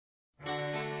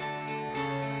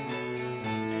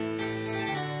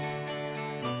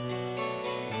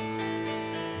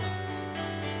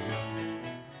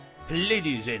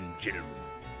Ladies and gentlemen,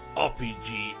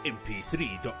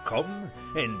 RPGMP3.com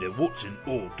and the Watson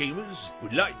All Gamers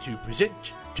would like to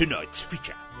present tonight's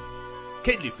feature.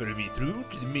 Kindly follow me through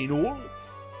to the main hall.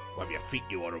 Wipe your feet,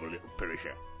 you horrible little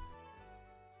perisher.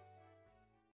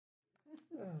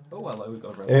 Oh, hello, we've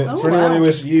got a for anyone who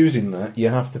is using that, you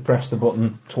have to press the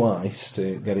button twice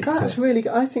to get it That's really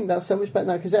good. I think that's so much better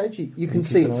now because actually you can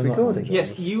see it's recording.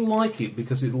 Yes, you like it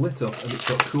because it's lit up and it's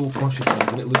got cool flashes on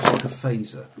and it looks like a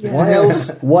phaser. Yeah.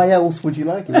 Why else would you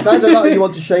like it? It's either that or you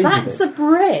want to shave with it. That's a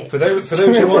brick. For those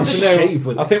who want to Shave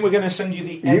with know, it. I think we're going to send you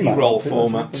the A-roll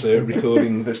format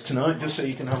recording this tonight, just so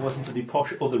you can have a listen to the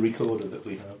posh other recorder that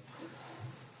we have.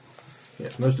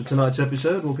 Yes, most of tonight's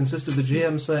episode will consist of the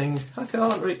GM saying, I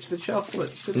can't reach the chocolate.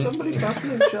 Could somebody pass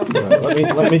me a chocolate?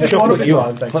 Right, let me chocolate you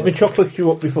up. Let me chocolate you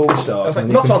up before we start.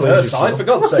 Not on her side, for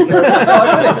God's sake.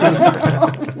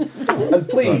 5 minutes. And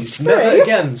please, never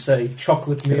again say,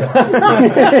 chocolate me up.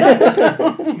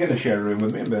 You're going to share a room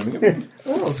with me in Birmingham.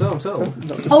 Oh, so I'm told.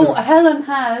 Oh, Helen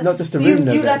has. Not just a room,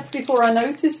 You left before I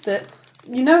noticed it.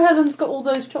 You know Helen's got all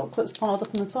those chocolates piled up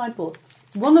on the sideboard.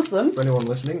 One of them... For anyone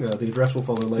listening, the address will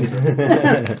follow later.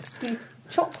 The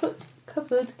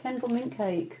chocolate-covered Kendall mint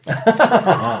cake.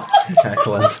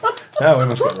 Excellent. Now we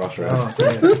must get Ross around. Oh,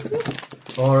 dear.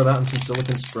 Or that and some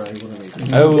silicon spray, whatever you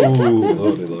think. Oh,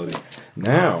 lordy.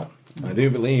 Now, I do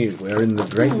believe we're in the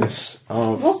greatness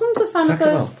of... Wasn't a fan of Taco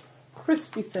those Bell.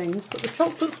 crispy things, but the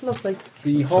chocolate's lovely.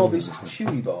 The Harvey's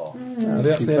Chewy Bar. Are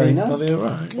they actually Very nice. are they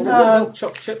alright? Well, they've got milk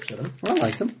chopped chips in them. I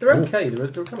like them. They're okay, they're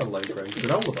kind of low grade.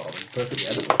 Granola bar, perfectly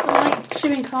edible. I like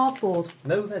chewing cardboard.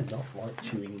 No, they're not like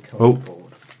chewing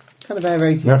cardboard. Kind of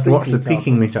aerated. You have to watch the drinking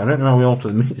peaking meter. I don't know how we alter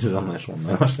the meters on this one,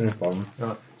 though. That's the problem.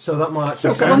 Right. So that might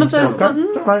actually Okay. One of those Okay. buttons?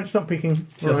 It's alright, it's not peaking.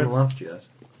 She hasn't laughed yet.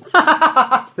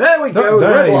 There we go,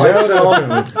 There red you lights on.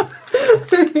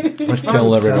 Let's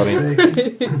tell everybody.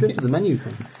 Go to the menu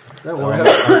thing. Don't worry.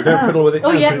 Don't fiddle with it.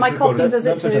 Oh No, yeah, it's my recorded. coffee does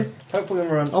it too. Hopefully when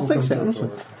we're I'll fix it, honestly.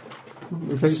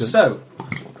 We'll fix it. So,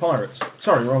 pirates.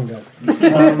 Sorry, wrong guy.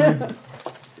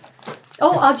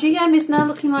 Oh, our GM is now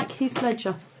looking like Heath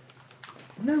Ledger.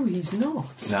 No, he's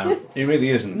not. No, he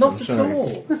really isn't. Not I'm at sorry.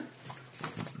 all.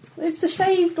 It's a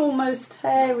shaved, almost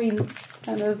hairy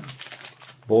kind of...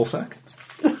 Ball sack?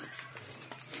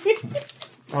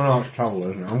 Oh no, it's travel,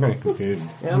 isn't it? I'm getting confused.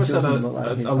 Yeah, I must have doesn't look like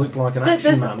I him. look like an There's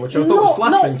action man, which I thought was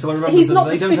flashing until I remembered he's that not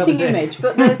they the don't have a spitting dick. image,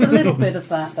 but there's a little bit of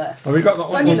that there. Have we got that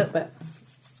one? Only a little bit.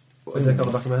 What, a dick on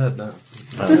the back of my head now?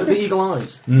 The eagle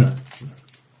eyes.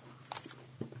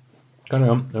 Carry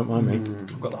on, don't mind me.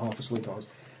 I've got the half asleep eyes.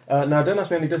 Now, don't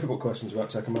ask me any difficult questions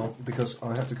about Tekkamel, because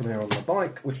I had to come here on my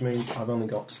bike, which means I've only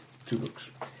got 2 books.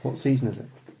 What season is it?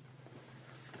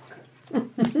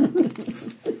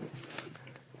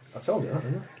 I told you that,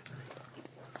 didn't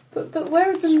But where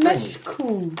are the Spring. mesh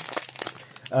cools?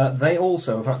 I? They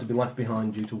also have had to be left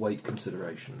behind due to weight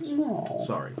considerations. No.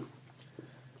 Sorry.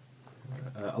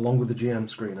 Along with the GM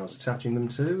screen, I was attaching them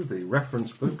to the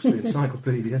reference books, the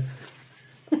encyclopedia.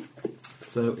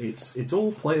 So it's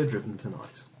all player driven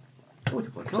tonight. Oh, we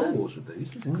could play Car Wars with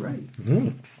these. This is great.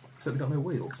 Except they've got no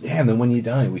wheels. Yeah, and then when you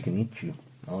die, we can eat you.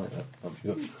 I like that. That'd be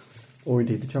good. Or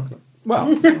indeed the chocolate. Well,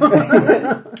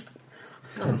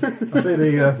 I see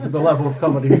the level of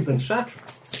comedy has been set,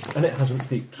 and it hasn't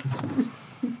peaked.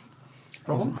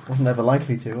 Wasn't ever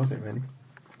likely to, was it really?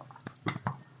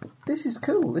 This is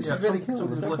cool. This is really cool.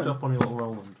 Something's There's no lit fun. up on your little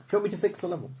Roland. Do you want me to fix the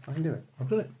level? I can do it. I've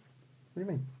done it. What do you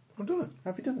mean? I've done it.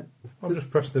 Have you done it? I've just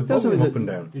pressed the Does- volume is it- up and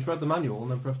down. You just read the manual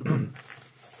and then pressed the button.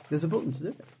 There's a button to do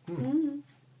it.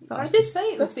 I did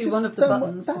say it would be one of the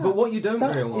buttons. But what you don't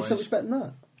That realise... is so much better than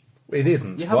that. It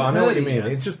isn't. You Well, I haven't know what you heard it mean.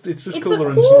 yet. It's just It's cooler a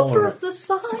and quarter smaller. of the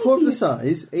size. It's a quarter of the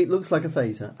size. It looks like a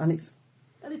phaser, and it's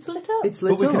lit up. it's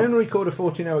lit But we up. can only record a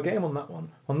 14-hour game on that one.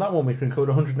 On that one, we can record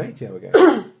a 180-hour game.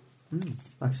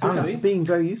 I can see Ah, see? that being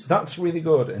very useful. That's really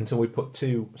good until we put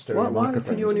 2 stereo Why can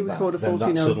microphones you only on that. record a Then that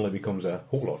 14-hour suddenly becomes a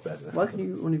whole lot better. Why can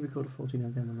you only record a 14-hour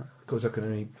game on that? Because I can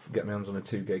only get my hands on a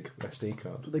 2 gig SD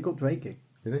card. But they go up to 8 gig.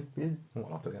 Do they? Yeah. Oh,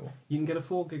 I'll have to get one. You can get a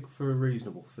 4 gig for a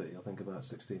reasonable fee. I think about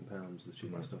 £16, the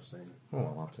cheapest I've seen. Oh,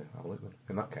 I'll have to have a look then.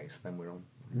 In that case, then we're on.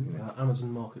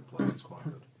 Amazon Marketplace is quite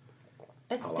good.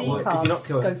 SD If you're cards not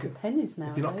go careful- for pennies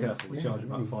now. If you're not careful, we charge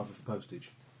about £5 for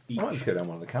postage. I might just go down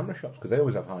one of the camera shops because they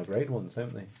always have high grade ones,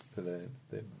 don't they? For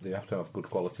they have to have good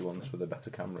quality ones for the better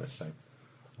cameras. So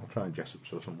I'll try and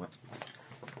Jessup's or somewhere.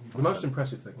 The most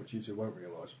impressive thing, which you two won't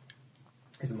realise,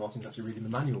 is that Martin's actually reading the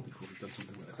manual before he's done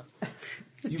something with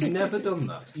it. You've never done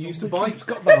that. You used to buy. You've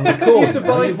got that on record. You used to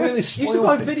buy. You've really you used to spoiled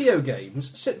buy it. video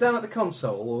games, sit down at the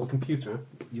console or the computer,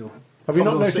 your Have you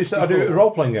not Commodore noticed that I do it 64. with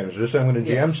role-playing games? Just say I'm going to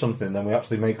GM Yes. something, then we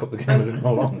actually make up the game as we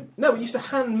go along. No, it used to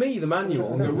hand me the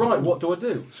manual and go, right, what do I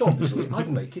do? So obviously, I'd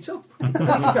make it up. It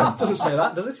doesn't say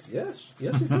that, does it? Yes,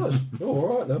 it does. Oh,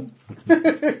 all right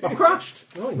then. I've crashed.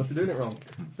 Oh, you must be doing it wrong.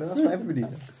 But that's what everybody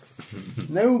does.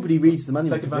 Nobody reads the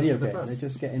manual Take for video advantage of the game. fact. They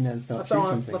just get in there and start That's how,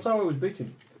 shooting things. that's how I always beat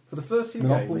him. For the first few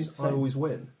Monopoly, games, I same. always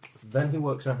win. Then he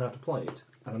works out how to play it,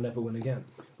 and I never win again.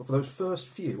 But for those first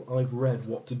few, I've read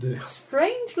what to do.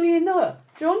 Strangely enough,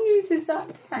 John uses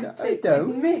that I tactic don't.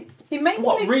 with me. He makes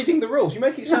What, me. reading the rules? You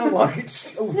make it sound like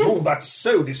it's... Oh, that's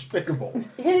so despicable.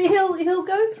 He'll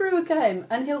go through a game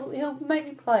and he'll make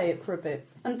me play it for a bit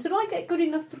until I get good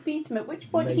enough to beat him. At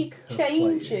which point Make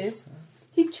her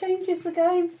he changes the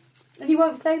game and he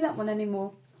won't play that one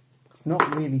anymore. It's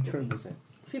not really true, is it?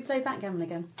 If you play backgammon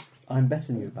again, I'm better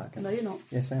than you at backgammon. no, you're not.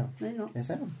 Yes, I am. No, you're not. Yes,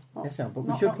 I am. Not- Yes, I am. But we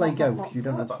not- should not- play not- Go, not- because you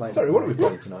don't have to play Sorry, that. what are we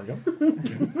playing tonight, John?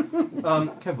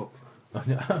 Kevuk,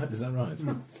 Is that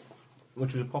right?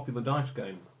 which is a popular dice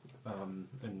game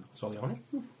in Soliani.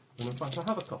 And in fact, I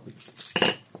have a copy.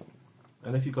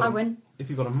 And if you've got I win. If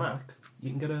you've got a Mac, you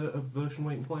can get a version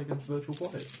where you can play against virtual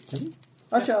players.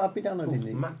 Actually, I've been downloading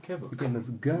Called the Mac Kevuk. game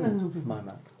of Go for my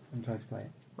Mac and trying to play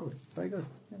it. Oh, really? Very good.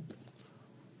 Yeah.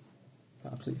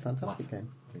 Absolutely fantastic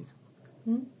game.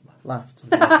 Please. Laughed.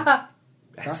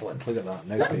 Excellent. Look at that.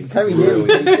 No peak. Very nearly.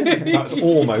 Brilliant. That's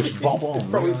almost bob on.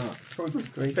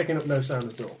 Probably picking up no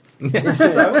sound at all.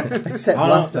 Except Ah,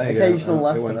 laughter. there you go. Occasional It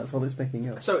laughter, went. that's all it's picking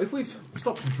up. So if we've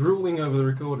stopped drooling over the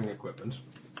recording equipment,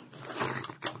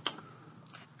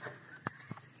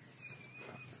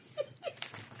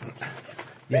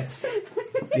 Yes.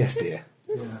 Yes, dear.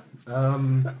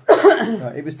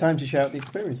 Right, it was time to shout the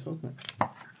experience, wasn't it?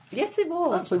 Yes, it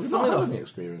was. Actually, we've Funny not had enough. any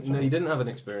experience. no, have you we? didn't have an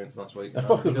experience last week. That's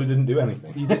because we didn't do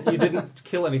anything. You didn't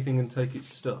kill anything and take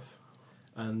its stuff.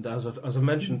 And as I've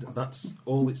mentioned, that's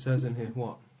all it says in here.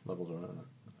 What? Levels are around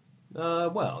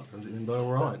it. Well, depends on the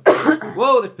right.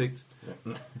 Whoa, they've picked.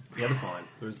 Yeah, they're fine.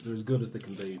 They're as good as they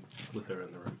can be with her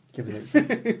in the room. Given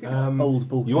it's old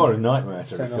bull. You are a nightmare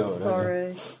to Turn record, aren't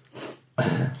you?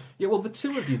 Sorry. Yeah, well, the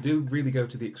two of you do really go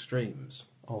to the extremes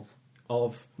Of.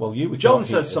 of... Well, we John can't says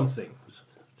hear it. something.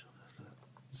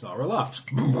 Zara laughs.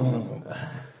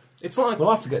 It's like...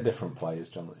 We'll have to get different players,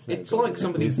 John. It's no like good.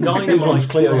 somebody's These dynamite ones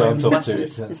clearly on top line to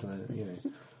it. lesson. That's,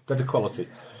 better quality.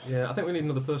 Yeah, I think we need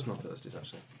another person on Thursdays,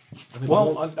 actually. I think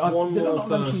Well, one I more did I not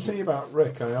mention person. to you about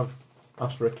Rick? I have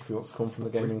asked Rick if he wants to come from the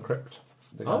Gaming Crypt.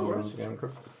 The guy Oh, who right. runs the Gaming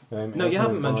Crypt. No, you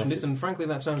haven't mentioned it, and frankly,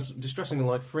 that sounds distressingly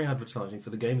like free advertising for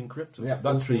the Gaming Crypt. Yeah,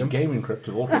 that's the Ultium. Gaming Crypt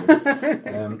of all games.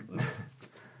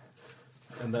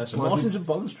 And they're The Martins of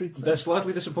Bond Street. they're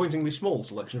slightly disappointingly small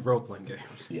selection of role-playing games.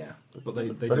 Yeah. But they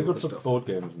Very do good other for stuff. board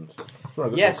games and stuff. Sorry,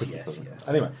 I've got Yes, no Christmas yes, present. yes.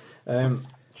 Anyway,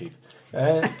 cheap.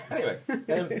 Anyway,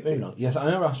 moving on. Yes, I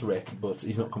never asked Rick, but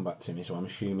he's not come back to me, so I'm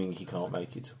assuming he can't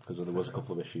make it because there was a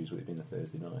couple of issues with it being a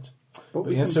Thursday night.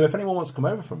 But yeah, so if anyone wants to come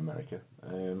over from America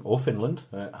or Finland,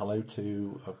 hello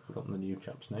to I've forgotten the new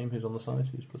chap's name who's on the site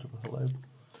who's put up a hello.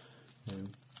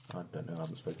 I don't know, I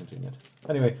haven't spoken to him yet.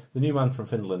 Anyway, the new man from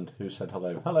Finland who said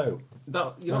hello. Hello. You're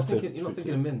not Nice to thinking speak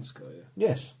of Minsk, are you?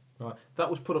 Yes. Right. That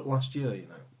was put up last year, you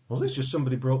know. Was It's it? just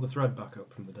somebody brought the thread back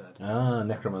up from the dead. Ah,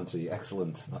 necromancy.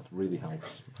 Excellent. That really helps.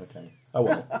 Okay. Oh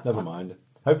well, never mind.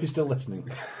 Hope you're still listening.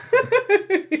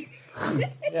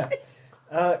 Yeah.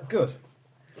 Good.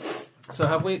 So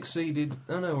have we exceeded...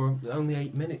 Oh no, we're only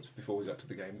 8 minutes before we got to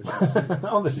the game.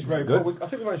 Oh, this is very good. I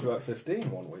think we managed about 15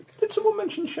 one week. Did someone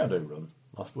mention Shadowrun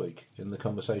last week in the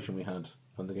conversation we had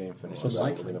when the game finished? So So we're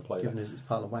likely, going to play given that. as it's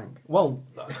pile of wank. Well,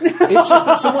 it's just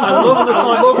that someone... I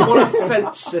love what a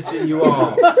fence sitter you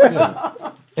are.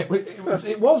 Yeah.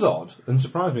 It was odd and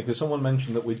surprised me because someone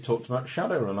mentioned that we'd talked about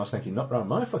Shadowrun. I was thinking, not round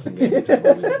my fucking game.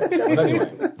 But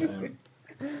anyway,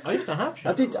 I used to have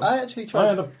Shadowrun. I actually I tried.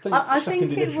 had a I second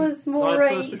think it edition. was more I had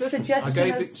a first edition. suggestion I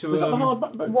gave as it to Was that the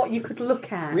hardback book? what you could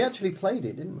look at. We actually played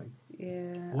it, didn't we?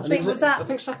 Yeah. Was I think it? was that. I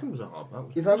think second was a hard. That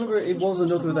was If I remember, it was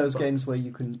first another of those hardback. games where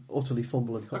you can utterly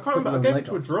fumble and I cut can't remember. I your gave own it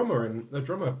to a leg off.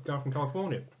 drummer guy from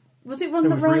California. Was it one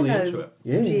Who of the was really Rhino into it.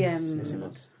 Yes, GMs? yes, it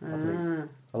was. I Ah. believe.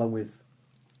 Along with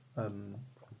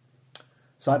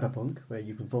Cyberpunk, where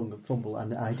you can fumble,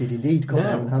 and I did indeed cut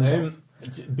my own hands off.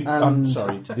 I'm And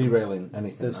sorry, derailing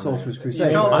anything. The I Sorcerer's know.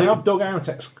 Crusade. can't- I have dug out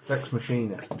Ex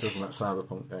Machina, doesn't that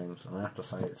Cyberpunk games, and I have to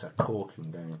say it's a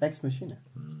corking game. Ex Machina.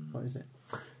 What is it?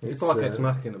 It's like Ex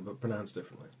Machina, but pronounced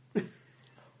differently.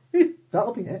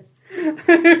 That'll be it.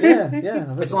 yeah.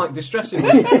 I've It's heard like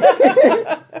distressingly.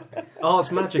 Ars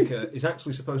Magica is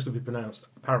actually supposed to be pronounced,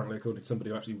 apparently, according to somebody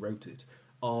who actually wrote it,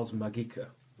 Ars Magica.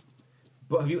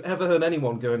 But have you ever heard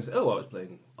anyone go and say, "Oh, I was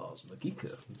playing Ars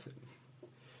Magica"?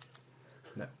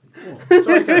 No.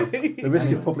 Sorry, Carol. The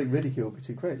risk of public ridicule would be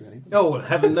too great, really. Oh, well,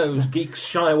 heaven knows, geeks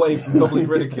shy away from public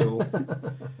ridicule.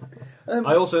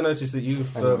 I also noticed that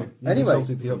you've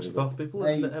insulted the Upspath people,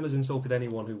 and that Emma's insulted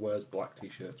anyone who wears black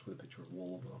t-shirts with a picture of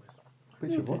wolves on it.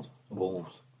 Picture of what?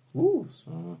 Wolves. Wolves.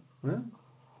 Yeah.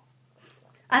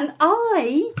 And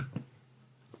I,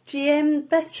 GM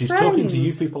best She's friends. talking to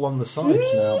you people on the sides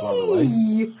now, by the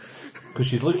way. Because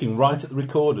she's looking right at the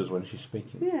recorders when she's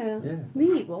speaking. Yeah. Yeah.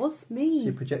 Me it was. Me.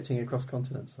 You're projecting across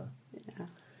continents there.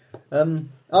 Yeah.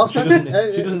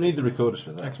 She doesn't need the recorders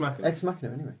for that. Ex Machina. Ex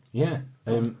Machina, anyway. Yeah,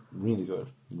 really good,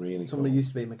 really Somebody cool. used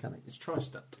to be a mechanic. It's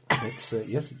Tristat. It's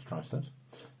yes, it's Tristat,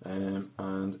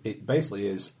 and it basically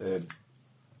is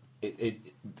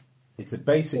it's a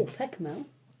basic Pechamel.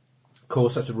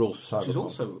 core set of rules for Which is Cyberpunk,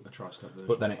 also a Tristat version.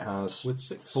 but then it has With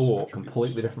 6 four attributes.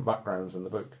 completely different backgrounds in the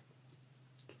book,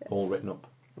 all written up.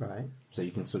 Right. So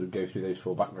you can sort of go through those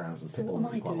 4 backgrounds and So pick what one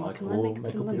am that I you quite doing? like, Can I or make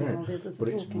make a up money your while own. the others But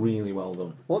are it's talking? really well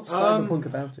done. What's Cyberpunk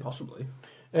about it? Possibly.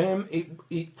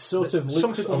 It sort of Some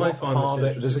looks a people may lot find this harder.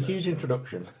 There's a interesting, huge though.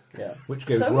 introduction, Yeah. which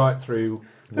goes So? right through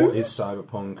what is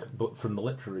cyberpunk, but from the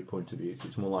literary point of view, so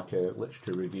it's more like a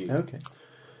literature review. Okay.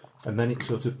 And then it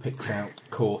sort of picks out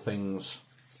core things,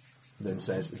 then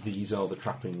says these are the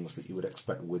trappings that you would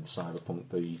expect with cyberpunk,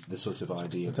 the sort of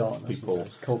idea that Darkness, people... and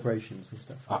stuff, corporations and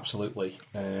stuff. Absolutely.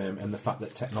 And the fact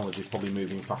that technology is probably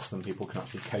moving faster than people can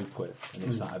actually cope with, and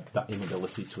it's that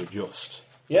inability to adjust.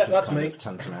 Yeah, which is that's kind me. of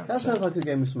tantamount That to- sounds like a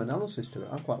game with some analysis to it.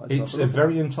 I quite like to It's have a look at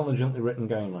very it. intelligently written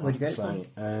game, I Where'd have you to get it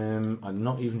say. I'm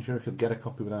not even sure if you'll get a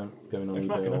copy without going on Ex eBay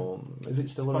Machina. or... Is it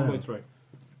still Convoy around? 3.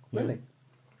 Really?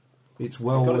 It's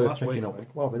well I got it worth last picking week, up. I think.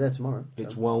 Well, we're there tomorrow.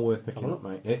 It's so. well worth picking Have a up,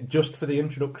 mate. Just for the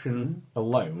introduction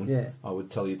alone, Yeah. I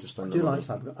would tell you to I spend do the money. like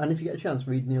Cyberpunk. And if you get a chance,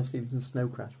 read Neil Stephenson's Snow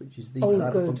Crash, which is the Oh,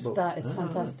 Cyberpunk good. book. That is a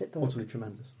fantastic book. Utterly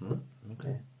tremendous. Okay.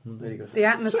 Yeah, really good. The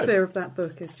atmosphere of that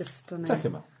book is just stunning. Take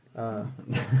him out.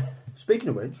 Speaking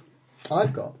of which,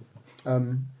 I've got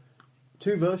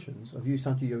 2 versions of Yu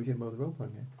Santi Yojimbo, the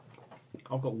role-playing game.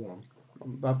 I've got one.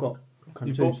 I've got kind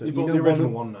You of 2. bought, so you bought know the original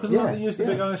that- one now. Doesn't Yeah, that use the yeah.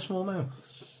 big eye, small mouth?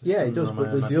 Yeah, it does, System, but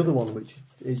I there's the imagine. other one, which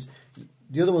is...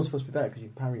 The other one's supposed to be better because you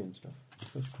can parry and stuff.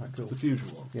 That's quite cool. The Fusion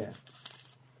one. Yeah.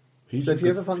 Fusion- So if you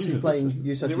ever fancy Fusion's playing good.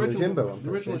 Yu Santi The original- Yojimbo on the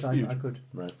original is PlayStation, I Fusion. could...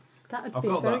 Right. That would I've be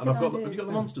a got very that, and I've good got. idea. Have you got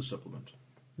the Monster supplement?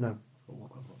 No. Oh, what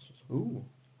kind of Monster supplement? Ooh.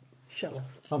 Shut up.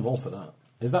 I'm all for that.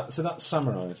 Is that so? That's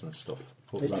samurais and stuff.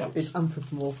 What rabbits? It's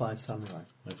anthropomorphized samurai.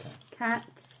 Okay.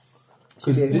 Cats.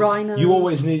 Because Yeah. Rhinos. you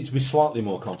always need it to be slightly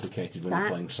more complicated when you're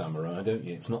Bats. playing samurai, don't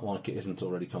you? It's not like it isn't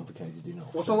already complicated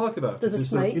enough. What I like about There's it a is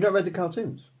snake. You not read the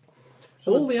cartoons?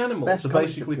 that all the animals best are comic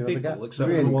basically strip you ever people, get. except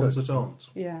Really for the ones good. that aren't.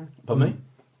 Yeah. Pardon me?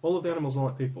 All of the animals are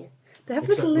like people. They have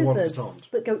Except little the ones lizards that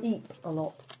aren't. that go eat a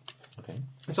lot. Okay.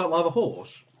 It's like have a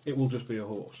horse. It will just be a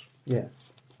horse. Yeah.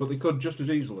 But they could just as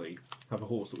easily have a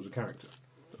horse that was a character.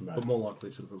 Right. But more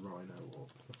likely sort of a rhino or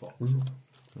a fox.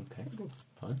 Okay.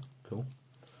 Fine. Cool.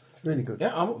 Really good.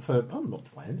 Yeah, I'm up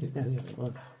playing it.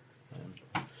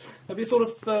 Yeah. Have you thought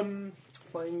of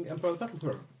playing Empire of the Battle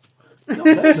Hero?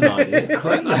 There's an idea.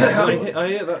 Crazy. I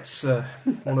hear that's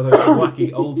one of those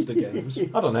wacky oldster games.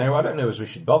 I don't know. I don't know as we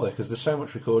should bother because there's so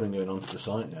much recording going on to the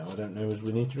site now. I don't know as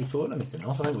we need to record anything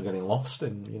else. I think we're getting lost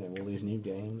in all these new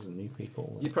games and new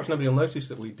people. Perhaps nobody will notice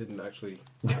that we didn't actually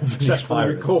Finish successfully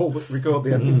Pirates. record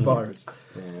the end of Pirates.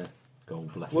 Yeah.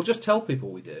 God bless. We'll just tell people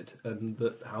we did, and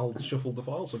that Hal shuffled the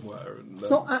file somewhere. And It's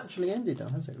not actually ended, though,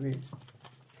 has it, really?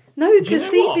 No, you because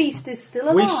know Sea what? Beast is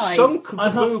still we alive. sunk I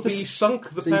the have movie, to sunk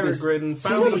the Sea Beast. Peregrine, Sea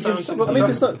found the Beast- fountain. I I mean,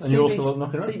 just look, And you're still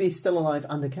knocking around. CB's still alive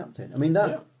and a captain. I mean,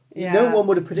 that... Yeah. No one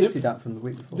would have predicted that from the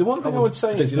week before. The one thing I would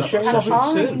say is the shame And of it.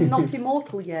 I'm not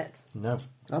immortal yet. No.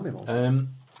 I'll be more.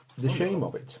 The shame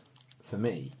of it, for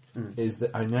me, is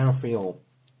that I now feel,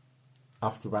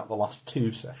 after about the last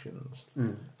 2 sessions,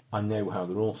 I know how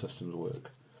the rule systems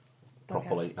work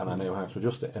properly, and I know how to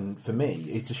adjust it. And for me,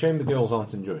 it's a shame the girls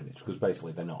aren't enjoying it, because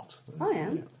basically they're not. I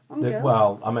am. I'm They- girl.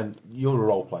 well, I mean, you're a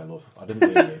role player, love. I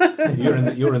didn't mean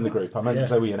you. You're in the group. I meant Yeah.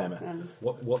 Zoe and Emma.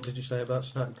 What did you say about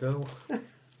Snack Girl?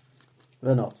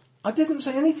 They're not. I didn't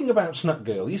say anything about Snack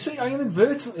Girl. You see, I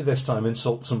inadvertently this time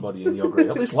insult somebody in your group.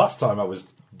 At least last time I was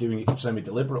doing it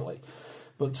semi-deliberately.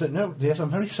 But no, yes, I'm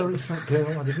very sorry, Snack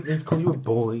Girl. I didn't mean to call you a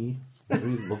boy. You're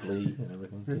very lovely and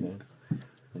everything, you know.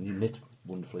 And you knit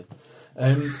wonderfully.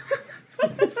 Anyway,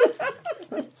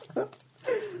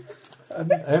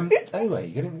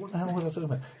 what the hell was I talking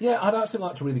about? Yeah, I'd actually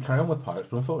like to really carry on with Pirates,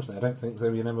 but unfortunately I don't think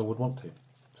Zoe and Emma would want to.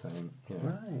 So, you know.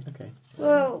 Right, okay.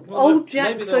 Well, Well, old maybe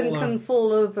Jackson they'll, can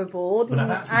fall overboard, But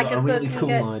and I've actually got a really Agatha cool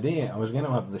can get... idea. I was going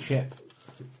to have the ship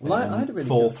Well, I had a really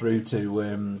fall good... through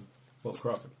to... Well,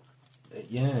 Kraken.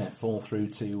 fall through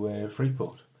to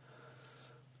Freeport.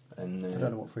 And I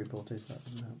don't know what Freeport is. That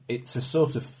doesn't help. it's a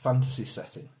sort of fantasy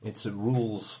setting. It's a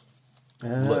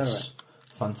rules-less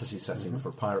fantasy setting for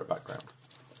a pirate background.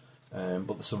 But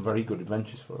there's some very good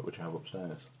adventures for it, which I have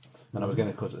upstairs. And I was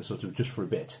going to sort of, just for a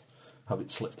bit, have it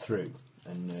slip through.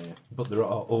 But there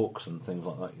are orcs and things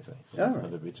like that, you see.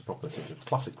 So it's a proper sort of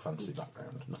classic fantasy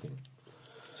background. Nothing.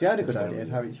 See, I had a good idea of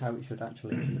how it should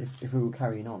actually, if we were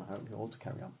carrying on, how it ought to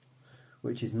carry on.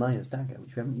 Which is Maya's dagger,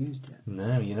 which we haven't used yet.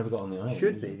 No, you never got on the island.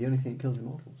 Should be the only thing that kills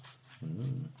immortals.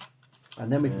 And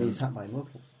then we can be attacked by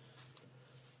immortals.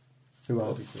 Who are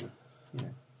obviously,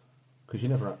 Because you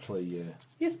never actually...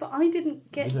 Yes, but I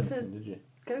didn't get did to anything, did you?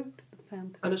 go to the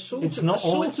fountain. And a sort It's of, not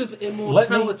all of Let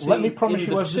immortality. me promise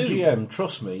in you, as the two. GM,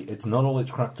 trust me, it's not all it's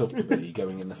cracked up to be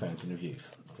going in the Fountain of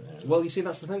Youth. Well, you see,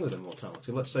 that's the thing with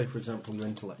immortality. Let's say, for example, your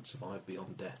intellect survived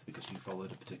beyond death because you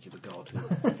followed a particular god who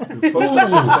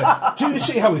Do you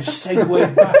see how we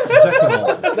segued back to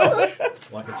Tekkenhall? Gosh.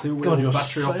 like a God, two-wheel you're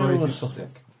battery so operated on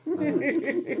stick.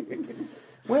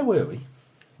 Where were we?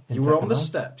 In You were on the Tekkenhall?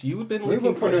 steps. You had been We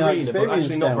looking were for an putting our arena, but experience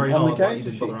actually not down very on the hard. Like you character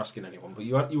didn't bother sheet. asking anyone. But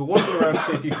you were wandering around to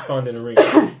see if you could find an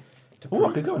arena. Oh,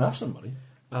 I could go and ask somebody.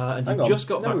 And Hang you on. just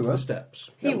got No, back we to the weren't. steps.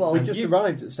 He We was. just you-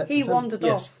 arrived at step He 10. wandered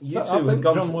Yes, off. you No, I two had think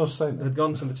gone, John was saying that. had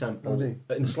gone to the temple Oh, dear.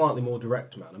 in a slightly more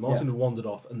direct manner. Martin Yeah. had wandered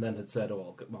off and then had said,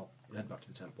 head back to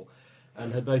the temple.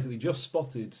 And had basically just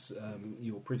spotted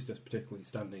your priestess particularly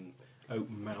standing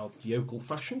open-mouthed yokel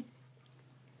fashion.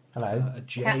 Hello. A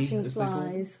jay, Catching as they call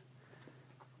them. flies.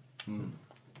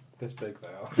 This big they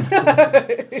are.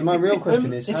 So my real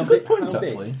question is, it's how a good big, point, how big?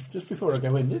 actually. Just before I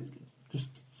go in,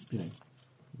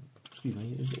 excuse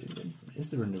me, is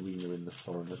there an arena in the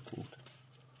foreigners' quarter?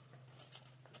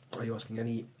 Are you asking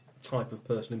any type of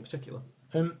person in particular?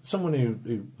 Someone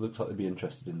who looks like they'd be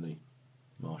interested in the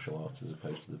martial arts as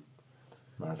opposed to the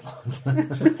martial arts.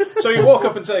 So you walk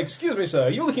up and say, "Excuse me, sir, are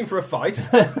you looking for a fight?"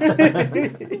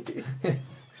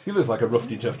 He looks like a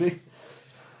roughy tufty.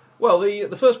 Well,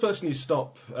 the first person you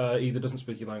stop either doesn't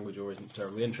speak your language or isn't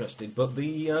terribly interested, but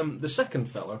the second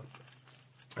fella,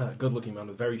 good-looking man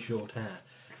with very short hair,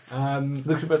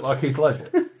 Looks a bit like Heath Ledger.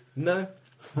 no,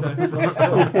 no,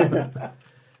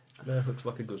 looks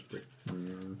like a gooseberry,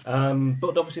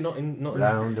 but obviously not in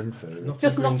Round and furry. not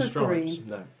Just in not green as stripes, green.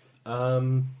 No.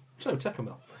 So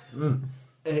Tekkamel.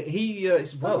 He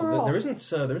Bugger there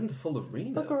isn't a full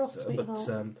arena, Bugger off, but sweetheart.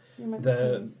 You're meant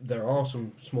there to there are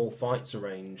some small fights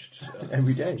arranged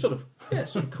Every day. sort of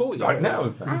courtyard. Right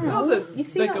now. Well, Ow. You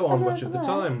see they that go on fella much of over the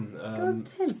there? time. Go on,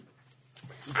 Tim.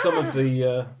 Some of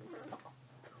the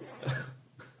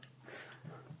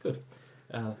good.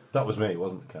 That was me,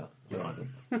 wasn't the cat?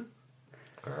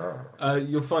 Right.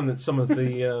 You'll find that some of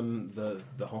the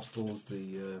hostels, the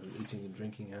eating and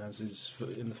drinking houses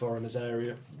in the foreigners'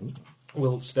 area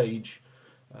will stage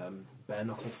bare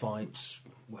knuckle fights,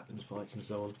 weapons fights, and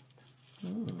so on.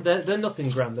 They're nothing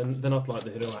grand. They're not like the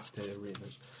Hiroakte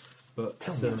arenas. But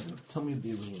Tell me of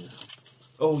the arenas.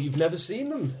 oh, you've never seen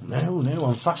them? No,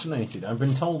 I'm fascinated. I've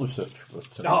been told of such.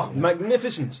 But,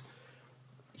 Magnificent!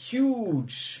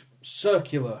 Huge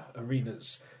circular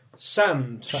arenas,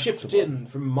 sand shipped Tractable. in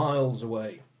from miles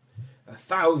away.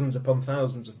 Thousands upon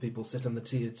thousands of people sit on the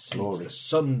tiered seats. Glory. The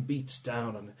sun beats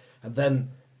down, and then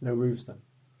No roofs then.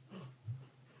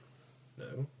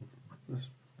 no,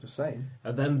 Just saying.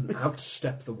 and then out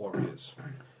step the warriors.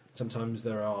 Sometimes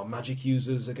there are magic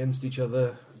users against each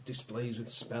other, displays with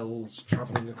spells,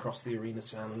 travelling across the arena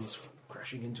sands,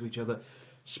 crashing into each other.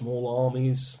 Small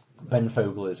armies. Ben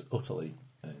Fogel is utterly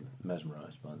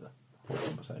mesmerised by the whole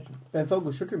conversation. Ben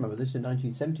Fogel should remember this is a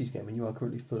 1970s game and you are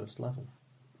currently first level.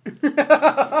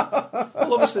 Well,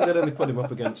 obviously they'd only put him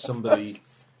up against somebody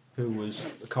who was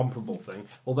a comparable thing.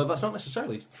 Although that's not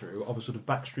necessarily true of a sort of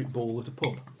backstreet brawl at a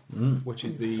pub, which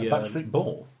is the A Backstreet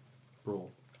Ball?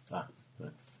 brawl. Ah,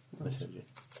 right. Misheard you.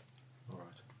 All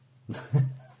right.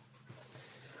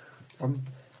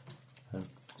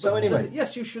 So anyway,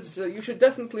 yes, you should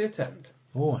definitely attend.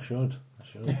 Oh, I should.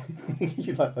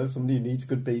 you're like somebody who needs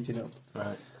good beating up.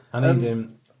 Right. I need.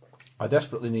 I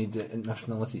desperately need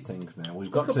nationality things now.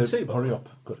 We've got cup to of tea, by the hurry way. up.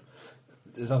 Good.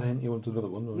 Is that a hint? You want another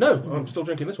one? Or No, I'm still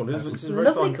drinking this one. It's a very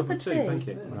Lovely fine cup of tea. Thank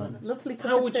you. Right. Lovely cup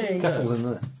How of would you tea. know? Kettle's in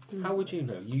there. How would you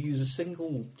know? You use a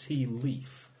single tea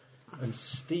leaf and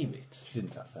steam it. She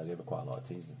didn't actually. I gave her quite a lot of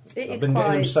tea. It I've is been getting them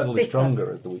quite steadily bitter.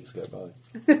 stronger as the weeks go by.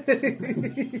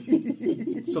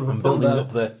 Sort of I'm building above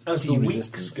up the as tea the weeks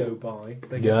resistance. go by,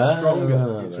 they get Yeah,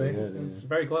 stronger. You see? very good, yeah. It's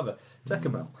very clever.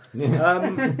 Tekkamel.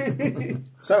 Yes.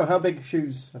 So, how big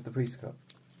shoes have the priests got?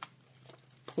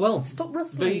 Well, Stop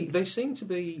rustling. they seem to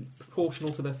be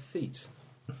proportional to their feet.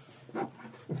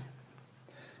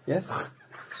 Yes.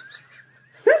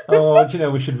 Oh, do you know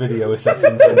we should video a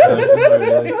session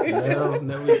sometime?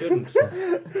 No, we shouldn't.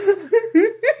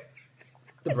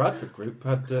 The Bradford group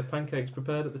had pancakes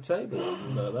prepared at the table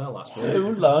their last week.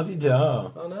 Oh, la-di-da.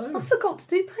 I know. I forgot to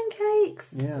do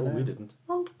pancakes. Yeah, I Well, know. we didn't.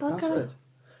 Old That's bugger. it.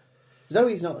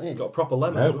 Zoe's not in. Got a proper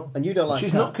lemon No. as well. And you don't like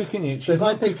She's cats. not cooking it. So She's if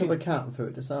I not picked cooking. up a cat and threw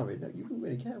it to Sari, no, you wouldn't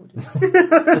really care, would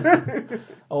you?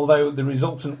 Although the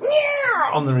resultant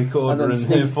on the recorder And and,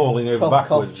 then her sneeze, falling over cough, cough,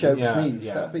 backwards, choke, yeah, sneeze,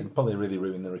 yeah, that'd be- it'd probably really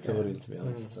ruin the recording, to be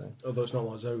honest. So. Although it's not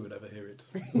like Zoe would ever hear it.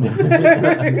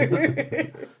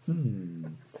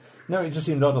 No, it just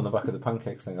seemed odd on the back of the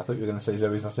pancakes thing. I thought you were going to say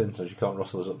Zoe's not in, so she can't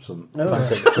rustle us up some No.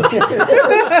 pancakes.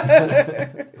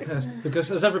 Yes, because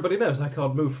as everybody knows, I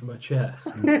can't move from my chair.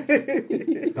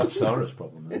 That's Sarah's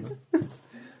problem, isn't it?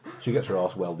 She gets her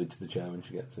arse welded to the chair when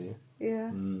she gets here. Yeah.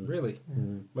 Really?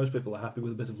 Most people are happy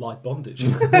with a bit of light bondage.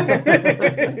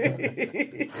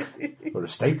 Or a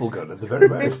staple gun at the very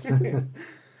most. I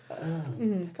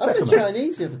had a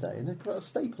Chinese the other day and they put a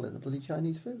staple in the bloody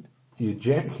Chinese food. You're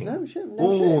joking? No shit. No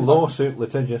Oh, shit. lawsuit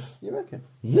litigious. You reckon?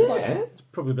 Yeah.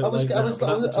 Probably a bit I was, late I now, was, but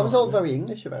I at was, the I was time, all yeah. very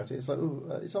English about it. It's like,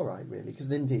 it's all right, really, because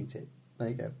they didn't eat it. There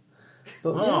you go.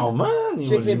 But, Oh, man. You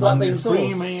Chicken were and black demanding bean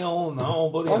free sauce. meal. No,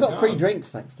 bloody I got God. free drinks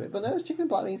thanks to it, but no, it's chicken and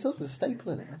black bean sauce with a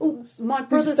staple in it. Oh, my Who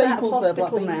brother's out of staples their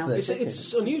black hospital beans now. there?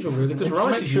 It's unusual, really, because Just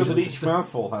rice make is sure that usually each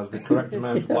mouthful has the correct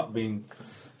amount of black bean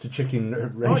to chicken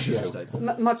rice is a ratio. staple.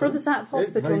 My brother's out of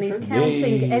hospital very and he's true.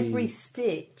 counting Yay. every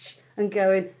stitch and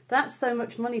going, that's so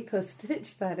much money per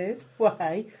stitch, that is.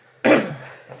 Why?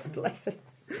 Bless him.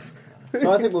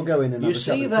 So I think we'll go in and You have a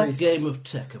chat see with that priests. game of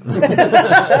Tekken?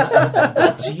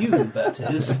 That's you, that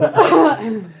is.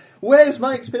 Where's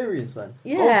my experience then?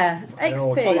 Yeah,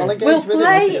 I'll XP. engage We'll with it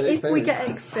play once you get if we experience. get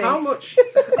XP. How much?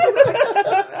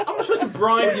 I'm supposed to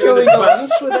bribe you in Going on.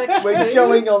 advance with XP. We're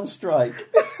going on strike.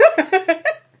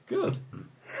 Good.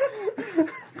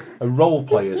 A role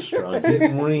player's strike.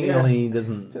 It really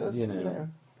doesn't, Just, you know.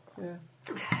 Yeah.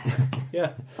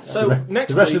 Yeah. So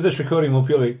next The rest week, of this recording will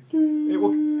purely. it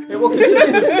will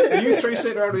consist of you three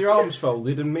sitting around with your arms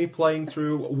folded and me playing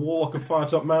through Warlock of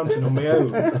Firetop Mountain on my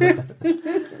own.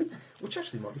 Which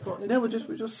actually might be quite No, we'll just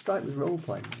strike with role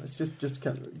playing. Let's just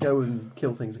kind of go and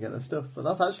kill things and get their stuff. But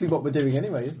that's actually what we're doing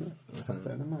anyway, isn't it? So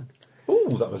never mind. Oh,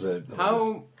 that was a.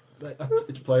 How...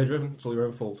 It's player driven, it's all your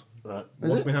own fault. Right.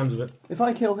 Wash my hands of it. If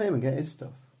I kill him and get his stuff,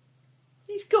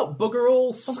 He's got bugger all I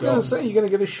was stuff. going to say, you're going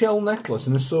to get a shell necklace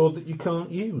and a sword that you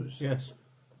can't use. Yes.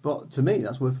 but to me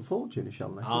that's worth a fortune, a shell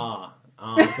necklace.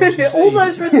 But you All see,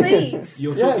 those receipts.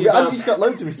 You're Yeah, talking but about... he's got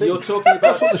loads of receipts. You're talking about...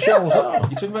 That's what the shells are. You're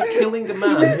talking about killing a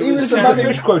man. He who was is the It's man the who-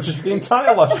 fish quotas for the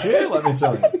entire last year, let me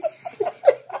tell you.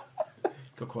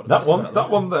 got quite a That bit one, about that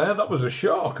one there, that was a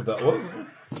shark, that was.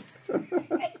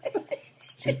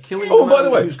 So killing Oh, a by man the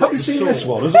way, who's got have you the seen sword. this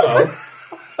one as well?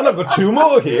 And I've got two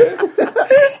more here.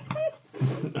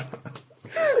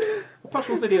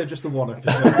 Possible video, just the one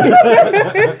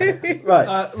episode.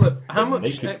 Right. Look, how much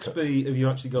Naked XP have you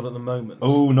actually got at the moment?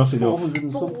 Oh, not enough. 400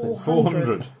 and something.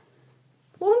 400.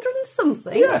 400 and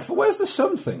something? Yeah, for where's the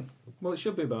something? Well, it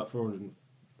should be about 400.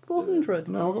 400.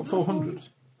 No, I've got 400.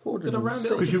 400 Did I round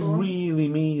it up? Because you're really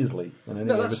measly. And No,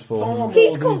 anyway, that's it's 400. far He's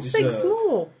more got than you 6 deserve.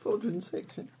 more.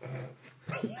 406.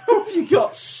 How have you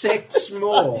got 6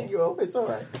 more? You go up, it's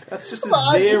alright. That's just a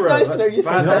But it's 0. nice to know you That's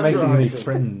said You're bad not making any handwriting.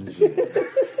 friends. You know.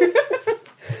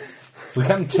 We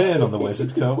can turn on the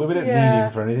wizard, can't we? We don't need Yeah.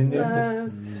 him for anything, do we?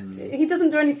 He doesn't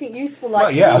do anything useful like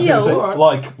Well, yeah, I was going to say,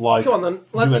 heal. like Go on then, do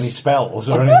let's- any spells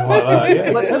or anything like that.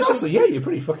 Yeah, Let's do And some- also, yeah, you're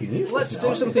pretty fucking useless. Let's now, do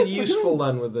aren't you? something useful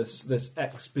then with this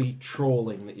XP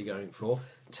trawling that you're going for.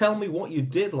 Tell me what you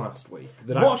did last week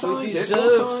that What actually I did,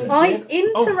 deserves what it. I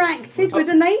interacted with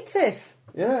a native.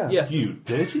 Yeah. Yes, You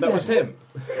dirty that was devil. him.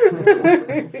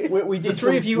 We did The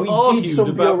three of you we did argued some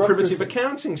about bureaucracy. primitive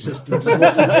accounting systems. Is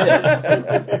what you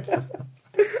did.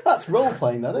 That's role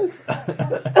playing, that is.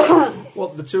 Well,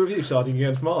 the two of you siding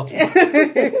against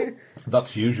Martin.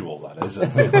 That's usual, that is.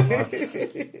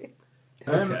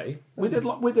 Okay. We did.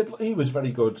 He was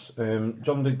very good.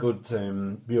 John did good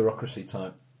bureaucracy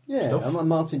type Yeah, stuff. and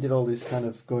Martin did all this kind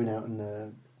of going out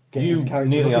and getting You his character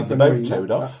nearly looking had the for boat Marina.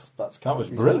 towed off. That's That was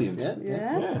character brilliant. stuff. Yeah,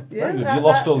 Yeah. Yeah, very good. that- You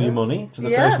lost that- all your money to the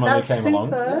yeah, first man that's who came along.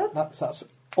 superb. That's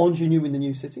ingenue in the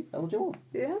new city. That's what you want.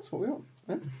 Yeah. That's what we want.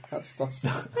 Yeah. That's That's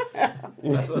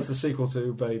the sequel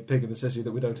to Pig in the City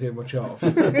that we don't hear much of.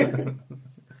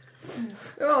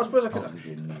 Oh, I suppose I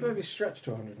could maybe stretch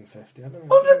to 150. I don't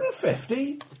know.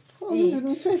 150?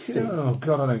 150. Oh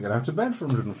God, I don't get out of bed for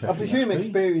 150. I presume XP.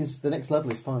 experience the next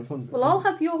level is 500. Well, I'll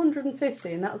have your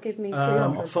 150 and that'll give me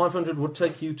 300. 500 would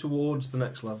take you towards the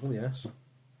next level, yes.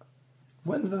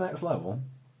 When's the next level?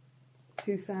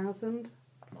 2000.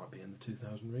 Might be in the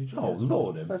 2000 region. Oh,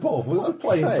 Lord above. We'll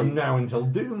play from now until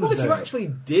doomsday. Well, if you actually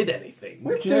did anything...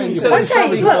 We're doing doing Okay,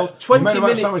 Savage look. World, 20 You made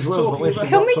minutes about Savage World, talking but at least about...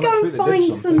 Can we Got go something and that did find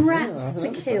something. some Yeah, rats I to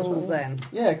think so. kill then?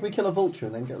 Yeah, can we kill a vulture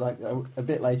and then get like a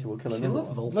bit later we'll kill another Kill a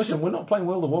one? vulture. Listen, we're not playing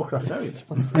World of Warcraft now yet.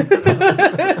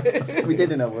 We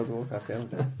did in our World of Warcraft,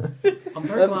 didn't we? I'm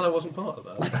very glad I wasn't part of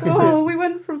that. Oh, we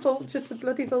went from vulture to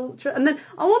bloody vulture. And then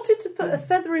I wanted to put a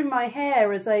feather in my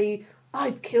hair as a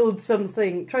I've killed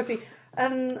something trophy.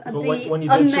 And But the when you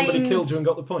did, somebody unnamed killed you and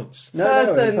got the points.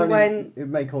 person apparently when- it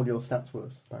make all your stats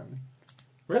worse. Apparently,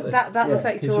 Really? that Yeah,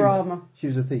 affect 'cause your she was- armour. She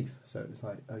was a thief, so it was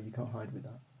like, oh, you can't hide with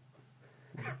that.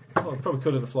 Well, I probably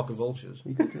could in a flock of vultures.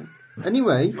 You could do it.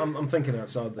 Anyway, I'm thinking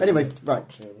outside the... Anyway, right.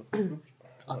 Yeah.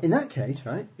 in that case,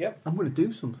 right? Yep. I'm going to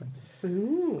do something.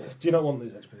 Ooh. Do you not want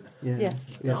these XP then? Yeah. Yes.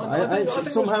 Yeah. I think I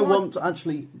there's somehow quite- want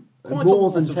actually Quite a more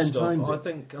lot than of 10 stuff. times I it.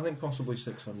 think possibly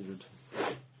 600.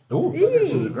 Oh,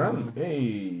 this is a grand.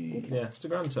 Hey. Yeah, it's a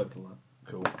grand total.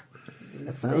 That. Cool.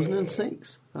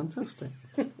 1006. Fantastic.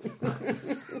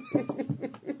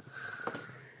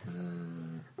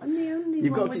 I'm the only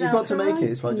You've one got without to make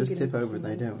it, so I just writing tip over in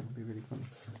and it. they don't. It'd be really funny.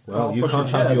 Well, I'll you push can't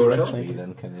it have down, your shall I? XP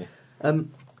then, can you?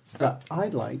 Right,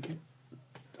 I'd like.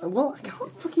 Well, I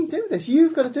can't fucking do this.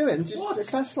 You've got to do it. And just What?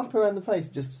 can I slap her around the face?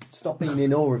 Just stop being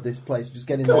in awe of this place. Just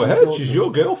get in Go there. and ahead, talk she's to your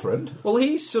her. girlfriend. Well,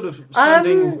 he's sort of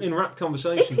standing in rap If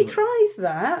conversation. he tries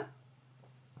that,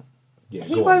 Yeah,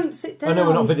 he go on. won't sit I down know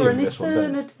we're not for videoing an this one,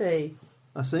 then. eternity.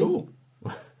 I see. Ooh.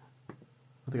 I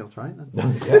think I'll try it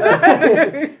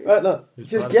then. Right, look. Who's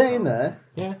Just right get about in there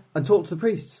Yeah. and talk to the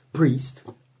priest. Priest.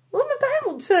 Well, I'm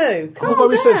about to. Although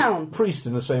Calm he says down. priest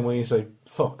in the same way you say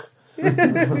fuck.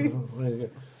 There you go.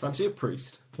 Fancy a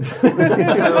priest?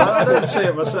 I don't say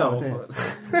it myself.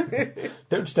 But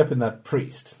Don't step in that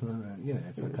priest. You know,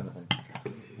 it's that kind of thing.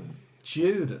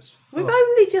 Judas. We've fuck.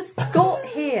 only just got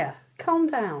here. Calm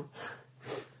down.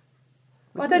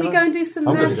 Why don't you go and do some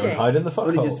I'm going to go and magic? hide in the fuck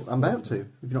Only hole. just, I'm about to,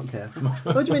 if you're not careful.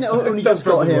 What do you mean? Only just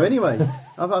got here anyway.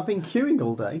 I've been queuing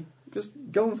all day. Just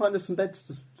go and find us some beds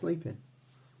to sleep in.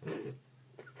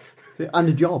 And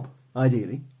a job,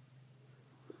 ideally.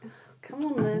 Come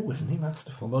on then. Ooh, isn't he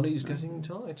masterful? Money's getting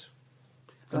tight.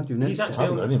 Glad you He's noticed. I actually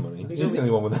haven't got any money. He's He's only- the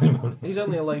only one with any money. He's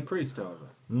only a lay priest,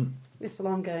 however. This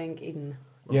one I'm going in.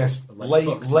 Yes, Like lay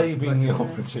fucked being the Yeah.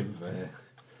 operative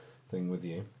thing with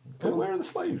you. Where are the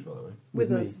slaves, by the way?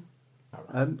 With me. us.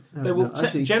 No, They will,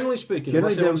 actually, generally speaking,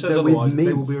 generally unless anyone says they're with otherwise, me.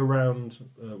 they will be around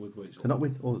with Weasel. they're not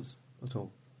with us at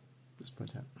all. Just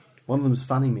point out. One of them's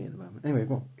fanning me at the moment. Anyway,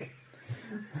 go on.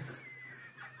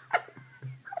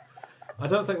 I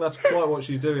don't think that's quite what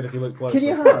she's doing if you look closely. Can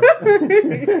you have?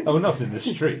 Oh, not in the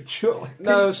street, surely.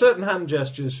 No, certain hand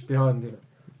gestures behind you.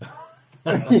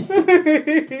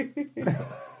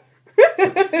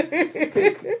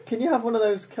 Can you have one of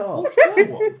those carts?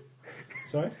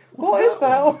 Sorry? What is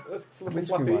that? That's the little Windscreen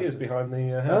flappy ears wipers. behind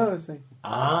the head. Oh, I see.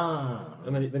 Ah.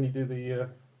 And then you do the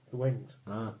wings.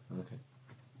 Ah, okay.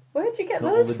 Where'd you get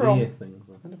Not all those the from? deer things.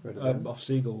 I never heard of them. Off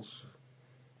seagulls.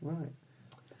 Right.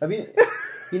 Have you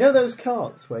know those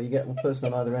carts where you get one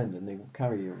person on either end and they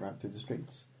carry you around through the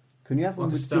streets? Can you have one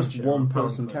Like a with stand just chair, one apparently.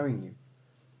 person carrying you?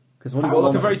 Because Well,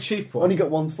 like a very cheap one. only got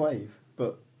one slave,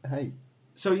 but hey,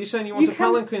 So you're saying you want You a can-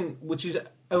 palanquin which is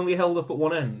only held up at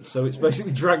one end, so it's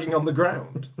basically dragging on the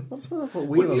ground? what's what I've got a wheel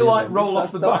Wouldn't on you it like then? roll That's-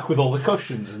 off the that's- back with all the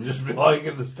cushions and just be lying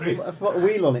in the street? I've got a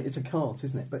wheel on it. It's a cart,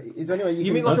 isn't it? But is there any way you You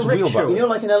can? mean like That's a a wheelbarrow. rickshaw? You know,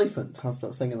 like an elephant has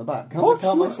that thing in the back. Can't, What?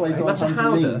 can't my slave go on That's a hands and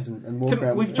howdah. knees and walk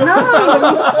around? We've with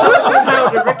just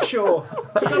found a rickshaw.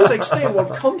 For God's sake, stay in one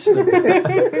continent.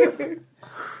 it?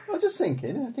 I'm just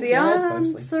thinking. I think The ahead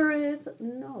mostly. answer is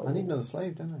no. I need another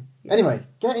slave, don't I? Anyway,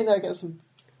 get in there, get some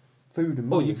food and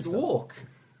Oh, money you and could stuff. walk.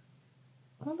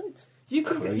 Well, it's, You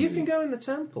can Crazy. go in the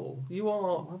temple. You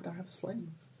are. why would I have a slave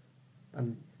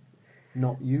and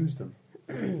not use them?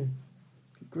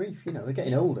 Grief, you know, they're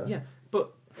getting older. Yeah,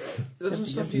 but You that have doesn't to, you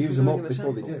stop have to you use from them going up in the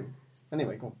before they temple. do.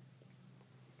 Anyway, go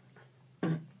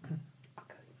on.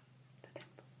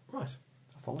 Right.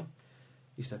 I follow.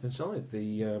 You step inside.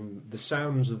 The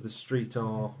sounds of the street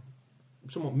are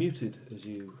somewhat muted as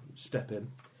you step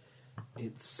in.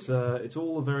 It's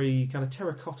all a very kind of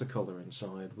terracotta colour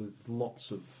inside, with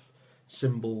lots of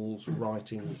symbols,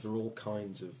 writings. There are all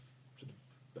kinds of sort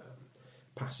of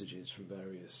passages from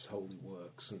various holy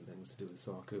works and things to do with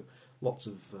Saku. Lots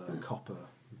of copper,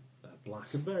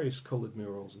 black, and various coloured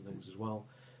murals and things as well.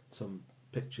 Some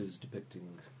pictures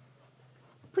depicting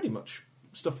pretty much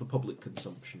stuff for public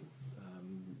consumption.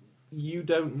 You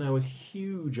don't know a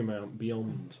huge amount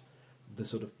beyond the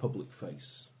sort of public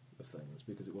face of things,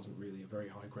 because it wasn't really a very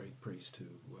high-grade priest who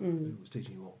was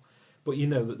teaching you all. But you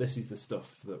know that this is the stuff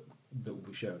that will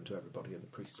be shown to everybody, and the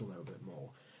priests will know a bit more.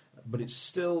 But it's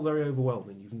still very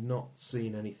overwhelming. You've not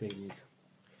seen anything.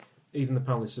 Even the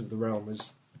Palace of the Realm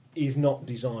is not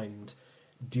designed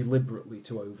deliberately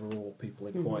to overawe people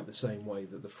in quite the same way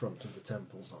that the front of the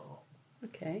temples are.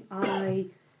 Okay, I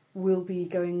will be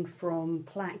going from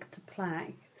plaque to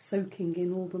plaque, soaking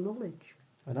in all the knowledge.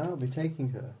 And I'll be taking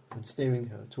her and steering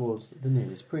her towards the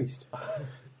nearest priest.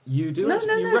 You do No,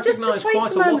 you just recognise wait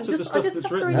quite a a lot moment. of the Just- I stuff just that's have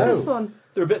to written. read No. this one.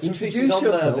 There are bits and Introduce pieces on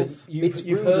there yourself. that It's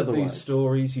you've rude heard otherwise. these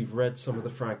stories, you've read some of the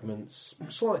fragments,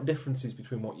 slight differences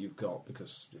between what you've got,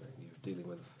 because you're dealing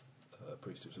with a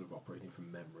priest who's sort of operating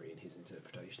from memory, and his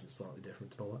interpretation is slightly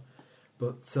different and all that.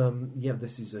 But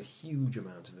this is a huge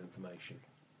amount of information.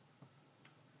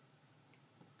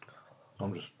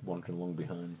 I'm just wandering along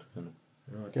behind. Kind of.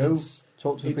 Right. Go It's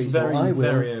talk to the priest. very, I will.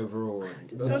 very overawing.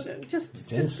 No, But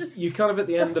just you're kind of at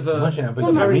the end of Imagine how big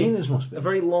Well, the no. arenas must be. a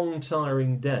very long,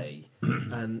 tiring day,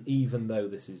 and even though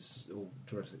this is all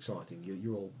tremendously exciting,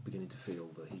 you're all beginning to feel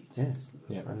the heat. Yes.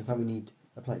 Yeah. And in fact, we need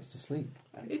a place to sleep.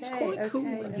 It's Okay, quite cool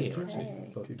in okay, here,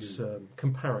 okay. but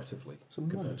comparatively, Some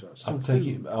compared to I'll outside. take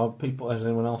it. Are people? Is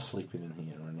anyone else sleeping in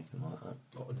here or anything like that?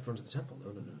 Oh, in front of the temple?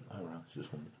 No. Oh right,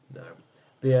 just one. No.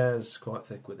 The air's quite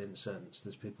thick with incense.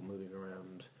 There's people moving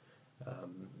around.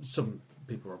 Some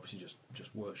people are obviously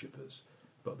just worshippers,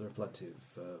 but there are plenty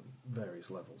of various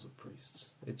levels of priests.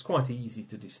 It's quite easy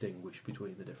to distinguish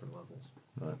between the different levels.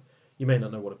 Right. You may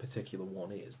not know what a particular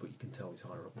one is, but you can tell he's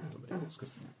higher up than somebody else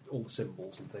because all the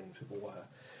symbols and things people wear.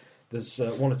 There's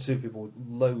one or two people with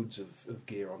loads of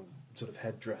gear on, sort of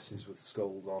headdresses with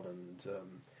skulls on and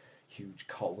huge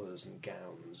collars and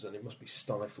gowns, and it must be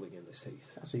stifling in this heat.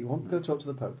 So you want to go talk to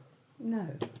the Pope? no.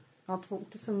 I'll talk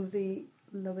to somebody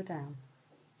lower down.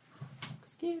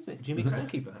 Excuse me, Jimmy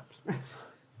Cranky, perhaps?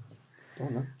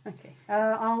 Don't know. Okay.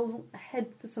 I'll head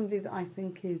for somebody that I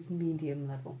think is medium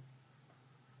level.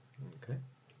 Okay.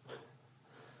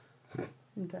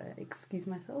 And excuse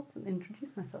myself and introduce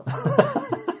myself.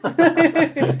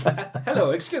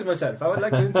 Hello, excuse myself. I would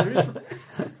like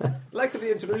to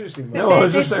be introducing myself. No, I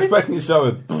was just expecting you to start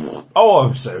with. Oh,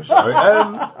 I'm so sorry.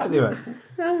 Anyway,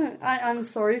 I'm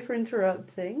sorry for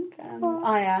interrupting.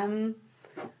 I am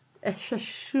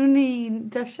Shashuni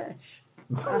Dashesh.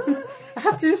 I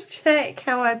have to just check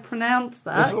how I pronounce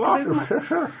that.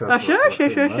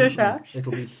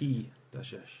 It'll be he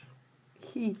Dashesh.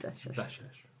 He Dashesh.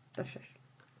 Dashesh. Dashesh.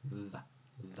 The.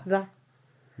 The.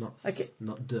 Not Okay.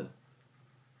 not de.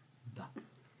 The.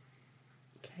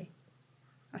 Okay.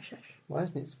 Ashesh. Why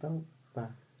isn't it spelled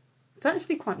back? It's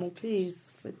actually quite Maltese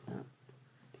with that.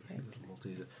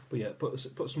 Malteser. But yeah, put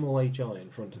a small HI in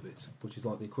front of it, which is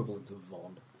like the equivalent of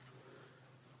Von.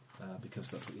 Because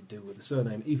that's what you do with the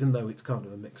surname, even though it's kind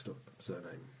of a mixed up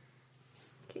surname.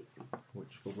 Okay. Which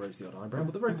will raise the odd eyebrow,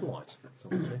 but they're very polite,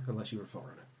 unless you're a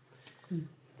foreigner.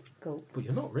 Cool. But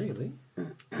you're not really.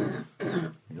 no,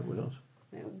 we're not.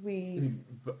 He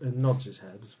nods his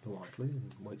head politely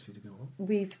and waits for you to go on.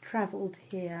 We've travelled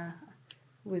here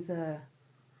with a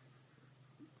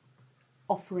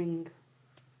offering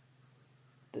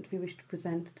that we wish to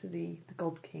present to the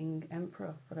God King,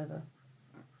 Emperor, whatever.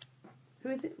 Who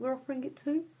is it we're offering it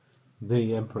to?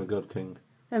 The Emperor God King.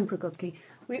 Emperor God King.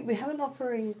 We have an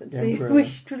offering that The we Emperor,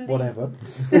 wish to leave. whatever.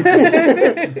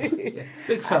 Yeah,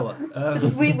 big fella.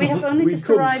 We have only We just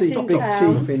couldn't arrived see in Big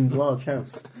town. Chief in large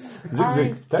house. Zig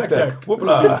zig, tack Tack, tack, tack.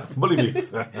 whoopla, bully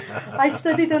beef. I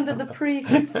studied under the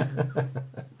priest,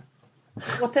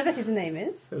 whatever his name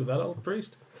is, Who's that old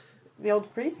priest? the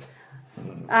old priest.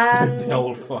 The And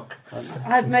old fuck.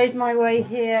 I've made my way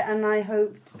here, and I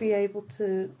hope to be able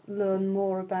to learn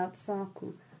more about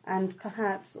Saku, and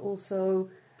perhaps also,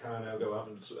 Can I now go out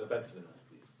and a bed for the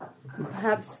night, please?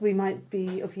 perhaps we might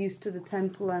be of use to the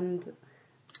temple and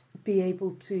be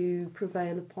able to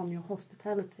prevail upon your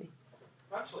hospitality.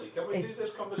 Actually, can we do this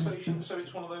conversation so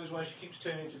it's one of those where she keeps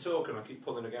turning to talk and I keep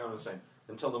pulling her down and saying,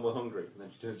 and tell them we're hungry, and then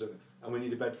she turns to and we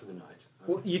need a bed for the night.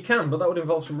 Well, you can, but that would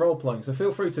involve some role playing. So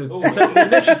feel free to take the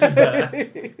initiative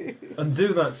there and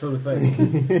do that sort of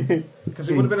thing. Because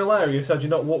it would have been hilarious had you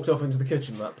not walked off into the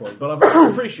kitchen at that point. But I very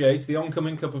much appreciate the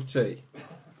oncoming cup of tea.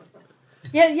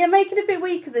 Yeah, make it a bit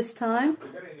weaker this time.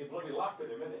 You're getting your bloody lap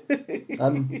in a minute.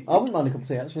 I wouldn't mind a cup of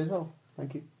tea actually as well.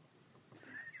 Thank you.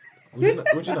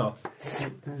 Would you not?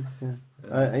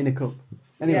 In a cup.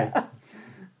 Anyway, Yeah.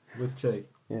 With tea.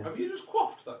 yeah. Have you just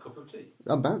quaffed that cup of tea?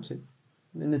 I'm about to.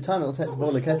 In the time it'll take to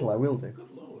boil a kettle, I will do. Good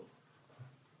lord.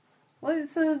 Well,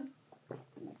 it's a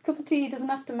cup of tea he doesn't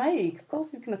have to make. Of course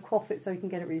he's going to quaff it so he can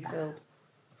get it refilled.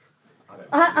 I don't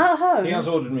At home. He has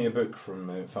ordered me a book from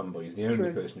Fanboy. He's the only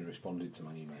True. person who responded to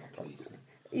my email, please.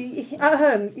 At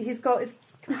home, he's got his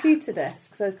computer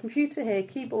desk, so computer here,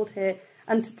 keyboard here,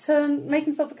 and to make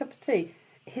himself a cup of tea,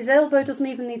 his elbow doesn't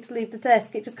even need to leave the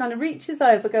desk. It just kind of reaches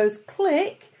over, goes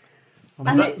click,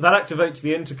 and that activates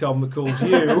the intercom that calls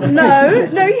you.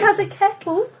 No, he has a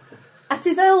kettle at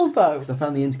his elbow. Because I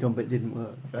found the intercom bit didn't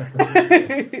work.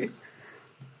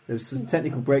 There was some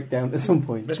technical breakdown at some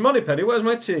point. Miss Moneypenny, where's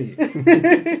my tea?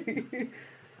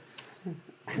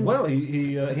 Well,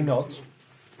 he nods.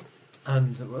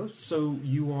 And so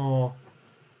you are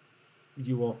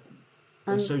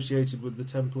associated with the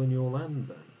temple in your land,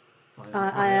 then?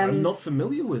 I am. I'm not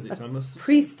familiar with it. I must.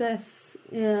 Priestess,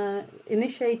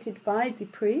 initiated by the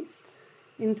priest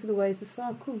into the ways of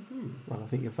Sarkul. Well, I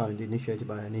think you'll find initiated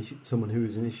by someone who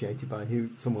was initiated by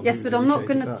someone. Yes, who but was I'm not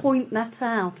going to initiated by. point that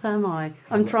out, am I?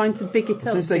 I'm trying to big it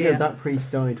up. Since they here. heard that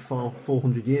priest died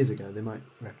 400 years ago, they might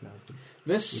recognise him.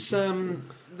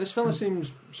 This fella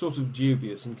seems sort of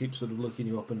dubious and keeps sort of looking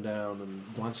you up and down and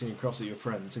glancing across at your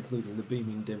friends, including the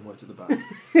beaming dimwit at the back.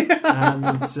 And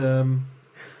can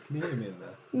you hear me in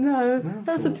there? No,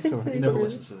 that's a pity. Sorry. He never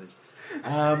listens to these.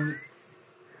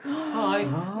 Hi.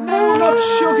 No, not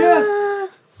sugar.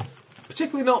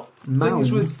 Particularly not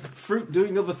things with fruit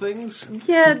doing other things.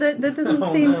 Yeah, there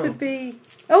doesn't seem to be.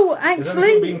 Oh, actually, Is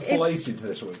anything being filleted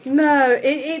this week? No,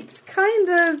 it's kind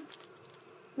of.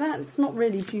 That's not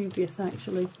really dubious,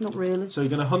 actually. Not really. So you're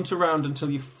going to hunt around until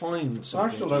you find I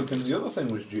something. still don't think the other thing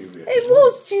was dubious. It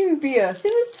was dubious.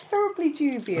 It was terribly I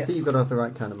dubious. think you've got to have the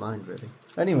right kind of mind, really.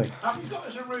 Anyway. Have you got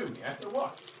us a room yet, or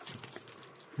what?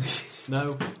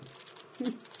 No.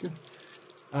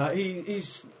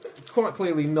 He's quite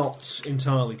clearly not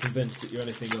entirely convinced that you're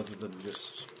anything other than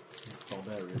just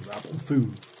barbarian rabble.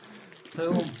 Food.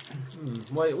 So,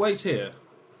 wait here.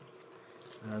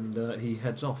 And he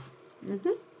heads off.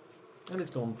 Mm-hmm. And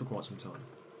it's gone for quite some time.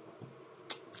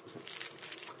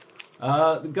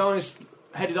 The guy's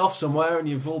headed off somewhere and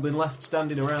you've all been left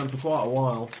standing around for quite a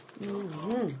while.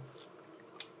 Mm-hmm.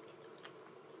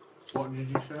 What did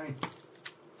you say?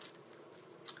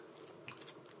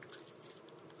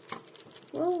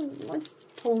 Well, I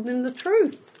just told him the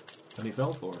truth. And he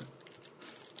fell for it.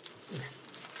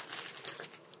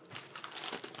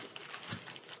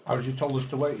 How did you told us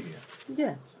to wait here?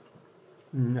 Yeah.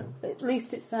 No. At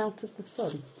least it's out of the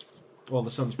sun. Well, the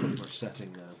sun's pretty much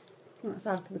setting now. Well, it's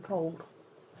out of the cold.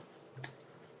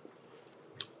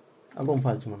 I'll go and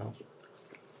find someone else.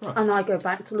 Right. And I go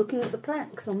back to looking at the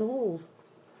plaques on the walls.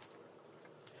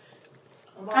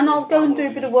 And I'll go and do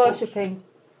a bit of worshipping.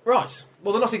 Right.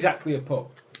 Well, they're not exactly a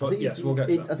pub. But yes, we'll get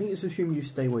to that. I think it's assumed you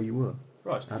stay where you were.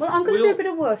 Right. Well, I'm going to do a bit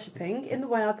of worshipping in the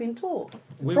way I've been taught.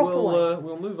 We Proper way. will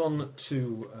we'll move on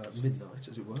to midnight,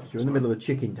 as it were. You're in the middle of a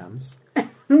chicken dance.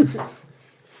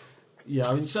 Yeah,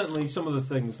 I mean, certainly some of the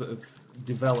things that have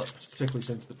developed, particularly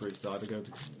since the priest died, are going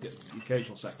to get the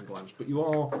occasional second glance, but you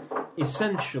are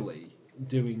essentially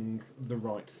doing the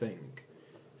right thing.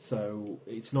 So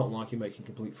it's not like you're making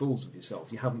complete fools of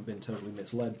yourself. You haven't been totally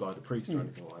misled by the priest or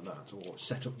anything like that, or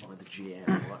set up by the GM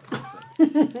or that kind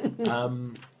of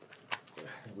thing.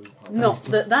 Not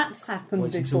that that's happened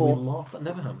Wait until we before. laugh. That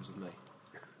never happens with me.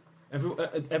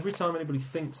 Every time anybody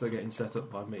thinks they're getting set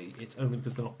up by me, it's only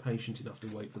because they're not patient enough to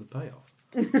wait for the payoff.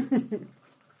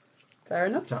 Fair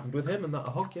enough. It's happened with him and that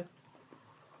hog you.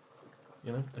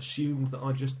 You know, assumed that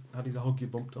I just had his hog you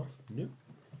bumped off. No,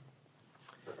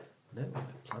 I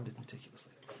planned it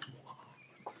meticulously.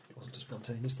 It wasn't a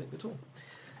spontaneous thing at all.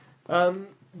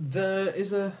 There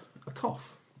is a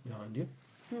cough behind you.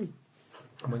 And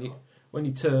when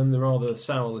you turn, the rather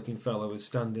sour-looking fellow is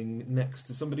standing next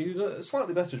to somebody who's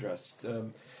slightly better dressed,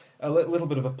 a little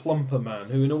bit of a plumper man,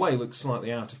 who in a way looks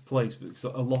slightly out of place, because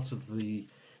a lot of the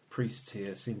priests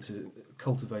here seem to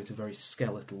cultivate a very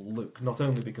skeletal look, not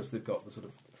only because they've got the sort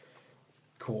of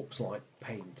corpse-like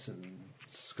paint and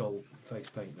skull face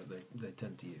paint that they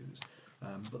tend to use,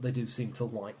 but they do seem to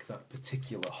like that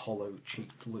particular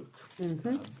hollow-cheeked look.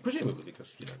 Presumably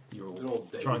because you're all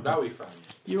trying to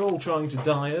trying to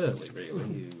die early, really.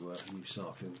 You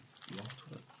Sarku lot.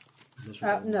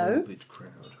 Miserable, No. morbid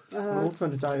crowd. We're all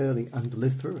trying to die early and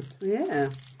live through it. Yeah.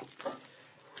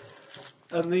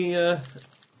 And the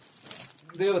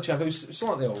other chap, who's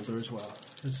slightly older as well.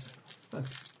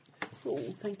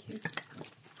 Oh, thank you.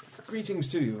 Greetings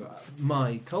to you.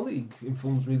 My colleague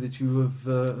informs me that you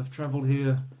have travelled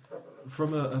here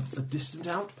from a distant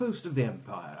outpost of the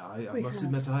Empire. I must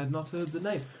admit I had not heard the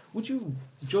name. Would you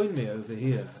join me over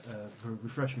here for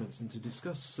refreshments and to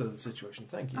discuss the situation?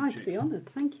 Thank you, I'd Chief. be honoured,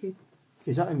 thank you.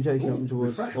 Is that invitation open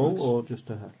towards all or just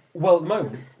to her? Well, at the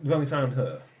moment, we've only found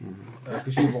her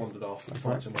because she wandered off to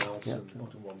find someone else and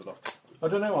wandered off. I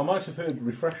don't know, I might have heard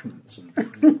refreshments. And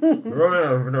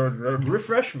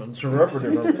refreshments are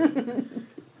everything.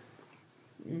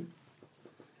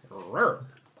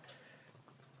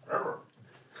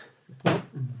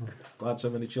 Glad so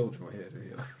many children were here to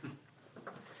hear.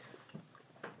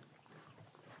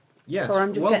 Yes, Sorry,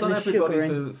 I'm just well getting done the everybody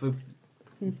sugar for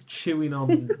chewing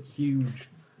on huge,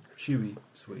 chewy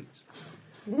sweets.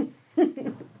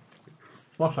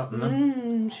 What's happened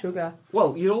then? Sugar.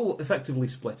 Well, you all effectively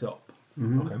split up.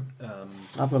 Okay.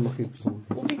 I've been looking for some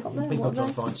What have you got there? People What trying are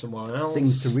to find somewhere else.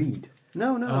 things to read.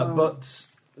 No. But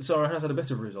Sarah has had a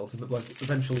bit of a result, and like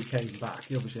eventually came back.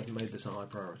 He obviously hasn't made this a high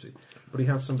priority, but he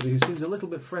has somebody who seems a little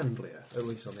bit friendlier, at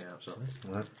least on the outside.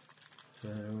 Right. So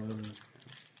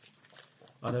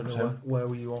I don't know where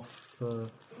were you off?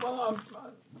 Well,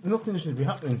 nothing seems to be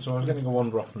happening, so I was going to go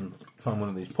wander off and find one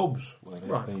of these pubs where they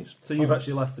have these. So you've fights.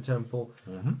 actually left the temple,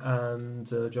 Mhm.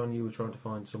 and John, you were trying to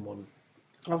find someone.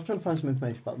 I was trying to find some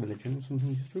information about religion or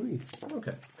something just to read.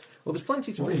 Okay. Well, there's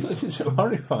plenty to What are you read. looking so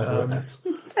horrified about?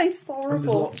 Tastes And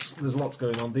horrible. there's lots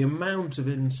going on. The amount of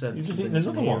incense You've just and eaten things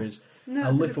in another here one. is No, a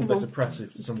it's little different bit one.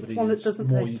 oppressive to somebody One that who's doesn't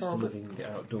more taste used to horrible. living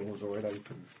outdoors or in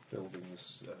open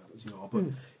buildings as you are. But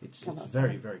it's Well, that's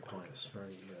very, very pious,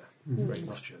 very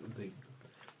much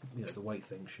the way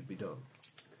things should be done.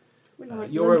 We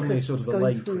like You're lemon only crisps sort of a going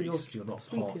lay through your priest. You're not part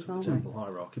sweeties, of the aren't we? temple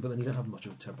hierarchy, but then you don't have much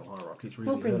of a temple hierarchy. It's really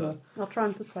We'll bring her. them. I'll try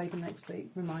and persuade him next week.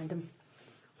 Remind him.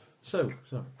 So.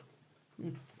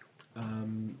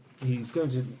 He's going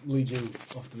to lead you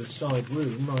off to the side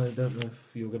room. I don't know if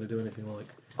you're going to do anything like.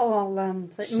 Oh, I'll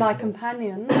say my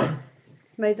companions.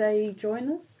 May they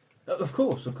join us? Of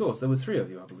course. There were 3 of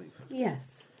you, I believe. Yes.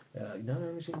 No, there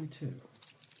only seem to be 2.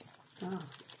 Ah.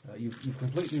 You've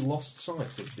completely lost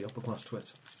sight of the upper class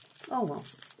twit. Oh well.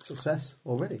 Success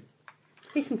already.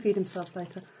 He can feed himself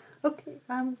later. Okay.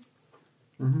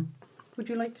 Would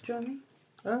you like to join me?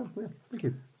 Oh, yeah, thank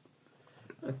you.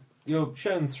 You're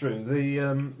shown through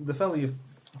the fellow you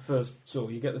first saw.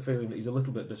 You get the feeling that he's a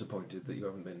little bit disappointed that you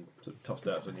haven't been sort of tossed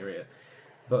out on your ear,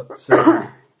 but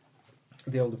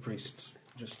the older priest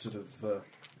just sort of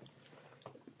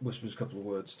whispers a couple of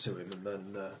words to him and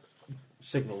then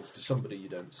signals to somebody you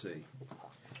don't see.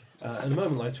 And a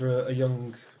moment later, a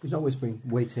young... He's not whispering,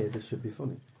 wait here, this should be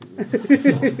funny.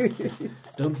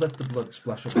 Don't let the blood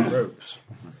splash up the ropes.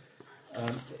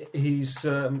 He's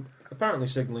apparently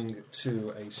signalling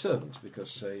to a servant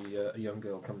because a young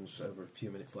girl comes over a few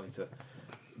minutes later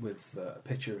with a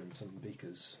pitcher and some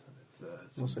beakers of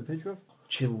What's the picture of?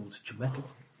 chilled metal,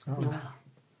 Oh.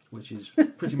 which is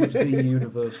pretty much the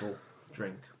universal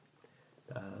drink.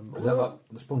 Is that like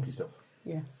the spunky stuff?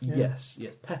 Yes.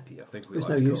 Yes, peppy, I think we There's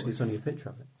like no to use, call it's it. only a picture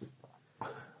of it.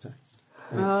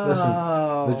 Listen,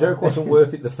 the joke wasn't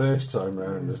worth it the first time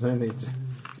round. There's no need to.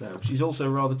 No, she's also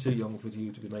rather too young for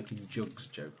you to be making jugs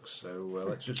jokes, so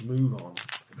let's just move on.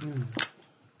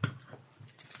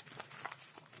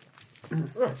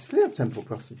 Right. Do we have temple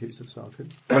prostitutes of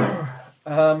Sarkhan?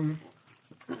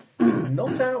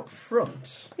 Not out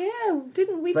front. Yeah,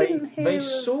 didn't They hear of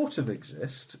sort of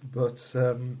exist, but I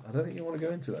don't think you want to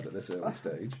go into that at this early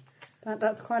stage. that.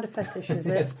 That's quite a fetish, is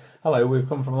it? Yes. Hello, we've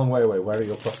come from a long way away. Where are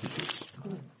your prostitutes?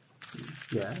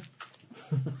 Yeah.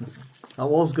 That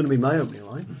was going to be my opening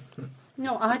line.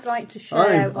 No, I'd like to share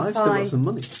I've what still I got some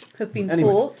money. have been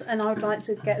Anyway. taught, and I would like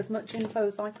to get as much info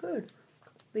as I could,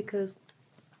 because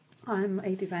I'm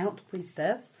a devout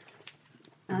priestess,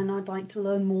 and I'd like to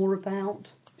learn more about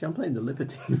See, I'm playing the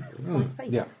Libertine. my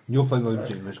faith. Yeah, you're playing the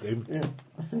Liberty in this game. Yeah.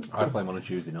 I play them on a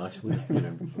Tuesday night. With,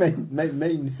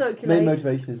 Main Circulate.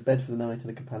 motivation is bed for the night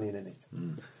and a companion in it.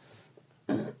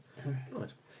 Right.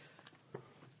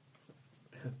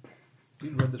 You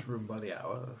read this room by the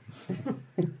hour.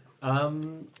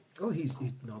 He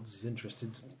nods. He's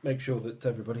interested. Make sure that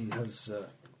everybody has a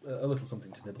little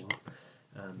something to nibble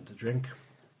on and a drink.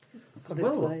 Got its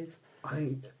Well, ways.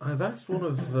 I've asked one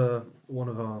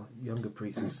of our younger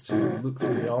priests to look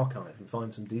through the archive and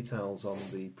find some details on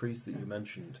the priest that you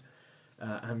mentioned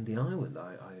and the island.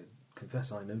 I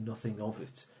confess I know nothing of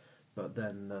it, but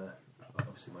then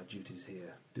obviously my duties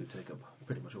here do take up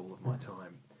pretty much all of my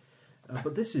time.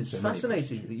 But this is So many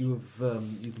fascinating that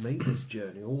you've made this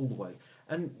journey all the way,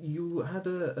 and you had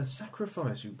a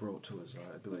sacrifice you brought to us,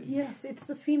 I believe. Yes, it's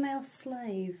the female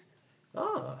slave.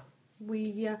 Ah,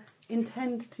 We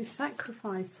intend to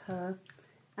sacrifice her,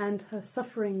 and her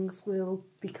sufferings will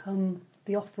become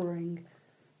the offering.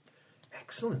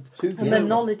 excellent. And the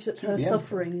knowledge that her the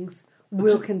sufferings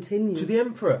will To- continue. To the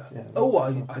Emperor. Yeah, Oh,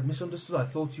 that's I misunderstood. I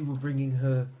thought you were bringing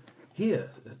her here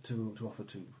to offer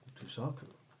to Sarku.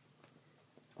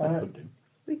 I could do.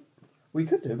 We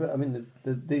could do, but I mean,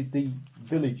 the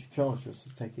village charged us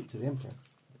to take it to the Emperor,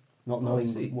 not I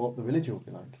knowing see. what the religion would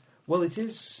be like. Well, it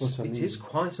is. But, I It mean, is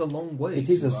quite a long way. It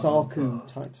is a to Sarku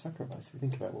type sacrifice if you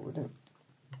think about what we're doing.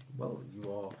 Well,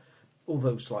 you are,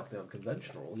 although slightly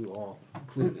unconventional, you are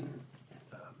clearly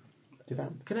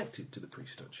Devout. connected to the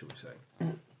priesthood, shall we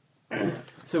say.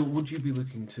 So would you be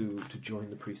looking to join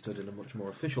the priesthood in a much more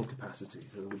official capacity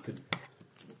so that we can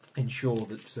ensure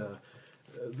that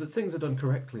that things are done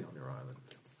correctly on your island?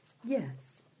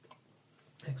 Yes.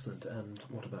 Excellent. And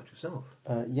what about yourself?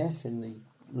 Yes, in the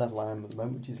level I am at the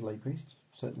moment, which is lay priest,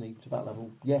 certainly to that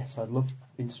level, yes, I'd love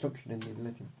instruction in the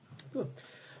religion. Good.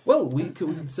 Well, we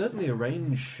can certainly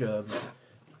arrange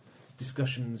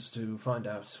discussions to find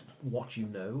out what you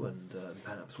know and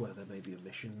perhaps where there may be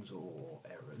omissions or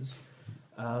errors.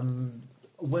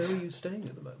 Where are you staying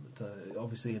at the moment?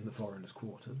 Obviously in the foreigners'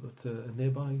 quarter, but a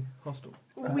nearby hostel.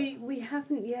 We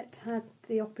haven't yet had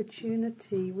the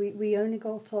opportunity. We only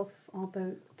got off our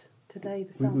boat today,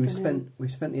 this afternoon. We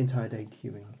spent the entire day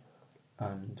queuing,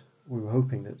 and we were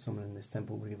hoping that someone in this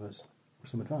temple would give us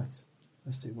some advice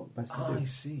as to what best to do. I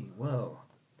see. Well,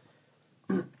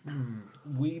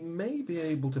 we may be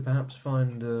able to perhaps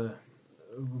find a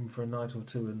room for a night or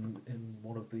two in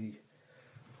one of the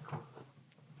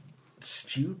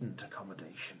student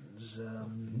accommodations,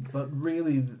 but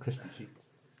really Crispy cheek.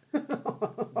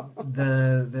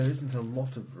 there isn't a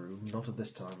lot of room, not at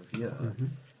this time of year.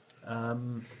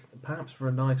 Perhaps for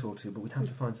a night or two, but we'd have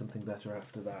to find something better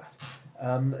after that.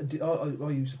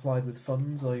 Are you supplied with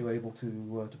funds? Are you able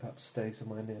to perhaps stay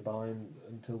somewhere nearby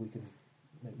until we can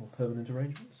make more permanent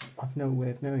arrangements? I've no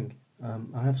way of knowing.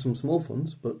 I have some small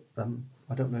funds, but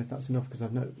I don't know if that's enough because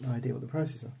I've no idea what the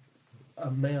prices are.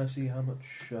 May I see how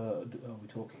much are we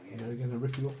talking here? Are you going to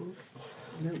rip you off?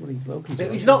 Nobody's welcome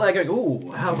to He's it. not there going,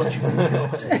 oh, how much have you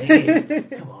got? Hey,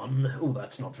 come on. Oh,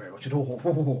 that's not very much at all.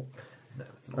 No,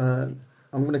 it's not.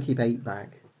 I'm going to keep 8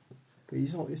 back.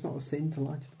 It's not a sin to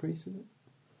lie to the priest, is it?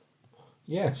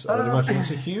 Yes, I would imagine it's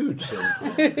a huge sin.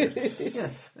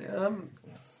 Yeah.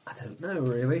 I don't know,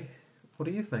 really. What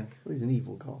do you think? Well, he's an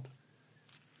evil god.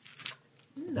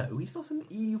 No, he's not an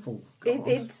evil god.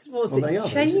 They are.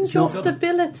 Change It's your not-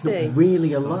 stability. It's not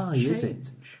really a It's not lie, is it? change.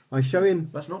 I show him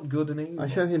That's not good and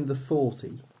evil. the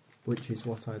 40, which is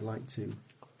what I'd like to.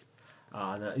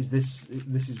 No, is this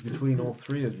is between all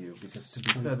three of you? Because to be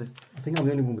fair, I think I'm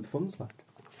the only one with funds left.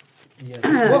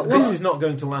 this is not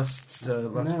going to last. Last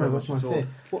very No, much that's my at all. fear.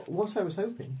 What I was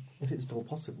hoping, if it's at all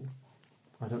possible,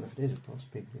 I don't know if it is, of course,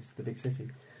 being the big city,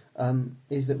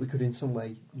 is that we could in some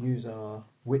way use our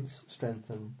wits, strength,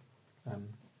 and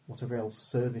whatever else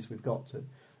service we've got to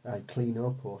clean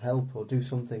up or help or do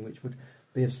something which would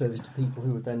be of service to people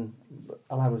who would then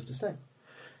allow us to stay.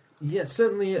 Yes,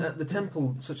 certainly at the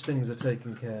temple, such things are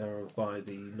taken care of by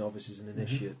the novices and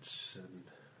initiates and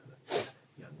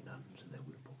young nuns and their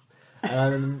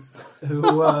wimples, who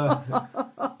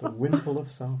The wimple of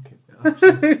Sarkit.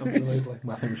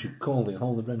 absolutely I think we should call the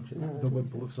whole adventure. the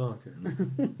wimple of Sarka.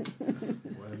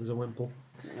 Where there's a wimple.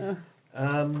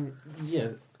 Yeah.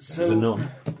 So There's a nun.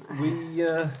 we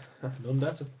none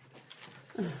better.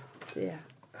 Yeah.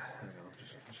 Hang on, I'm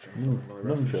just trying to find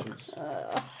my Nunchuck. references.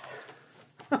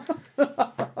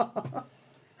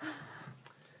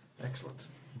 Excellent.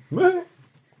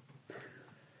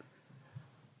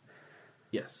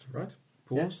 Yes, right?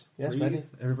 Yes, Breathe. ready.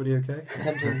 Everybody okay?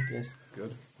 Attempting, yes.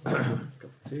 Good. Cup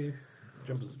of tea.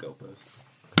 Jumpers as goalpost.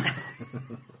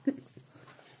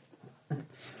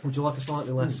 Would you like a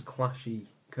slightly less clashy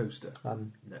coaster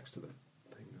next to the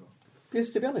thing? Yes,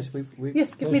 to be honest, we've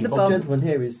Yes, give me the our bum. gentleman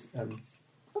here is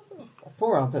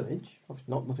for our village.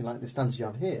 Obviously, not nothing like the standards you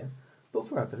have here, but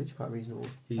for our village, quite reasonable.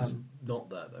 He's not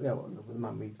there though. Yeah, well, the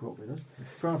man we brought with us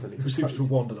for our village. Who is seems quite- to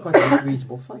have wandered quite a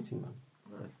reasonable fighting man.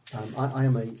 Right. I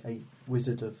am a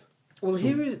wizard of Well, some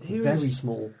here very is.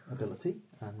 small ability,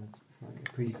 and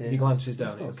a priest here. He glances is-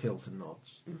 down at your is- kilt and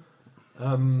nods.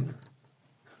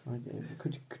 I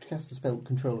could cast the spell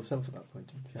Control of Self at that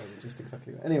point. Shall we just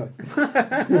exactly right. Anyway,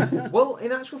 Well,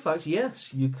 in actual fact,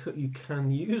 yes, you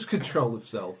can use control of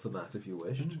self for that if you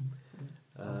wished.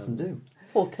 often do.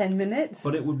 For 10 minutes.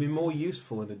 But it would be more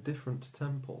useful in a different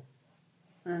temple.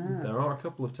 Ah. There are a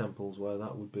couple of temples where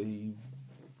that would be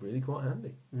really quite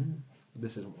handy.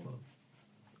 This isn't one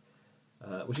of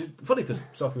them. Which is funny because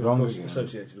Saku is of Wrong course again.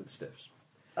 associated with stiffs.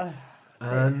 Ah.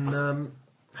 And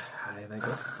there they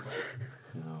go.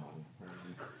 No.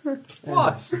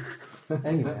 What?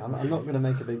 Anyway, I'm not going to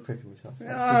make a big prick of myself.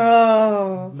 That's just-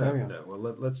 Oh. No, Carry on. no. Well,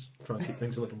 let's try and keep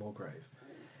things a little more grave.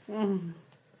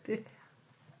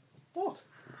 What?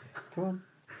 Come on.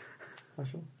 I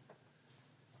shall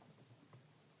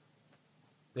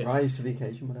Yeah. rise to the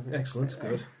occasion, whatever. it is. Excellent,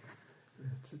 good.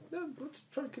 let's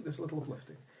try and keep this a little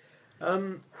uplifting.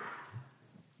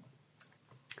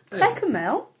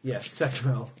 Bechamel? Yes,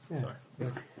 Bechamel. Yeah.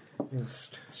 Sorry.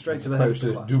 Straight to the Opposed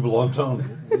head. to double entendre.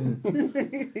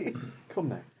 Come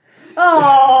now.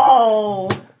 Oh!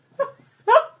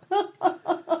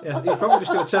 Yeah, he's probably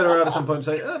just going to turn around at some point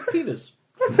and say, penis.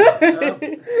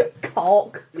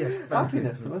 Cock. Yes,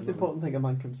 Happiness, the most important thing a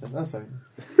man can say. Oh, sorry.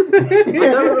 I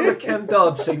don't remember Ken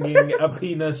Dodd singing a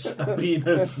penis,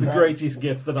 the greatest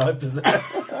gift that I possess.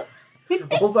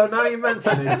 Although now you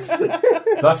mention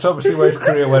it, That's obviously where his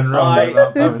career went wrong. I at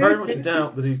that point. very much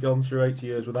doubt that he's gone through 80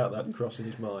 years without that crossing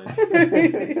his mind.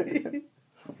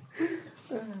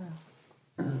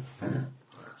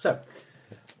 So,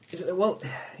 well,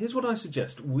 here's what I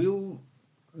suggest. We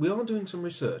are doing some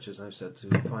research, as I've said, to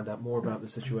find out more about the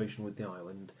situation with the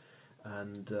island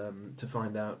and to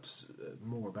find out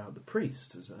more about the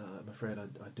priest. As I'm afraid I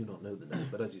do not know the name,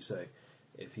 but as you say,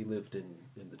 if he lived in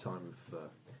the time of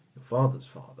your father's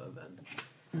father, then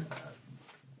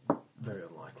very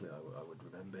unlikely I would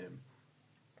remember him.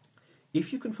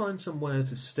 If you can find somewhere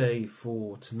to stay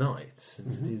for tonight,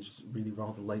 since it is really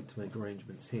rather late to make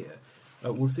arrangements here,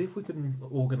 we'll see if we can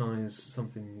organise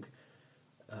something,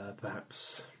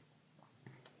 perhaps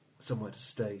somewhere to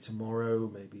stay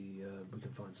tomorrow. Maybe we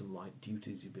can find some light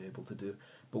duties you'll be able to do.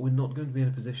 But we're not going to be in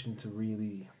a position to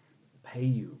really pay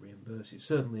you, reimburse you.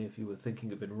 Certainly if you were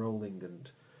thinking of enrolling and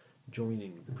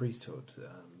joining the priesthood,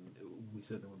 we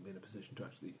certainly wouldn't be in a position to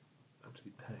actually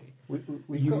pay.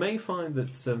 You may find that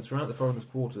throughout the foreigners'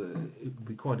 quarter it would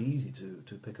be quite easy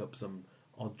to pick up some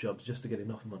odd jobs just to get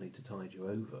enough money to tide you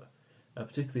over.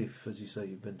 Particularly if, as you say,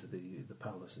 you've been to the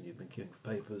palace and you've been queuing for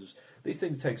papers. These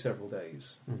things take several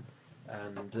days,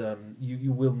 and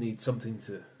you will need something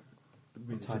to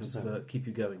really keep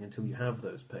you going until you have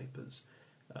those papers.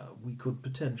 We could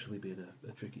potentially be in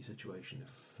a tricky situation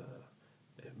if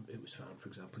it was found, for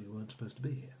example, you weren't supposed to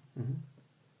be here. Mm-hmm.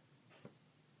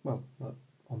 Well,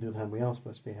 on the other hand, we are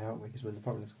supposed to be here, aren't we? Because we're in the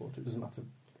foreigners' quarter. It doesn't matter.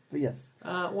 But yes.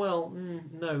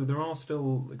 No, there are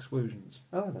still exclusions.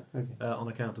 Oh, no. Okay. On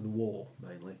account of the war,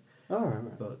 mainly. Oh,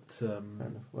 right. But Fair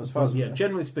enough. Well, as far as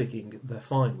generally speaking, they're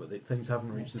fine with it. Things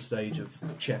haven't reached the stage of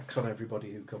checks on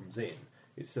everybody who comes in.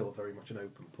 It's still very much an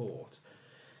open port.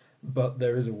 But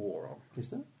there is a war on. Is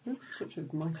there? Yeah, such a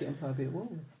mighty empire be at war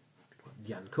with?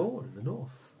 Yankor in the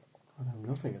north. I know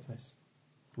nothing of this.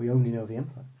 We only know the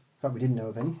empire. In fact, we didn't know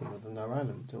of anything other than our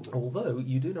island until... Although,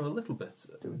 you do know a little bit,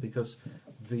 because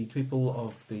the people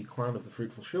of the clan of the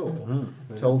Fruitful Shore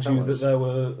told you that there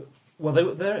were...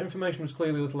 Well, their information was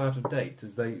clearly a little out of date,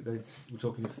 as they were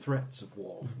talking of threats of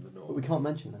war from the north. But we can't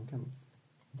mention them, can we?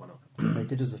 Why not? They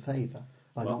did us a favour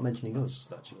by not mentioning us.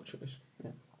 That's your choice.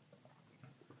 Yeah.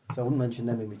 So I wouldn't mention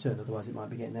them in return, otherwise it might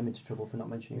be getting them into trouble for not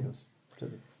mentioning us.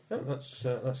 No,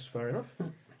 that's fair enough.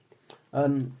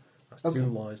 That's Okay. 2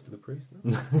 lies to the priest.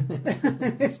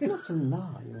 It's not a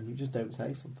lie when you just don't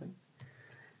say something.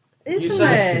 Isn't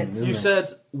it? You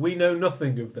said, we know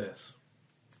nothing of this.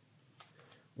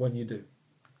 When you do.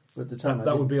 But at the time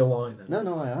that would be a lie then.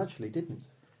 No, I actually didn't.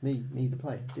 Me, the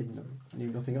player, knew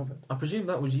nothing of it. I presume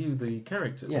that was you, the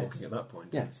character, Yes. talking at that point.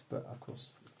 Yes, but of course,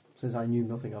 since I knew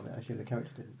nothing of it, actually the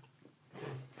character didn't.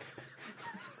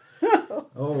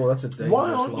 Oh, that's a dangerous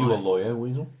Why aren't you a lie. lawyer,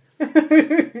 Weasel? You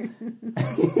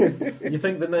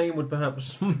think the name would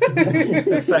perhaps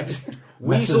affect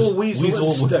Weasel and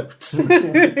Stoat?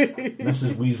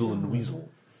 Messrs. Weasel and Weasel.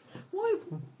 Why?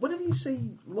 Whenever you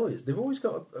see lawyers, they've always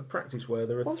got a practice where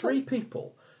there are What's 3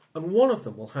 people, and one of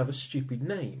them will have a stupid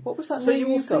name. What was that So name you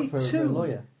will you got see for a 2.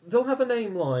 lawyer? They'll have a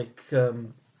name like,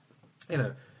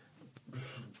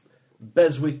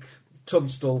 Beswick,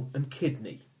 Tunstall, and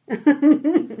Kidney.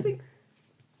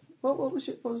 What was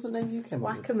the name you came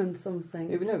up with? Wackerman something.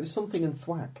 It was something and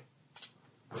thwack.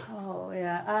 Oh,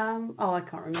 yeah. I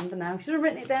can't remember now. Should have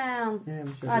written it down. Yeah,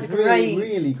 we should. I had It's a a really,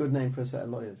 great... really good name for a set of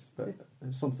lawyers. But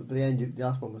something. But the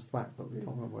last one was thwack, but we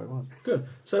can't remember where it was. Good.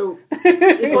 So,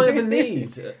 if I ever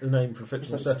need a name for a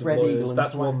fictional It's like set of Spread Eagle lawyers, and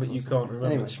that's Thwack one that or you something. can't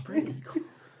remember. Anyway. Spread Eagle.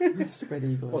 Spread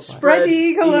eagle. What, and thwack. Spread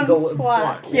eagle and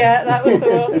thwack. Yeah, that was the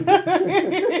one.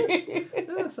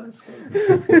 Yeah, sounds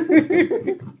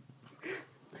good.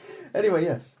 Anyway,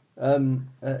 yes.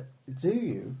 Do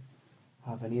you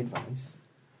have any advice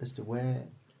as to where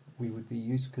we would be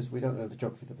used? Because we don't know the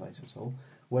geography of the place at all.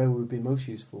 Where we would be most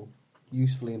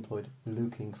usefully employed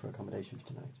looking for accommodation for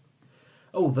tonight?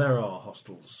 Oh, there are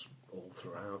hostels all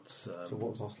throughout. So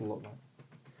what does hostel look like?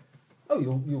 Oh,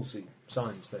 you'll see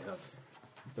signs.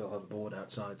 They'll have a board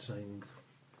outside saying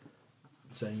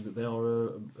that they are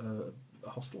a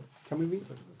hostel. Can we read?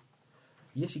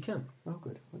 Yes, you can. Oh,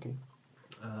 good. Okay.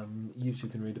 You two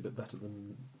can read a bit better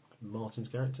than Martin's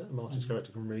character. Martin's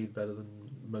character can read better than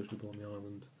most people on the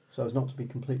island. So as not to be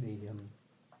completely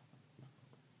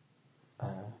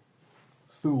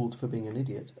fooled for being an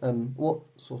idiot, what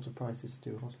sort of prices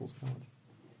do hostels charge?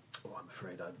 Oh, I'm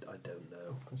afraid I don't know.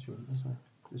 Of course you wouldn't, so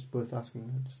it's worth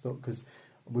asking. I just thought, because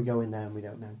we go in there and we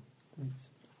don't know. Thanks.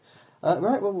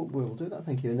 Right, well, we'll do that,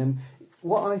 thank you. And then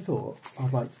what I thought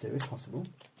I'd like to do, if possible,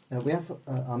 we have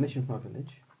our mission from our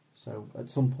village, so at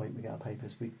some point we get our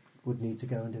papers, we would need to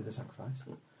go and do the sacrifice,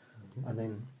 and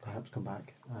then perhaps come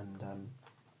back and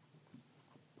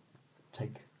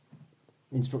take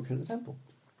instruction at the temple.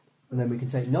 And then we can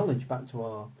take knowledge back to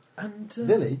our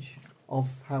village of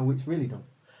how it's really done.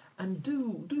 And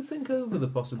do think over the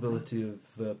possibility of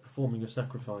performing a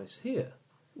sacrifice here.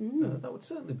 That would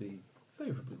certainly be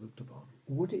favourably looked upon.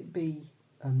 Would it be...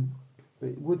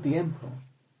 would the Emperor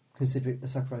consider it a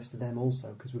sacrifice to them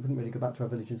also? Because we couldn't really go back to our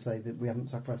village and say that we haven't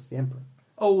sacrificed to the Emperor.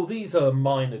 Oh, these are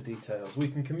minor details. We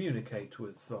can communicate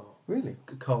with our, Really?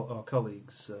 our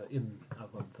colleagues in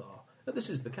Avanthar. This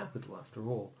is the capital, after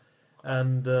all.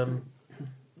 And, I'm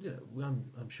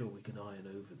sure we can iron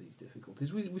over these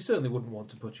difficulties. We certainly wouldn't want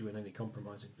to put you in any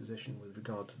compromising position with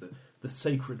regard to the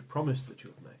sacred promise that you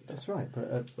have made. That's right,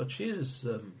 But she is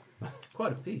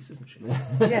quite a piece, isn't she?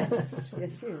 Yes,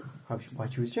 yes, she is. why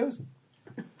she was chosen.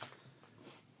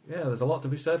 Yeah, there's a lot to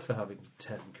be said for having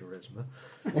 10 charisma.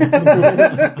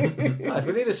 Right,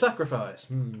 we need a sacrifice.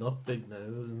 Not big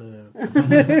nose, no.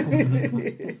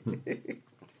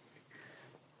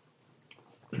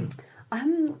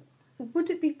 Would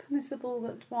it be permissible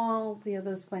that while the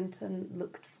others went and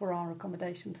looked for our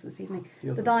accommodations this evening,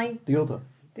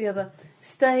 the other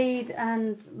stayed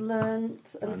and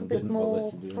learnt a little bit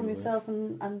more from yourself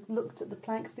and looked at the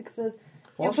planks, because there's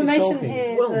information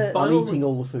here that I'm eating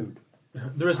all the food.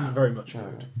 There isn't very much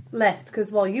food left,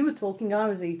 because while you were talking, I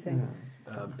was eating.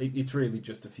 It's really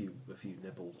just a few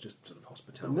nibbles, just sort of A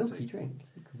hospitality. milky drink.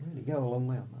 You can really go a long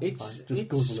way on that. It's just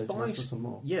guzzle it and ask for spiced. some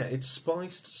more. Yeah, it's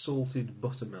spiced salted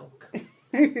buttermilk.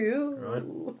 Right?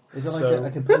 Is it like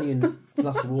a companion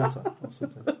glass of water or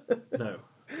something? No.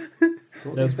 So what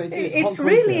No. do you expect? It's Hot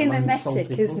really coffee and emetic,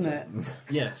 salted isn't butter? it?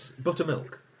 Yes,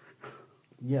 buttermilk.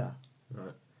 Yeah.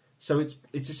 Right. So it's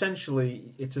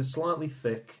essentially a slightly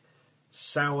thick,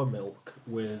 sour milk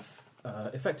with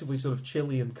effectively sort of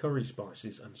chili and curry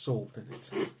spices and salt in it.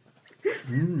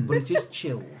 But it is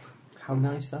chilled. How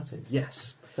nice that is.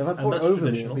 Yes. So if I And pour it that's over me,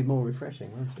 traditional. it'll be more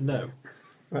refreshing, won't it? No.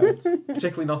 Right.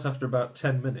 Particularly not after about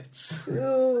 10 minutes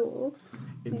Oh.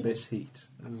 in this heat.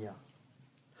 Yeah.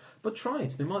 But try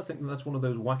it. They might think that's one of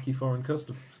those wacky foreign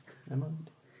customs. I might.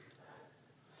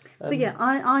 So yeah,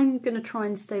 I'm going to try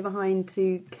and stay behind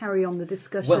to carry on the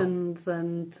discussions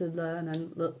and to learn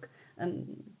and look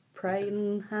and pray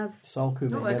and have... Salku may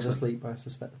never excellent. sleep, but I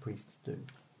suspect the priests do.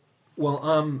 Well,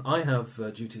 I have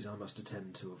duties I must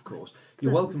attend to, of course.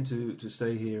 You're welcome to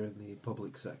stay here in the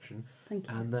public section. Thank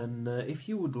you. And then if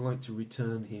you would like to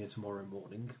return here tomorrow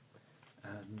morning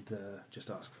and just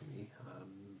ask for me,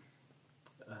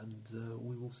 and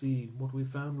we will see what we've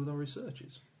found with our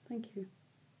researches. Thank you.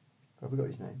 Have we got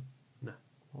his name? No.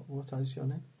 What is your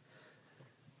name?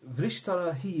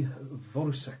 Vristarahi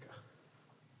Voruseka.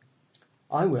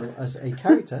 I will, as a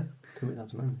character, commit that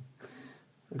to memory.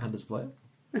 And as player?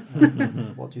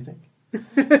 What do you think?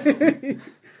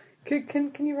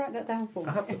 Can you write that down for me?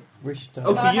 I have to. Vrishtar.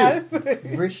 Oh, for you.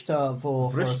 Vrishtar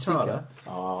vor Vrishtara.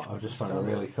 Oh, I've just found a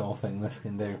really cool thing this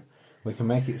can do. We can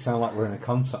make it sound like we're in a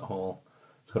concert hall.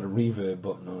 It's got a reverb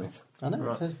button on it. I know.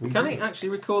 Right. It says Can it actually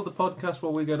record the podcast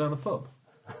while we go down the pub?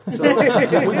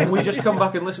 So we just come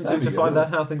back and listen to it to find out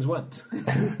how things went.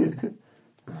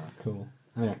 Cool.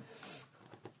 Anyway,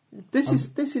 This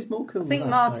is more cool. I think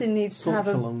than that, Martin like, needs to have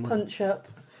such a long way. punch up.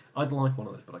 I'd like one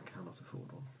of those, but I cannot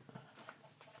afford one.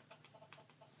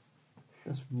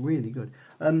 That's really good.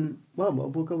 Well,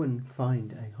 we'll go and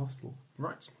find a hostel.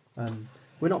 Right.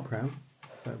 We're not proud,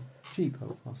 so cheap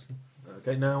hostel.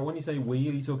 Okay, now when you say we,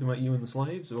 are you talking about you and the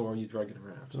slaves, or are you dragging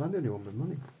her out? Because I'm the only one with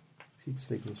money. She can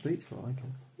sleep in the streets for all I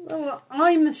can. Well,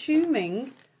 I'm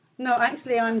assuming... No,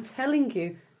 actually, I'm telling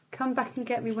you, come back and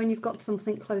get me when you've got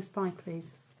something close by,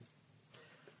 please.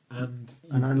 And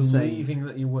And you're I'm believing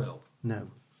that you will? No,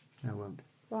 I won't.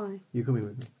 Why? You're coming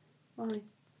with me. Why?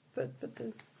 But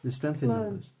there's... There's strength in Learn.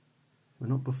 numbers. We're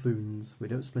not buffoons. We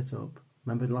don't split up.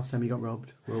 Remember the last time you got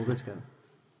robbed? We're all good together.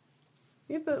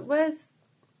 Yeah, but where's...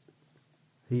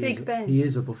 Big Ben. He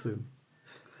is a buffoon.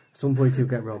 At some point he'll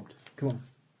get robbed. Come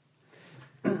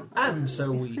on. And so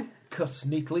we cut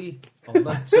neatly on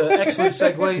that excellent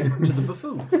segue to the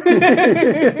buffoon.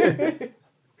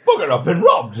 bugger, I've been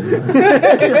robbed!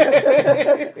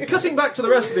 Cutting back to the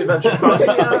rest of the adventure party.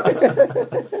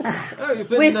 you've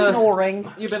We're been,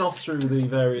 snoring. you've been off through the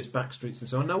various back streets and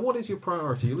so on. Now, what is your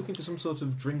priority? You're looking for some sort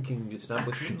of drinking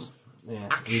establishment? Yeah.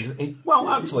 Well,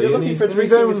 actually, You're in looking his, for a in his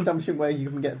drinking own establishment where you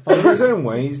can get in his fun. own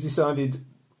way, he's decided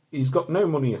he's got no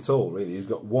money at all. Really, he's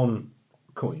got one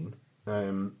coin,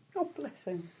 and Oh, bless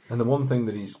him. the one thing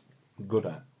that he's good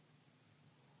at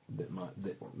that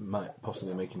might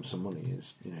possibly make him some money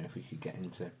is, if he could get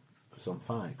into some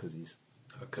fight, because he's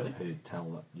sort of heard tell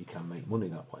that you can make money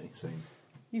that way. So,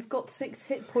 You've got 6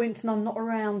 hit points and I'm not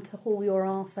around to haul your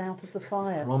arse out of the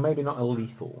fire. well, maybe not a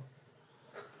lethal.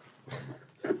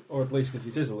 Or at least if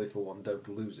it is a lethal one, don't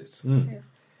lose it. Mm.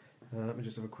 Yeah. Let me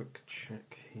just have a quick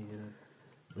check here.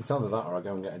 It's either that or I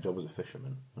go and get a job as a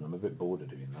fisherman, and I'm a bit bored of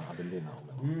doing that. I've been doing that all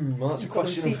my life. Well, that's a You've got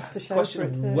question receipts to of, show question for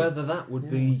of it too. whether that would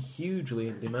be hugely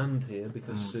in demand here,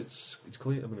 because it's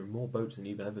clear. I mean, there are more boats than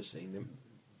you've ever seen.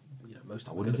 Most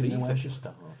I of them are wouldn't going to even be know where to fishing.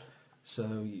 start.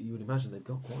 So you would imagine they've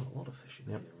got quite a lot of fishing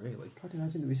Yep. here, really. Can't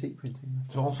imagine the receipt printing.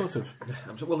 So all sorts of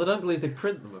Well, I don't believe they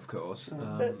print them, of course.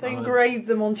 But they engrave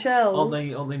them on shells.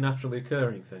 Aren't they naturally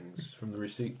occurring things from the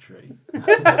receipt tree?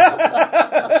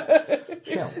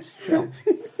 shells.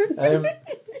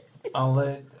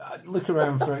 I'll look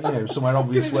around for somewhere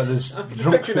obvious where there's I'm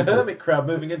drunk picturing a people. hermit crab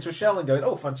moving into a shell and going,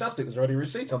 "Oh, fantastic! There's already a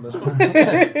receipt on this one."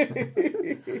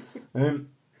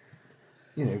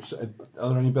 Are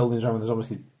there any buildings around where there's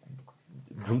obviously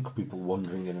drunk people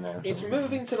wandering in and out? It's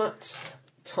moving to that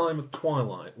time of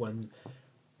twilight when,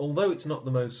 although it's not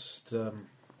the most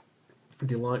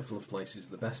delightful of places,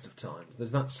 the best of times,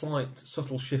 there's that slight,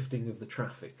 subtle shifting of the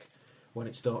traffic when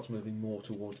it starts moving more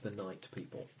towards the night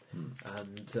people.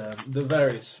 And the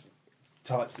various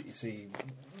types that you see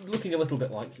looking a little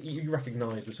bit like, you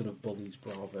recognise the sort of bullies,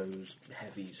 bravos,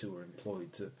 heavies who are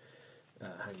employed to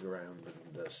hang around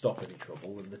and stop any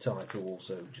trouble, and the type who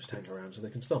also just hang around so they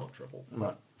can start trouble.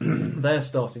 Right. They're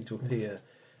starting to appear.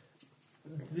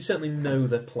 They certainly know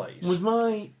their place. Was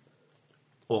my,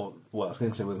 I was going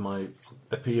to say with my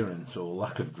appearance or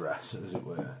lack of dress, as it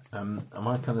were, am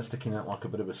I kind of sticking out like a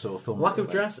bit of a sore thumb? Lack of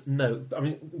dress? No. I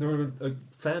mean, there are a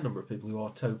fair number of people who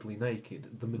are totally naked.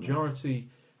 The majority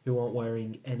who aren't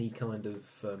wearing any kind of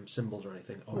symbols or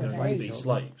anything are Right. going to be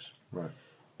slaves. Right.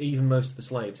 Even most of the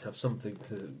slaves have something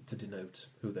to denote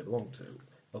who they belong to.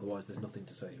 Otherwise, there's nothing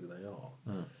to say who they are.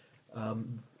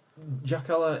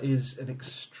 Jacala is an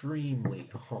extremely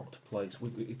hot place.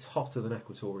 It's hotter than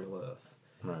equatorial Earth.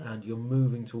 Right. And you're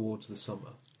moving towards the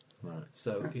summer. Right.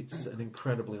 So it's an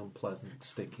incredibly unpleasant,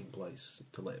 stinking place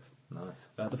to live.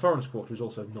 Nice. The foreigners' quarter is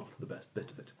also not the best bit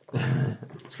of it.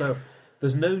 So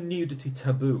there's no nudity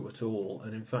taboo at all,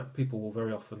 and in fact people will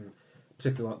very often,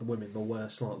 particularly like the women, they'll wear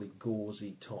slightly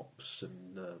gauzy tops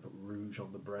and rouge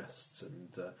on the breasts. And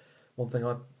one thing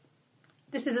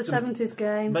This is a 70s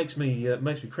game. makes me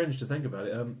cringe to think about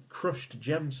it. Crushed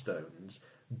gemstones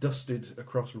dusted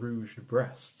across rouged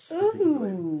breasts. if you can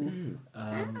believe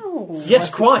it. Ow. Yes,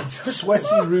 quite.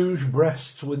 Sweaty rouge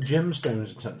breasts with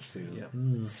gemstones attached to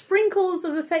them. Yeah. Sprinkles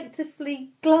of effectively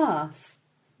glass.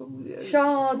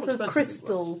 Shards of Expensive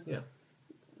crystal. glass. Yeah.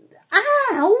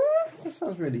 Ow! That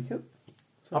sounds really cool.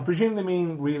 I presume they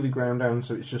mean really ground down,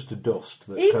 so it's just a dust.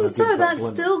 That Even kind of so, gives that that's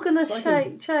blend. still going to It's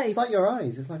like chafe. It's like your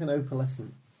eyes. It's like an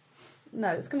opalescent. No,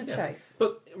 it's going to Yeah. chafe.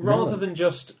 But rather No. than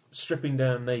just stripping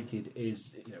down naked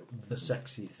is the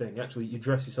sexy thing. Actually, you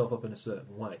dress yourself up in a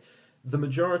certain way. The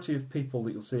majority of people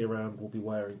that you'll see around will be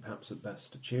wearing perhaps at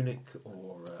best a tunic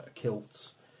or a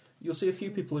kilt. You'll see a few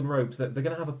people in robes. They're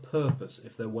going to have a purpose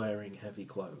if they're wearing heavy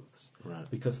clothes. Right.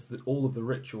 Because all of the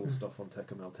ritual stuff on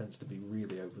Tecumseh tends to be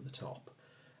really over the top.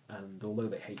 And although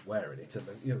they hate wearing it, and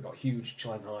they've got huge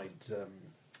Schlanhide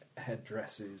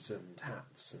headdresses and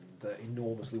hats and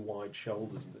enormously wide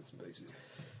shoulders and bits and pieces.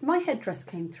 My headdress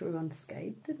came through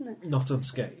unscathed, didn't it? Not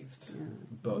unscathed,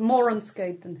 but More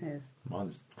unscathed than his.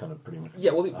 Mine's kind of pretty much.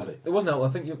 yeah. Well, had it wasn't that. I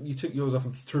think you took yours off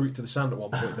and threw it to the sand at one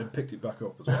point, and then picked it back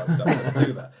up as well. I don't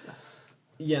do that.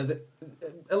 Yeah,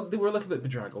 they were a little bit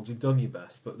bedraggled. You've done your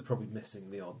best, but they're probably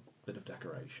missing the odd bit of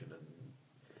decoration. And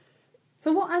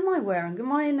So what am I wearing?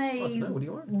 Am I in I don't know. What are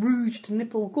you a wearing? rouged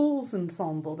nipple gauze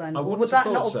ensemble then? I Or wouldn't would have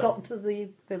that not thought have so. got to the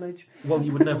village? Well,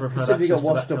 you would never have had Simply access got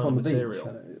to washed that up kind on of the beach. material.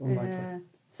 Unlikely. Yeah.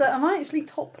 So am I actually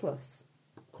topless?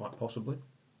 Quite possibly.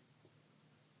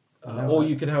 No, Or I-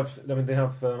 you could have. I mean, they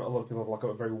have a lot of people have like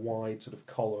a very wide sort of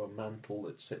collar and mantle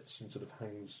that sits and sort of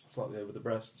hangs slightly over the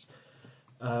breasts.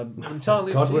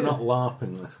 Entirely. up God, to we're you. not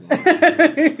LARPing this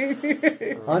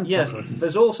game. I'm Yes, topless.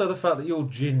 there's also the fact that you're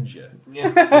ginger. Yeah.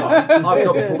 I've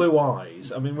got blue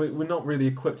eyes. I mean, we're not really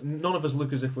equipped. None of us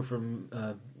look as if we're from.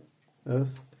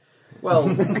 Earth.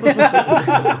 Well,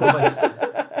 quite.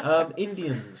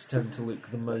 Indians tend to look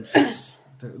the most.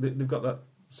 They've got that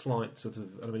slight sort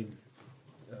of, I mean,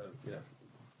 you know,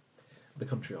 the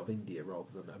country of India rather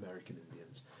than American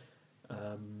Indians.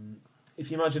 If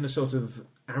you imagine a sort of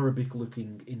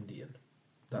Arabic-looking Indian,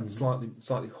 that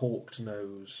slightly hawked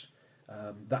nose,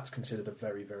 that's considered a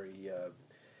very, very.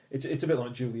 It's a bit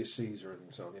like Julius Caesar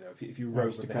and so on. You know, if you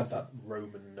Roman, they have that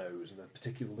Roman nose and the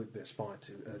particular look they aspire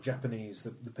to. Japanese,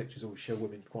 the pictures always show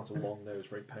women with quite a long nose,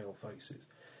 very pale faces.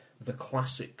 The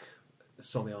classic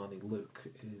Soliani look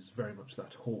is very much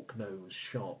that hawk nose,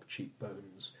 sharp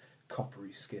cheekbones,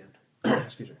 coppery skin.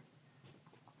 Excuse me.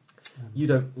 You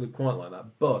don't look quite like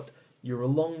that, but you're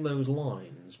along those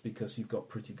lines because you've got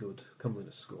pretty good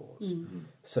comeliness scores.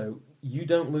 So you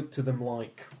don't look to them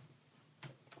like,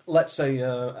 let's say,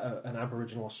 an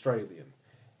Aboriginal Australian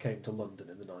came to London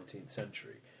in the 19th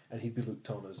century, and he'd be looked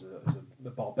on as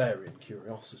a barbarian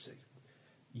curiosity.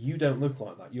 You don't look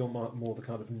like that. You're more the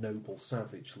kind of noble,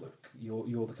 savage look.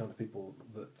 You're the kind of people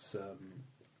that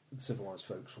civilised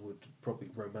folks would probably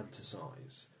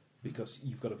romanticise because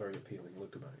you've got a very appealing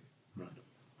look about you. Right.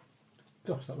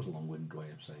 Gosh, that was a long-winded way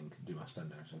of saying do my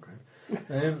stand-outs and crowd.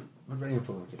 But very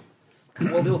informative.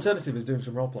 Well, the alternative is doing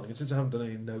some role-playing, and since I haven't done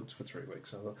any notes for 3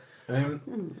 weeks, I thought...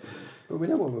 But we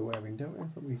know what we're wearing, don't we? I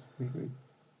thought we agreed.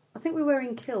 I think we're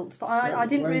wearing kilts, but I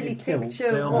didn't wearing really kilts.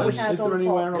 picture what we had Is there on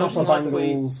anywhere top. else? Couple of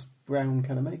angles, brown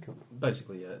kind of makeup.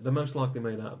 Basically, yeah. They're most likely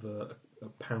made out of a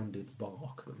pounded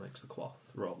bark that makes the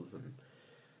cloth, rather than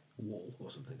wool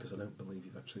or something, because I don't believe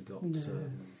you've actually got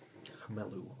Khmelu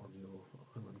on your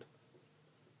island.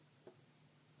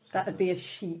 That would be a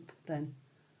sheep then.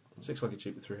 6-legged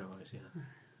sheep with 3 eyes, yeah.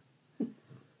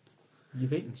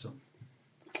 You've eaten some.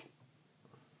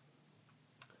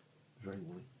 Very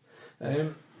woolly.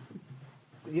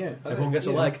 Yeah, Everyone gets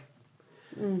a leg.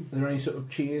 Are there any sort of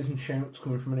cheers and shouts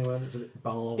coming from anywhere that's a bit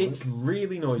bar-like? It's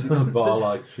really noisy.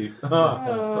 bar-like sheep.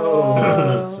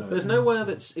 There's nowhere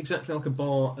that's exactly like a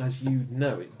bar as you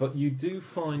know it, but you do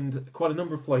find quite a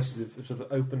number of places have sort of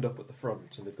opened up at the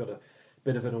front, and they've got a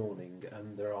bit of an awning,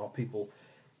 and there are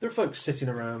folks sitting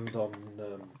around on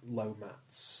low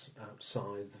mats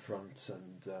outside the front,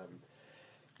 and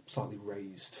slightly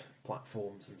raised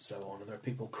platforms and so on, and there are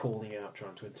people calling out,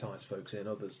 trying to entice folks in,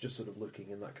 others just sort of looking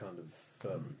in that kind of,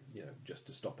 just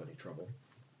to stop any trouble,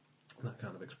 that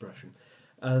kind of expression.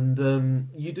 And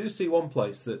you do see one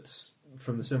place that's,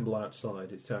 from the symbol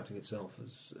outside, it's touting itself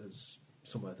as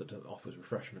somewhere that offers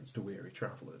refreshments to weary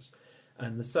travellers.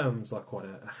 And there sounds like quite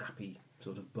a happy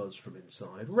sort of buzz from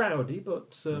inside. Rowdy,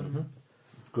 but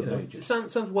good nature. It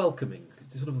sounds welcoming.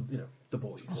 It's sort of, the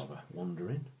boys. I'll have a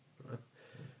wander in. Right.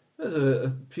 There's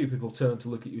a few people turn to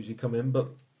look at you as you come in, but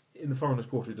in the foreigners'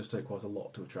 quarter it does take quite a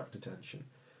lot to attract attention.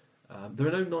 There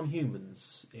are no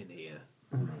non-humans in here,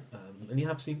 and you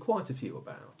have seen quite a few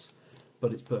about,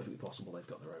 but it's perfectly possible they've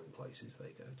got their own places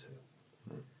they go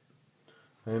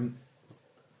to. I'm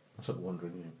sort of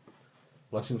wondering,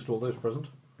 blessings to all those present.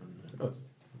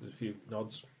 There's a few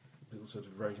nods, people sort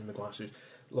of raising the glasses,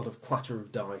 a lot of clatter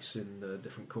of dice in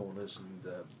different corners, and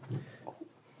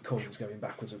coins going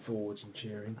backwards and forwards and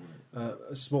cheering.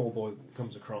 A small boy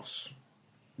comes across,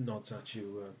 nods at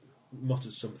you,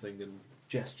 mutters something and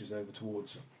gestures over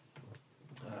towards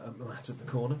a mat at the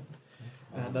corner.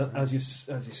 And as you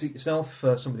seat yourself,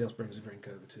 somebody else brings a drink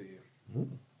over to you. Ooh,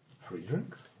 free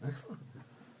drinks, excellent.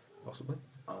 Possibly.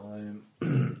 I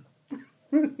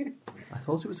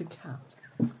thought it was a cat.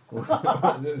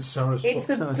 It's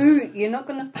a boot. You're not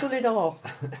going to pull it off.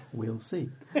 We'll see.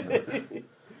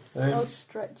 No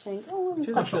stretching.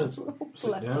 I should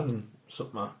sit down and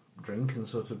sup my drink and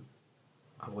sort of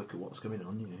have a look at what's going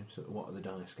on, sort of what are the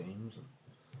dice games.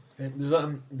 There's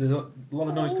a lot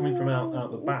of noise coming from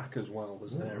out the back as well.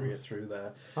 There's an area through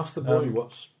there. Ask the boy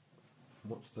what's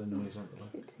the noise out the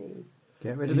back.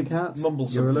 Get rid of the cat.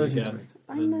 Mumbles You're something allergic to again,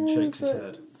 it. and shakes his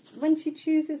head. When she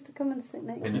chooses to come and sit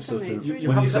next In to a sort me, of, it's really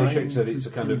when you say haven't- shakes head, it's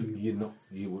a kind of you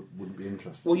wouldn't be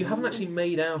interested. Well, you haven't actually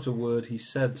made out a word he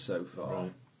said so far.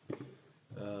 Right.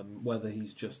 Whether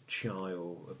he's just shy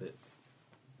or a bit,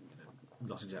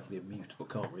 not exactly a mute, but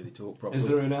can't really talk properly. Is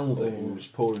there an elder who's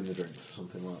pouring the drinks or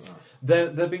something like that?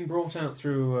 They're being brought out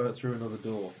through another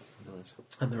door, Right.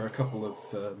 and there are a couple of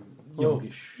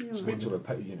youngish Speak to a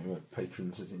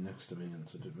patron sitting next to me and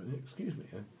sort of, excuse me,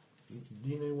 do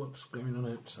you know what's going on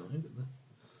outside?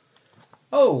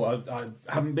 Oh, I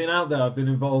haven't been out there. I've been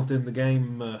involved in the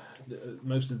game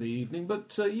most of the evening,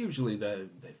 but usually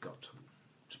they've got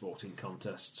sporting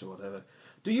contests or whatever.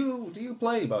 Do you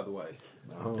play, by the way?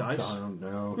 Oh, Dice?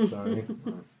 No, sorry.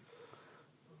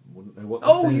 Wouldn't know what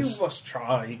Oh, that you is. must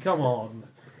try. Come on.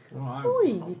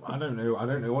 Well, I don't know. I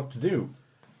don't know what to do.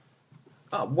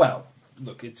 Well,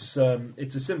 look, it's a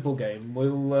simple game.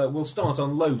 We'll start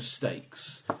on low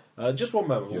stakes. Just one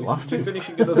moment. You'll We'll have to. be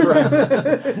finishing another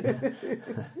round.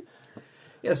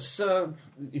 Yes,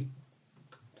 it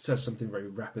says something very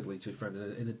rapidly to his friend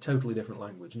in a totally different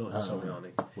language, not in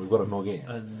Soliani. We've got a mug here.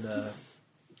 And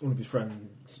one of his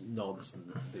friends nods,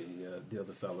 and the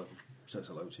other fellow says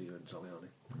hello to you in Soliani.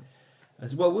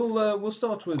 As well, we'll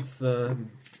start with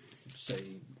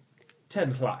say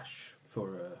 10 flash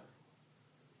for.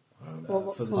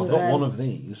 What's for the I've one got of one of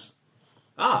these.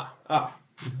 Ah.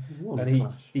 One And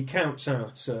flash. he counts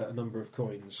out a number of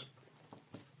coins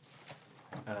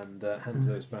and hands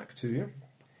those back to you.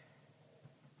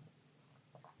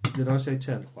 Did I say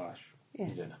 10 flash? Yeah.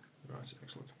 You don't know. Right,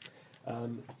 excellent.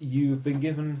 You've been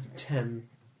given 10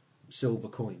 silver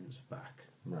coins back,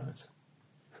 Right.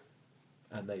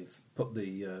 and they've put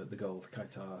the gold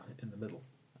kaitar in the middle,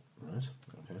 Right.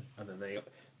 Okay. and then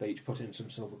they each put in some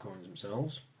silver coins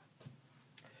themselves,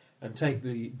 and take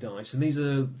the dice. And these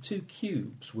are 2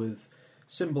 cubes with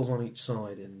symbols on each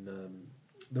side in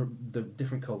the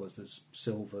different colours. There's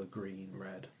silver, green,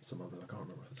 red, some others I can't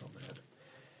remember off the top of my head.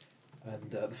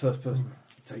 And the first person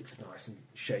takes the dice and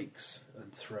shakes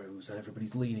and throws, and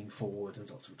everybody's leaning forward, and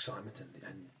there's lots of excitement,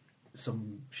 and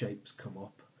some shapes come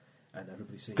up, and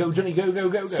everybody seems... Go, Johnny, go, go,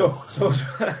 go, go. So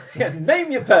yeah,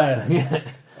 name your pairs!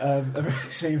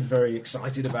 Everybody seems very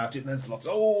excited about it, and there's lots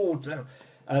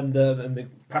and they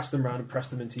pass them round and press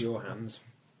them into your hands.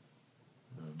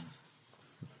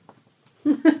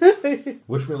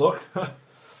 Wish me luck.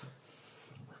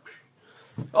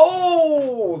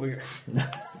 Oh!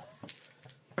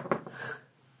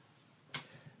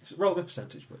 Roll the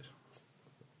percentage, please.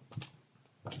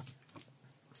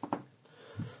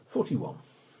 41.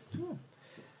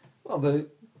 Well,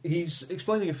 he's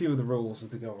explaining a few of the rules as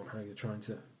they go on, how you're trying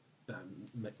to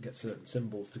get certain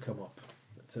symbols to come up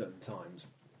at certain times.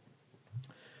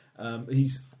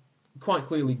 He's quite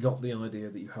clearly got the idea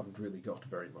that you haven't really got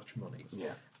very much money.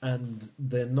 Yeah. And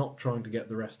they're not trying to get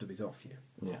the rest of it off you.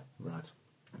 Yeah, right.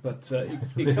 But It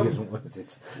it comes... isn't worth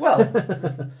it. Well,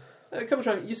 it comes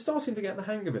around. You're starting to get the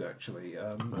hang of it, actually.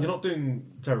 You're not doing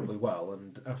terribly well,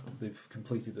 and after they've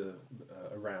completed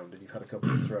a round and you've had a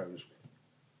couple of throws,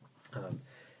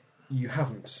 you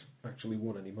haven't actually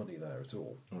won any money there at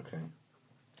all. Okay.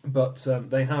 But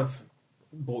they have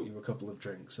bought you a couple of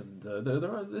drinks, and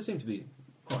they seem to be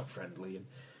quite friendly and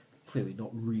clearly not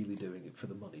really doing it for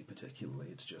the money particularly.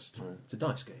 It's just it's a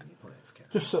dice game you play for cash.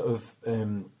 Just sort of,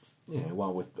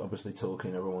 while we're obviously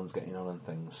talking, everyone's getting on and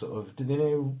things, sort of, do they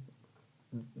know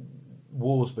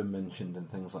war's been mentioned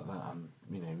and things like that? I'm,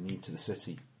 new to the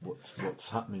city. What's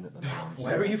happening at the moment?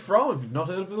 Where are you from? Have you not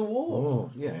heard of the war?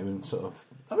 Oh, yeah, and sort of,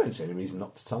 I don't see any reason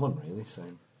not to tell them, really, so...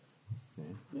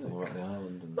 Tell them about the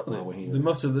island and why we're here. The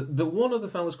mutter the one of the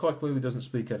fellas quite clearly doesn't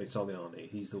speak any Soliani.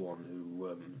 He's the one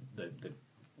who they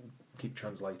keep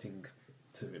translating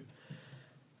to him.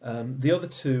 The other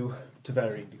two, to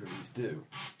varying degrees, do.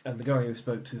 And the guy who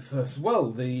spoke to first,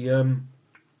 well, the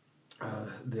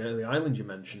island you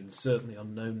mentioned is certainly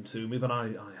unknown to me, but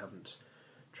I haven't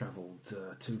travelled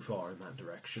too far in that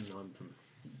direction. I'm from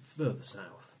further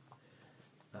south,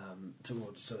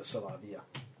 towards Salavia.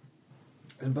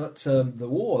 But the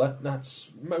war,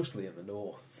 that's mostly in the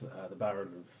north. The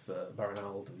Baron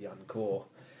Ald of Yancor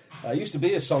used to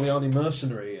be a Soliani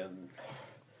mercenary, and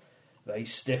they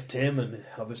stiffed him, and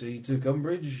obviously he took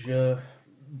umbrage,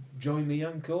 joined the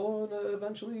Yancor, and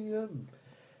eventually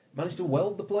managed to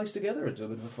weld the place together into a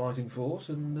bit of a fighting force,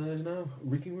 and is now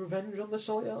wreaking revenge on the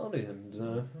Soliani, and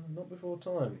not before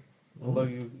time. Although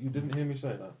you didn't hear me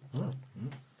say that. Oh,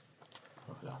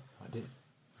 I did.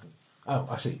 Oh,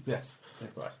 I see, yes.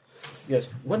 Right. Yes.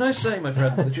 When I say, my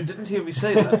friend, that you didn't hear me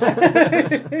say that.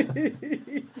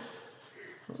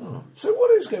 So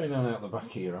what is going on out the back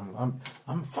here?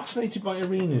 I'm fascinated by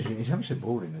arenas. He's actually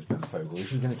boring as Ben Fogel. He's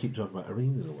just going to keep talking about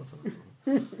arenas all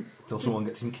the time. Till someone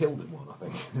gets him killed in one, I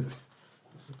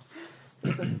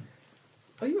think.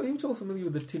 Are you at all familiar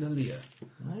with the Tinalia?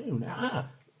 No.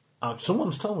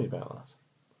 Someone's told me about that.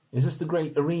 Is this the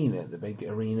great arena, the big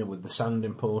arena with the sand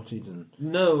imported and?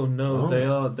 No.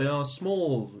 They are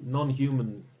small,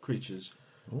 non-human creatures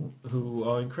who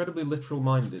are incredibly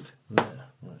literal-minded. Yeah,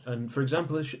 right. And for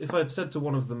example, if I had said to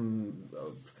one of them,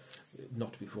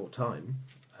 "Not before time,"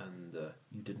 and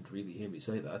you didn't really hear me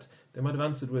say that, they might have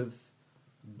answered with,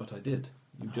 "But I did.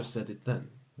 You just said it then."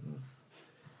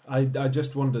 I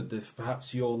just wondered if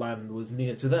perhaps your land was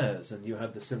near to theirs, and you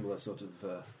had the similar sort of.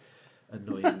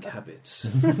 Annoying habits.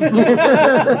 No,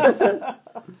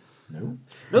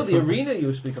 the arena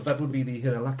you speak of, that would be the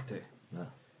Hiralakte.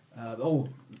 No.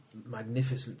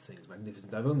 Magnificent things,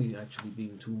 magnificent. I've only actually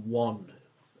been to one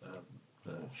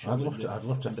I'd love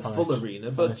to the fight, full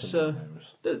arena, fight but some of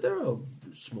those. there are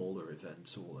smaller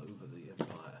events all over the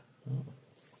Empire.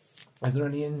 Is there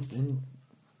any in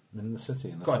the city?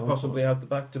 In the Quite town? possibly out the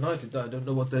back tonight. I don't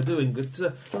know what they're doing, but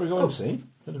Shall we go and see?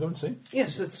 Shall we go and see?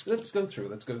 yes, let's go through.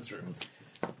 Let's go through.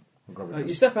 I'll grab it.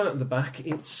 You step out of the back.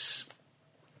 It's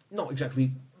not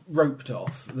exactly roped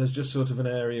off. There's just sort of an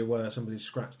area where somebody's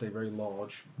scratched a very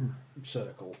large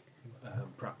circle,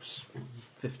 perhaps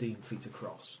 15 feet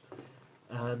across,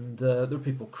 and there are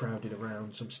people crowded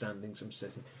around, some standing, some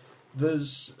sitting.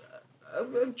 There's,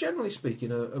 generally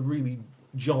speaking, a really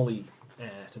jolly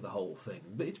air to the whole thing,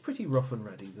 but it's pretty rough and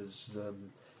ready. There's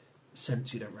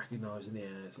scents you don't recognise in the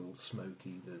air. It's a little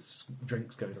smoky. There's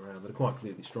drinks going around that are quite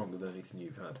clearly stronger than anything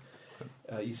you've had.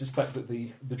 You suspect that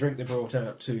the drink they brought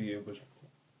out to you was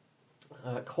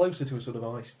closer to a sort of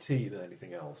iced tea than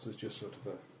anything else. It's just sort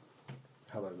of a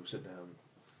hello, sit down.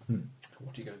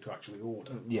 What are you going to actually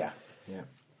order? Yeah.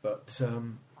 But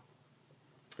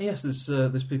yes,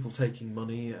 there's people taking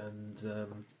money, and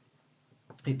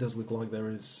it does look like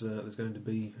there's going to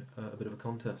be a bit of a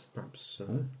contest. Perhaps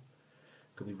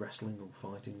could be wrestling or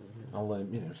fighting. I'll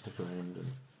stick around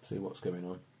and see what's going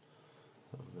on.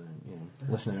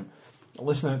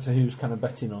 Listen out to who's kind of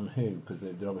betting on who, because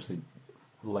they're obviously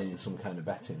laying some kind of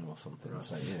betting or something. Right.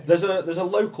 So, there's a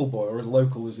local boy, or as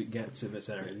local as it gets in this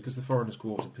area, because the foreigners'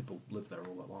 quarter, people live there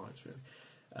all their lives, really.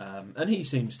 And he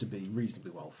seems to be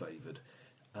reasonably well favoured.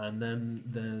 And then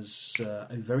there's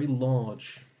a very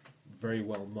large, very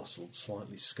well muscled,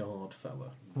 slightly scarred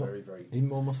fella, very even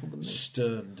more muscled than me.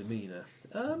 stern demeanour.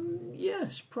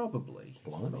 Yes, probably.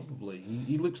 Blimey. Probably.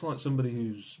 He looks like somebody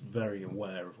who's very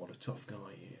aware of what a tough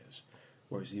guy he is,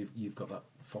 whereas you've got that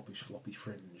foppish, floppy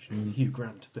fringe, Hugh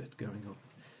Grant bit going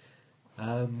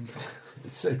on.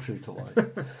 It's so true to life.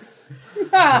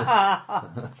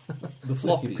 The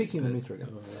floppy. You're peeking at me bit. through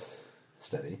again.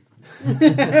 Steady.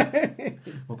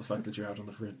 Or the fact that you're out on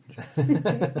the fringe.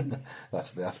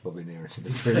 That's probably nearest to the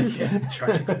truth. Yeah,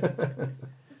 tragic.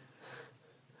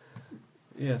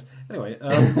 Yes. Anyway,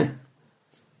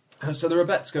 so there are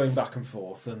bets going back and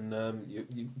forth, and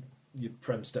your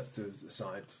friend steps to the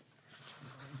side,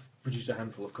 produces a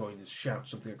handful of coins,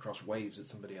 shouts something across, waves at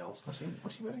somebody else. What's he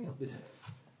wearing up?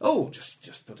 Oh,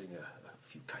 just putting a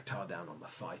few kaitar down on the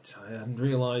fight. I hadn't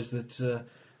realised that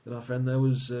our friend there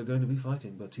was going to be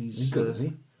fighting, but he's good, is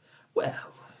he? Well,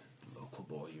 local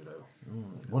boy, you know.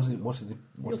 What's he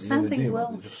You're sounding do?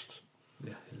 well.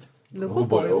 Yeah. Local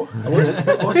boy. I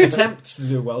won't attempt to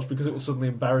do Welsh because it will suddenly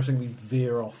embarrassingly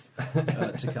veer off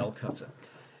to Calcutta.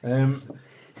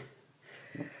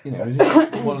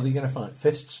 What are they going to fight?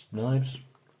 Fists, knives,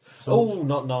 swords? Oh,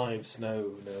 not knives.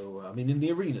 No. I mean, in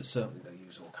the arenas certainly they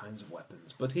use all kinds of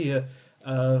weapons, but here,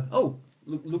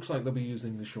 looks like they'll be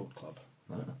using the short club.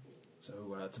 Oh. So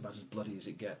it's about as bloody as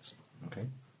it gets. Okay.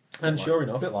 And sure A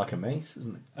enough, bit like a mace,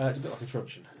 isn't it? it's a bit like a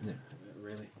truncheon. Yeah.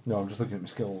 Really. No, I'm just looking at my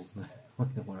skills. What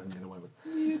I can get away with.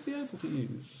 You'd be able to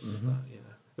use that, yeah.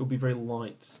 It would be very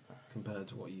light compared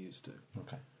to what you used to.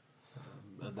 Okay.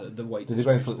 And the weight. Do they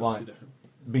both look is like different.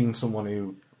 being someone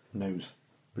who knows,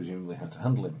 presumably, how to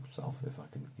handle himself, if I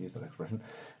can use that expression?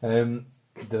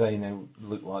 Do they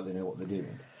look like they know what they're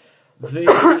doing?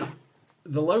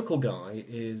 The local guy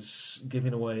is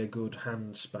giving away a good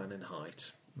hand span in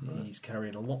height. Right. He's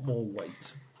carrying a lot more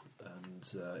weight,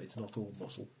 and it's not all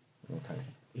muscle. Okay.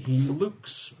 He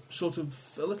looks sort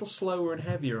of a little slower and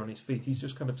heavier on his feet. He's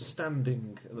just kind of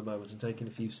standing at the moment and taking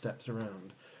a few steps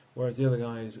around, whereas the other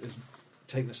guy is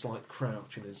taking a slight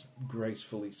crouch and is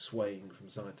gracefully swaying from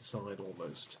side to side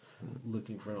almost,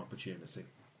 looking for an opportunity.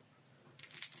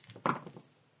 Oh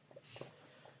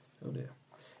dear.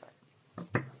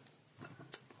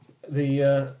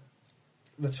 The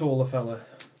taller fella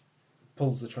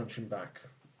pulls the truncheon back,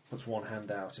 puts one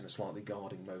hand out in a slightly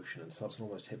guarding motion and starts an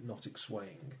almost hypnotic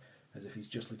swaying, as if he's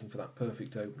just looking for that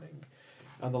perfect opening.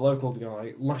 And the local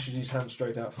guy lashes his hand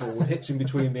straight out forward, hits him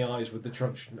between the eyes with the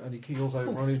truncheon, and he keels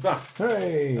over on his back.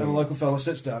 Hey! And the local fella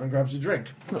sits down and grabs a drink.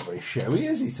 Not very showy,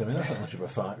 is he? I mean, that's not much of a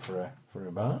fight for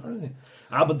a bar, is it?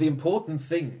 But the important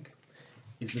thing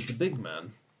is that the big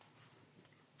man...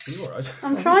 Are you alright?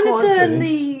 I'm trying to quite turn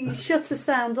finished. the shutter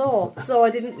sound off so I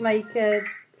didn't make a...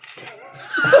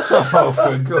 Oh,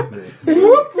 for goodness.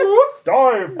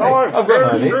 Dive! I've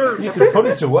got an idea. You can put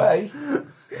it away.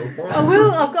 I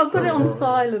will. I've got it on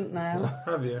silent now.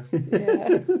 Have you?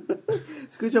 Yeah.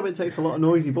 It's a good job it takes a lot of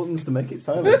noisy buttons to make it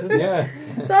silent, doesn't it? Yeah.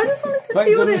 So I just wanted to Thank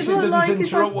see what it goodness it looked doesn't like.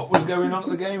 interrupt what was going on at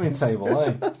the gaming table,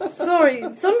 eh?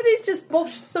 Sorry, somebody's just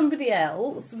boshed somebody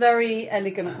else very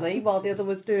elegantly while the other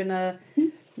was doing a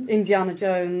Indiana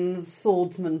Jones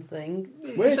swordsman thing.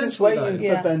 We're just Essentially waiting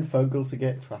that. for Ben Fogle to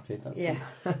get twatted. That's Yeah.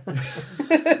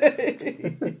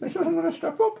 So I'm going to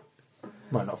step up.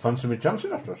 Might not fancy me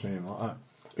chances after seeing him like that.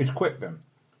 He's quick then,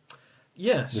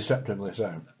 Yes. deceptively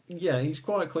so. Yeah, he's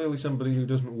quite clearly somebody who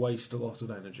doesn't waste a lot of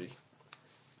energy.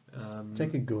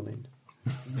 Take a gun in.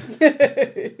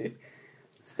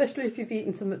 Especially if you've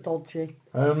eaten something dodgy.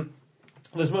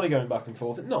 There's money going back and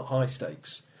forth. Not high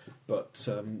stakes, but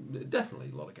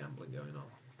definitely a lot of gambling going on.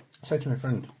 Say to my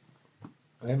friend,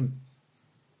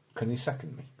 can you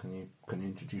second me? Can you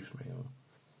introduce me? Or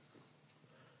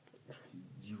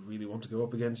Do you really want to go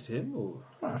up against him, or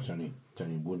well, it's only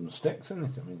wooden sticks, isn't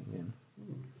it?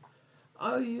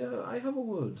 I mean, I have a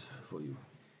word for you.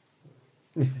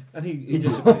 And he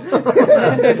disappears.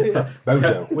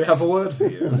 Bozo. We have a word for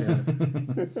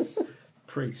you.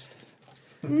 Priest.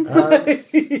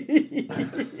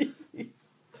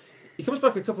 He comes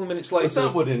back a couple of minutes later.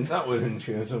 But that would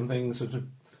ensure something sort of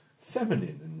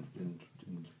feminine and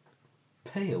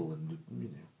pale and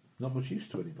not much use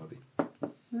to anybody.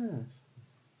 Yes.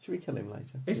 Should we kill him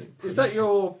later? Is that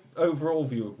your overall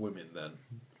view of women then?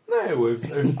 No,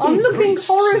 I'm looking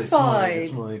horrified.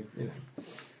 It's my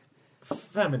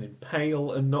Feminine,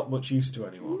 pale, and not much use to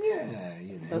anyone. yeah,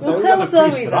 Well, We've tell got the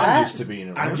priest Zoe that I'm that. used to being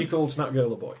around. And you call Snap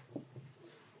Girl a boy.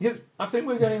 Yes, I think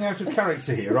we're getting out of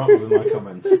character here, aren't we, with my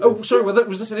comments? Oh, sorry,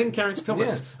 was this an in-character comment?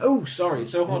 Yes. Oh, sorry,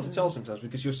 it's so hard to tell sometimes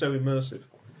because you're so immersive.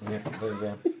 Yeah, there you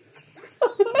go.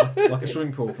 Like a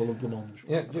swimming pool full of blancmange.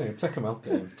 Yeah, take them out.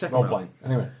 Take 'em Role out. playing.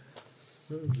 Anyway.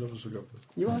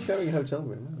 You are sharing a hotel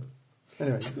room, aren't you?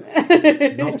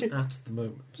 Anyway. Not at the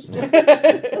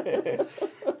moment.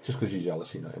 Just because you're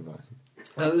jealous, you're not invited.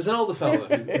 There's an older fella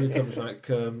who comes back.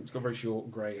 He's got very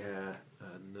short grey hair,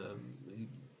 and he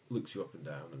looks you up and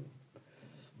down and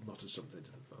mutters something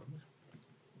to the phone.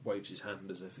 Waves his hand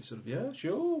as if he's sort of, yeah,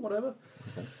 sure, whatever.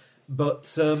 Okay. But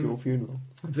It's your funeral.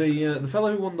 the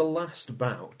fellow who won the last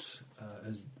bout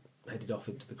has headed off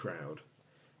into the crowd,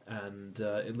 and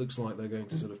it looks like they're going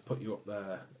to sort of put you up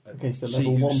there and Against a see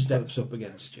level who one steps person. up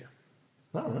against you.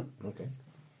 All right, okay.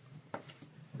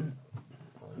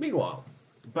 Meanwhile,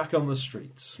 back on the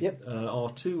streets, Yep.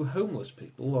 our two homeless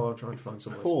people are trying to find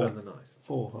somewhere Four. to spend the night.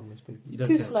 4 homeless people. You don't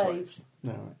Two count slaves.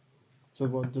 No, right. So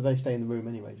what, do they stay in the room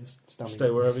anyway? Just standing Stay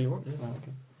wherever you want. Yeah. Oh,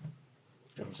 okay.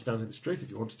 You can stand in the street if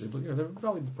you wanted to, but they're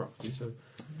valuable property. So,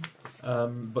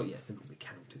 but yeah, they will be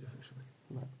counted officially.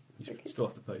 Right. You still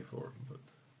have to pay for them. But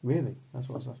Really? That's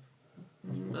what I was after.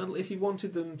 and if you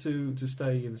wanted them to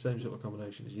stay in the same sort of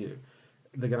accommodation as you,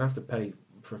 they're going to have to pay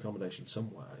for accommodation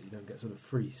somewhere. You don't get sort of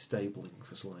free stabling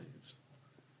for slaves.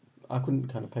 I couldn't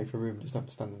kind of pay for a room, just have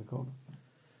to stand in the corner.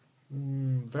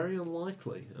 Very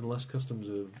unlikely, unless customs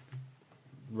are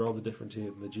rather different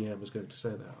here than the GM is going to say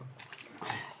they are.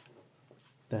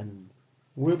 Then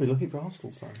we'll be looking for a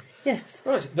hostel sign. Yes.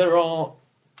 Right, there are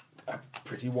a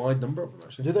pretty wide number of them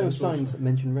actually. Do those All sorts signs of-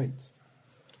 mention rates?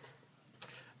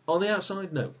 On the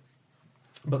outside, no.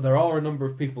 But there are a number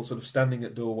of people sort of standing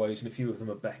at doorways, and a few of them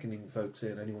are beckoning folks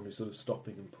in. Anyone who's sort of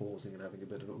stopping and pausing and having a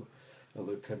bit of a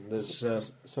look. And there's So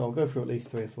I'll go through at least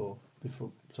 3 or 4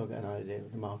 before, so I get an idea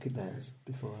of the market bears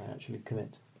before I actually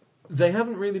commit. they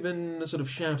haven't really been sort of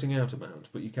shouting out amount,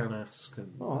 but you can ask.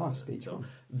 And, Oh, I'll ask each so one.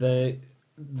 They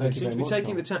Thank you seem very to be much,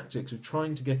 taking Mark. the tactics of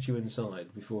trying to get you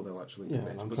inside before they'll actually Yeah,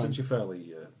 commit. I'm But trying- since you're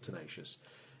fairly tenacious,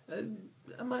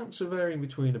 amounts are varying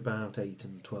between about 8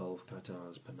 and 12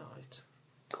 katars per night.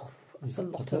 That's Is a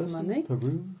that lot per of person, money. per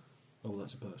room. Oh,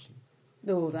 that's a person.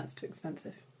 Oh, that's too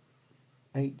expensive.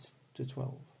 8 to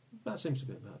 12. That seems to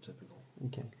be about typical.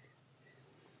 Okay.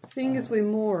 Seeing as we're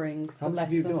mooring how for much less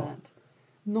have you than got? that.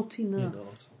 Not You're enough.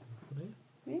 not.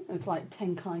 Yeah, it's like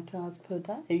 10 kaitars per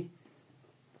day.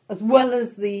 As well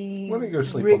as the Why don't you go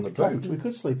sleep rig on the boat? top- We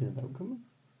could sleep in a boat, couldn't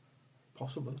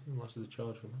Possibly, unless there's a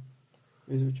charge for that.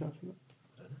 we? Is there a charge for that?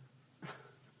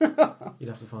 You'd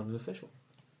have to find an official.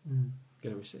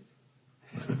 Get a receipt.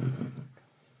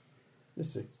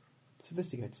 This is a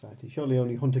sophisticated society. Surely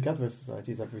only hunter-gatherer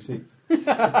societies have receipts.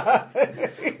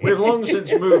 We've long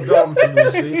since moved on from the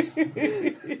receipts.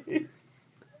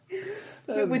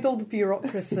 with all the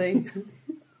bureaucracy.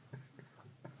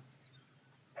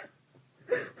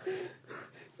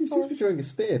 You seem to be drawing a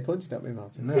spear pointing at me,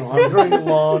 Martin. No, I'm drawing a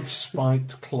large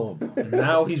spiked club. And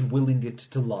now he's willing it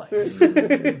to life.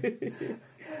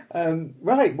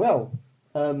 Right, well,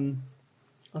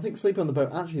 I think sleeping on the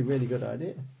boat actually a really good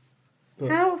idea. But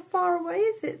How far away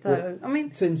is it, though? I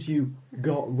mean, since you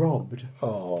got robbed,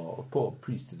 Oh, poor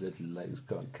priest's little legs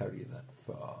can't carry you that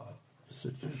far.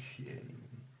 Such a shame.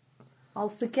 I'll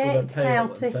forget pale how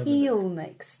and to heal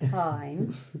next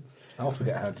time. I'll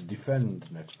forget how to defend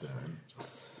next time.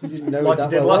 You didn't know Like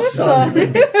that you did well last time.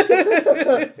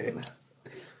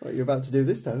 What you're about to do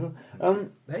this time.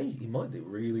 Hey, he might do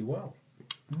really well.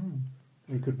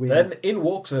 We could win. Then in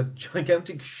walks a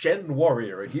gigantic Shen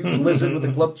warrior, a huge lizard with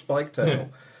a clubbed spike tail.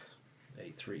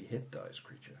 A 3-hit dice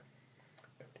creature.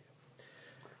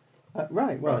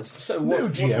 Right, well, Right, so No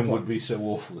what's the GM plan? would be so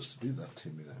awful as to do that to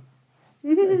me,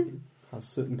 though. has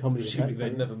certain comedy Assuming effect.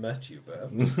 they've never met you,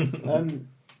 perhaps.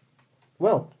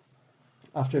 Well,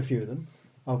 after a few of them,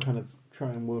 I'll kind of try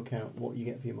and work out what you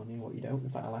get for your money and what you don't. In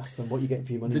fact, I'll ask them what you get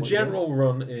for your money. The and what you don't. general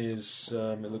run is,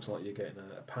 it looks like you're getting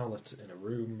a pallet in a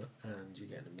room and you're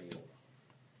getting a meal.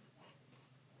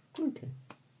 Okay.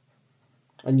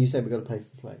 And you said we've got to pay for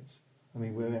the slaves. I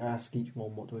mean, we ask each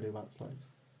one, what do we do about the slaves?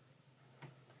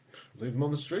 Leave them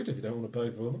on the street if you don't want to pay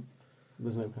for them.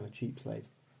 There's no kind of cheap slave.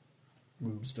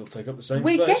 Still take up the same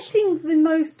We're space getting the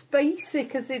most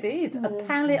basic as it is, a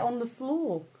pallet on the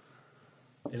floor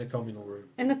in a communal room.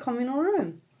 in a communal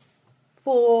room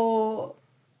for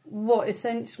what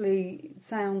essentially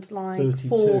sounds like 32.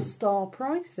 4-star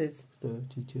prices.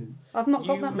 32. I've not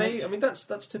got You that may, much. I mean, that's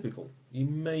typical. You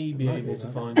may be Might able be to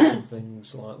that. find something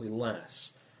slightly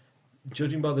less.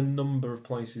 Judging by the number of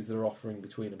places they're offering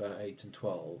between about 8 and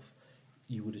 12,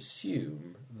 you would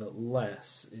assume that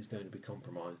less is going to be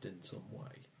compromised in some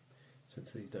way,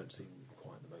 since these don't seem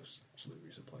quite the most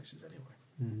salubrious of places anyway.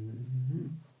 Mm-hmm.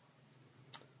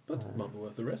 But it might be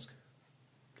worth the risk.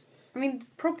 I mean, the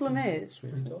problem is,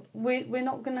 Sweeney Todd. we're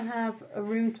not going to have a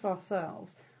room to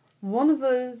ourselves. One of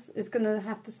us is going to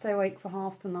have to stay awake for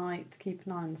half the night to keep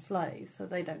an eye on the slaves so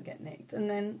they don't get nicked. And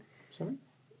then... Sorry?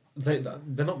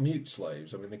 They're not mute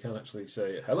slaves. I mean, they can actually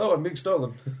say, "Hello, I'm being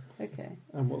stolen." Okay.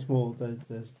 And what's more, they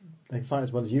can fight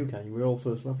as well as you can. We're all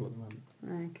first level at the moment.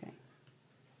 Okay.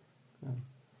 Yeah.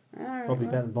 All right, Probably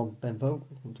well. better than Ben Vogel.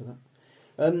 We'll come to that.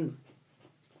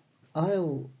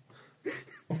 I'll...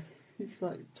 It's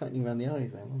like tightening around the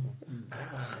eyes there, wasn't it?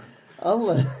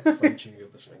 I'll... Frenching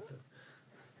of the sphincter.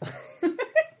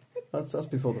 That's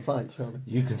before the fight, surely.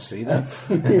 You can see that.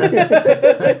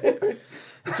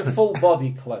 It's a full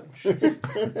body clench.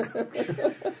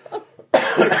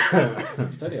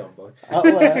 Steady on, boy. I'll...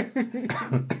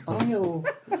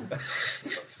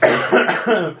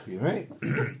 You right?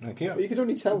 Thank you. But you could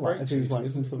only tell that if he was like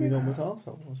some sort of enormous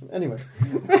arsehole or something. Anyway.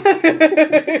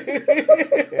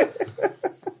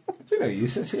 You know, you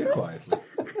sit here quietly.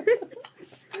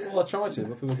 Well, I try to,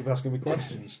 but people keep asking me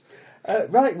questions.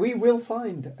 Right, we will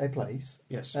find a place.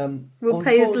 Yes. We'll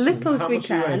pay as unfortunately- little as How we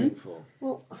much are you aiming can. for?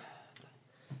 Well,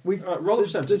 we've Roll a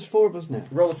percentage. there's 4 of us now.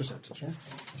 Roll a percentage.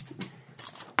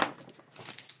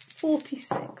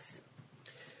 46.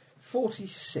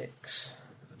 46.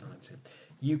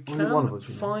 You Only one of can us,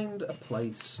 you know. find a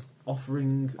place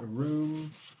offering a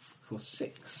room for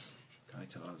 6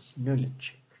 Kaitars No.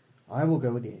 each. I will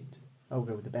go with the 8. I will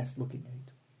go with the best looking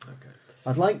 8. Okay.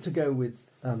 I'd like to go with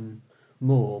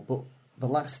more, but the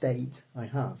last 8 I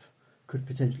have could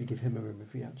potentially give him a room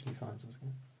if he actually finds us.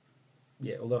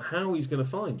 Yeah, although how he's going to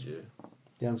find you...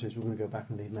 The answer is we're going to go back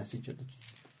and leave a message at the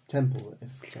temple if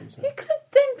so. You could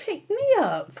have then picked me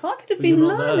up. I could have But you're been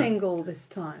not there. learning all this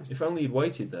time. If only he'd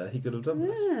waited there, he could have done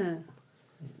this. Yeah.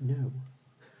 No.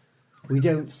 We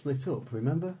don't split up,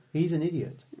 remember? He's an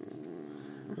idiot.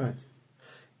 Right.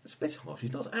 It's a bit harsh.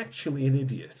 He's not actually an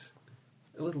idiot.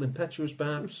 A little impetuous,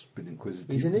 perhaps. Been inquisitive.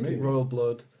 He's an for me. idiot. Royal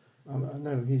blood.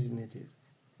 No, he's an idiot.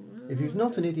 If he was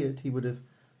not an idiot, he would have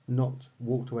not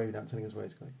walked away without telling us where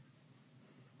he's going.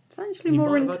 It's actually He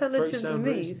more might have had very intelligent than sound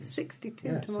me. reasons. 62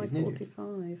 Yes, to my he's an idiot.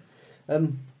 45. Well,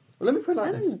 let me put it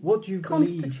like this. Oh, What do you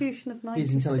believe Constitution of 96.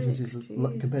 his intelligence is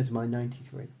Jeez. compared to my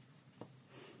 93?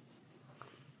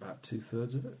 About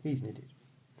 2/3 of it. He's an idiot.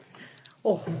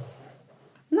 Oh.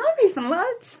 Not even that.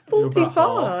 It's You're about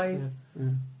 45. half, yeah.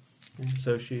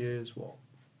 So she is what?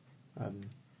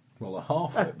 Well, a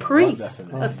half. A it, by priest, that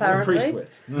definition. apparently.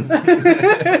 Priest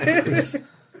wit.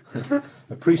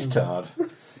 A priest-tard.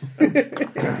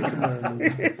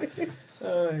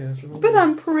 Yes. But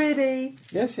I'm pretty.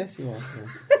 Yes, you are.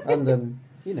 Yeah. And,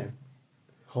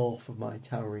 half of my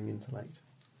towering intellect.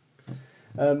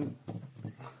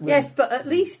 Yes, but at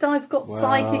least I've got Well,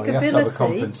 psychic you have to have a ability.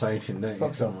 compensation, don't you,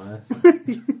 Fuck somewhere?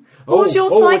 What was your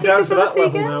we're psychic down to that ability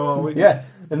level again? now, are we? Yeah,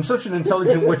 and such an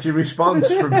intelligent, witty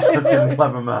response from such a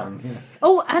clever man. Yeah.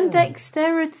 Oh, and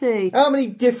dexterity. How many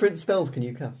different spells can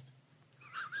you cast?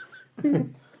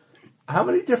 How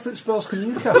many different spells can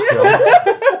you cast, John?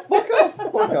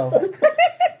 Fuck off.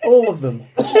 All of them.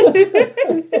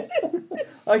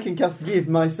 I can cast Give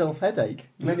Myself Headache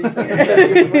many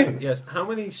times. Yes. How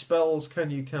many spells can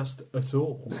you cast at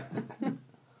all?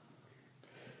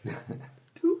 You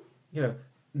know,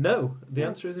 No, the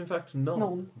answer is in fact none,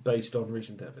 None. based on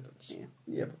recent evidence. Yeah.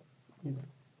 Yeah, but, you know.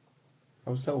 I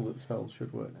was told that spells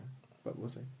should work now, but we'll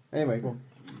see. Anyway, go on.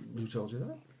 Who told you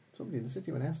that? Somebody in the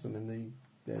city, when I asked them in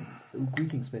the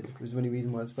greeting smith, was there any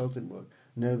reason why the spells didn't work?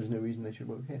 No, there's no reason they should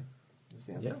work here. Was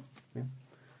the answer. Yeah.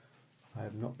 I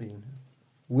have not been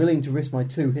willing to risk my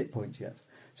 2 hit points yet.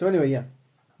 So anyway, yeah,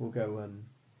 we'll go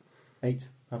 8.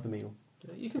 Have the meal.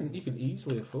 Yeah, you can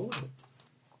easily afford it.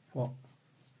 What?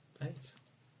 8.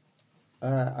 I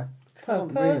Per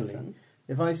can't really. person.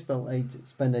 If I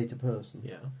spend 8 a person,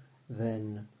 Yeah.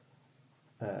 then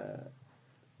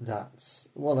that's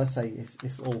well. Let's say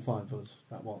if all 5 of us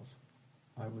that was,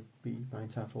 I would be my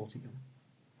entire 40 gun.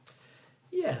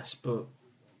 Yes, but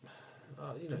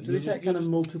Do they take kind of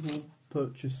multiple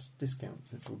purchase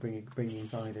discounts if we're bringing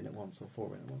 5 in at once or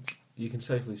 4 in at once? you can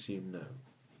safely assume no,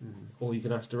 Mm. or you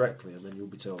can ask directly, and then you'll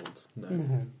be told no.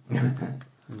 Mm.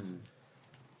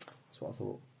 That's what I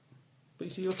thought. But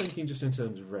you see, you're thinking just in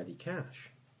terms of ready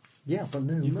cash. Yeah, but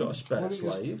no. You've no. got a spare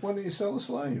slave. Why don't you sell the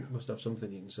slave? You must have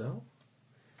something you can sell.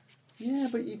 Yeah,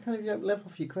 but you kind of don't live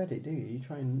off your credit, do you? You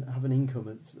try and have an income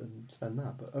and spend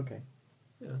that. But okay.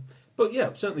 Yeah, but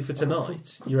yeah, certainly for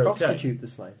tonight, Could you're okay. prostitute the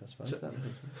slave, I suppose. So- That'd be-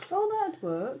 Oh, that'd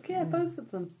work. Yeah, both of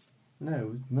them.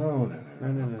 No, No.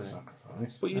 No.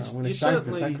 Sacrifice. But I'm going you to shag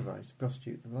the certainly, sacrifice,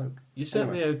 prostitute the bloke. you're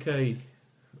certainly okay.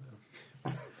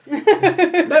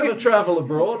 Never travel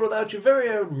abroad without your very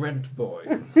own rent boy.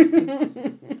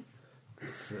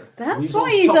 That's We've why all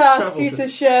he's stopped asked travel you to- to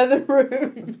share the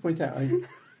room. To point out,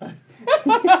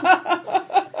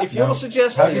 If you're How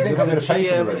suggesting do you think that I'm the gonna pay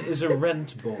for the GM room? is a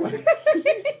rent boy,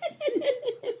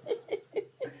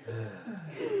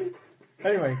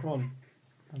 anyway, come on.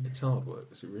 it's hard work.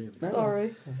 Is it really?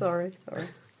 No. Sorry.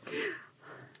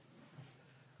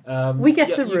 Um, We get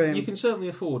yeah, a room. You can certainly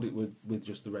afford it with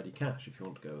just the ready cash if you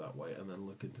want to go that way, and then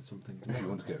look into something. If you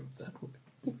want to go that way.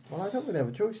 Well, I don't really have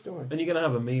a choice, do I? And you're going to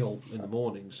have a meal in the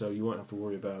morning, so you won't have to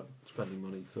worry about spending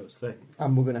money first thing.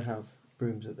 And we're going to have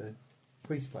brooms at the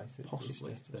priest's place.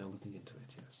 Possibly, they're looking into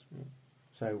it. Yes.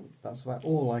 So that's about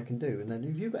all I can do. And then,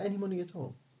 have you got any money at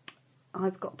all?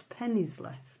 I've got pennies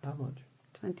left. How much?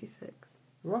 26.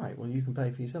 Right. Well, you can pay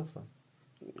for yourself then.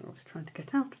 I was trying to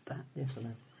get out of that. Yes, I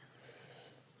know.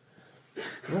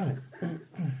 Right.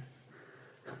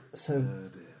 So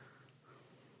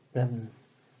Dear.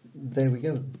 there we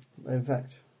go. In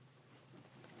fact,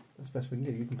 that's the best we can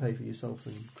do. You can pay for yourself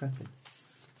and Cretin.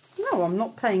 No, I'm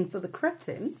not paying for the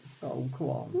cretin. Oh, come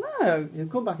on. No. You'll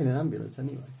come back in an ambulance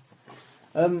anyway.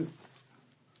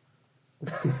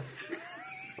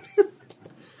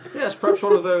 Yes, perhaps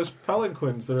one of those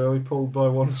palanquins that are only pulled by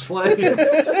one slave.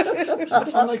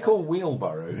 That's what they call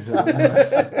wheelbarrows. They'd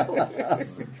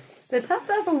have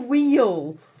to have a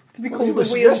wheel to be Well, you called were a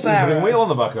suggesting putting a wheelbarrow. wheel on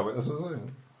the back of it. That's what I'm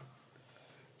saying.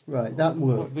 Right, that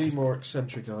What works. would be more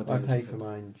eccentric ideas? I pay for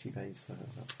mine, she pays for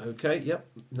herself. Okay, yep,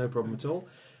 no problem at all.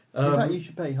 In fact, you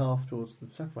should pay half towards the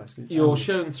sacrifice. 'Cause it's You're ambushed.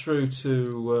 shown through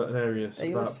to an area Are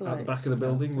you about a at the slave? back of the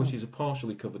building, which is a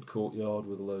partially covered courtyard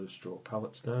with a load of straw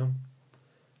pallets down.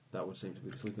 That would seem to be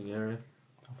the sleeping area.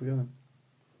 Off we go then.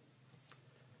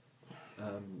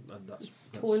 And that's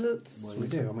Toilets, where So we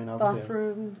you- do. I mean, obviously,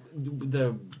 bathroom,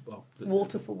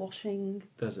 water for washing.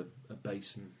 There's a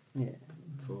basin yeah.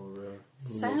 for water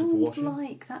for Sounds washing.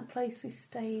 like that place we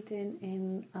stayed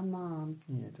in Amman.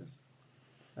 Yeah, it does.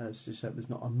 It's just that there's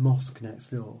not a mosque next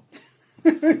door.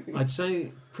 I'd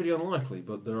say pretty unlikely,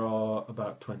 but there are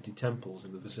about 20 temples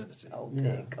in the vicinity. Oh Yeah.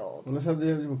 dear God. Well, let's have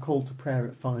the were called to prayer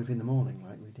at 5 in the morning,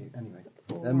 like we do. Anyway,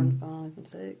 4 Um, and 5 and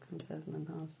 6 and 7 and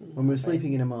a half. And when we were 8.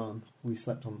 sleeping in Amman, we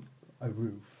slept on a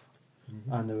roof,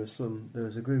 Mhm. and there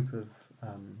was a group of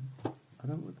I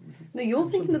don't. No, you're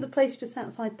thinking of the place just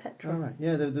outside Petra. Oh, right.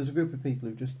 Yeah, there's a group of people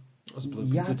who just That was Blue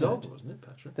Peter Yabbered. Dog, wasn't it,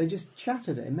 Patrick? they just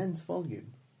chattered at immense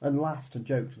volume and laughed and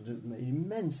joked and just made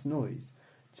immense noise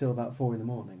till about 4 in the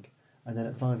morning, and then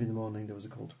at 5 in the morning there was a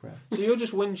call to prayer. So you're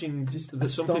just whinging Just that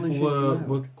some people astonishingly loud.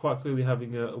 were quite clearly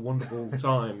having a wonderful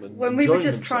time and When we were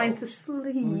enjoying just trying to themselves.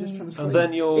 sleep. We were just trying to sleep. And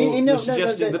then you're, No, you're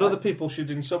suggesting that I- other people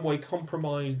should in some way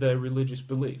compromise their religious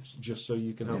beliefs just so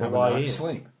you can You have have a a lie night's in.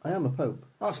 sleep. I am a pope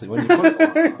Actually, when you put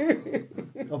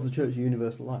it of the Church of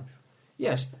Universal Life,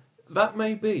 Yes, that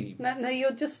may be. No,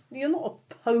 you're not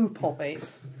a pope of it.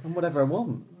 and whatever I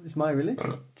want, it's my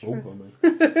religion. oh,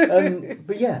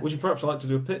 But yeah, Would you perhaps like to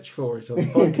do a pitch for it on the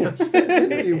podcast?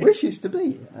 anybody who wishes to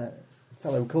be a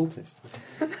fellow cultist.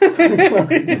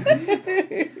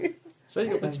 So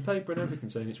you've got bits of paper and everything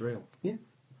saying it's real. Yeah.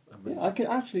 Amazing. Yeah, I can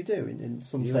actually do in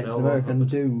some You states and of L. America Hubbard.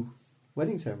 do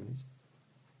wedding ceremonies.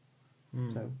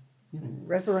 Hmm. So, you know,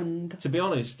 Reverend. To be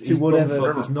honest, To East whatever-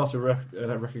 Bumfuck is not a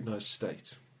recognised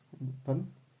state. pardon?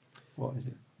 What is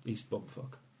it? East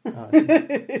Bumfuck.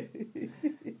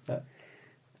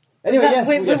 Anyway, yes,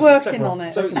 we're working on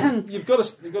it. So you've got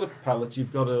a pallet,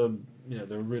 you've got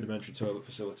there are rudimentary toilet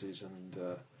facilities and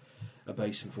a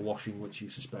basin for washing, which you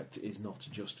suspect is not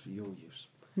just for your use.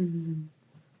 Mm-hmm.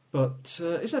 But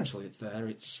essentially, it's there.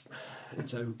 It's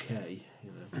okay,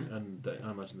 and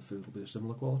I imagine the food will be of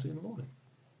similar quality in the morning.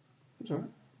 That's all right.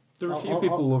 There are a few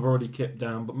people who have already kipped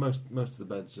down, but most of the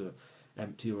beds are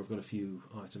empty, or have got a few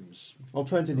items. I'll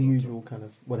try and do the usual kind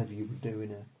of whatever you would do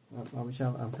in a. I'm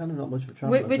kind of not much of a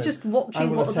traveller. We're just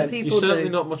watching what other people You're certainly do.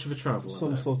 not much of a traveller.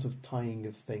 Some sort of tying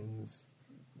of things,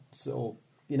 or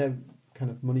kind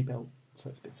of money belt, so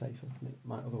it's a bit safer than it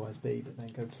might otherwise be. But then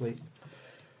go to sleep.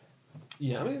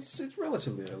 Yeah, I mean it's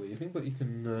relatively early evening, but you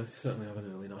can certainly have an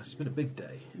early night. It's been a big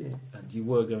day, Yeah. and you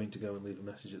were going to go and leave a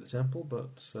message at the temple, but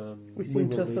We seem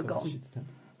to will have leave a forgotten. message at the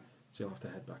temple. so you'll have to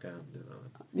head back out and do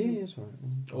that. Yeah, it's all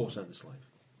right. Or send a slave.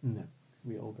 No,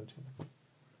 we all go together.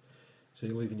 So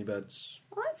you're leaving your beds.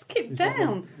 Let's keep Is that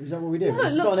down. Is that what we do? No,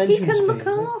 It's got look, an he entrance can fee, look is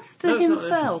it? after No, it's not an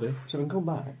himself. entrance fee. So we can come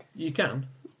back. You can.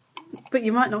 But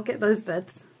you might not get those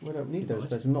beds. We don't need those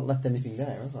beds. We've not left anything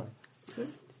there, have I?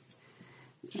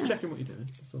 Just checking what you're doing.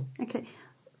 That's all. Okay.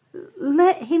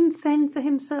 Let him fend for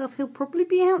himself. He'll probably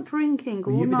be out drinking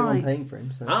Well, all you'd be the one night. paying for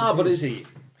him. So But is he?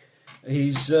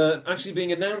 He's actually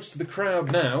being announced to the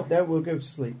crowd now. Then we'll go to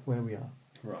sleep where we are.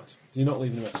 Right. You're not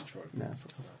leaving a message for him. No,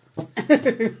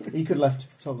 he could have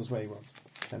left, told us where he was.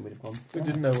 Then we'd have gone. We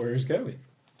didn't know where he was going.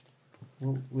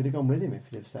 Well, we'd have gone with him if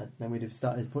he'd have said. Then we'd have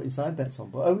started putting side bets on.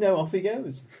 But oh no, off he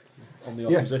goes. On the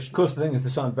Yeah, opposition. of course, the thing is, the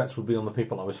side bets would be on the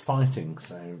people I was fighting,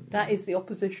 so... That is the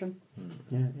opposition.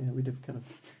 Yeah, we'd have kind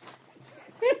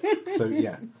of. So,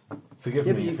 yeah. Forgive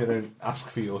Yeah, me but if I don't ask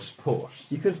for your support.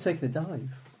 You could have taken a dive.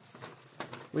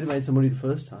 We'd have made some money the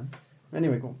first time.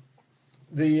 Anyway, go on.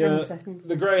 Hang on a The second.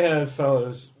 the grey-haired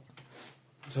fellow's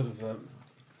sort of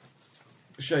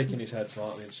shaking his head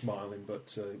slightly and smiling,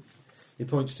 but he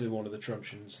points to one of the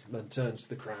truncheons, then turns to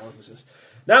the crowd and says,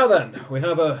 "Now then, we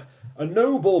have a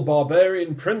noble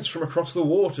barbarian prince from across the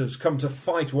waters come to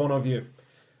fight one of you.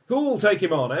 Who'll take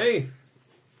him on, eh?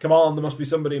 Come on, there must be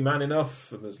somebody man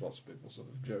enough." And there's lots of people sort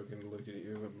of joking and looking at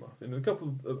you and laughing. And a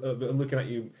couple of looking at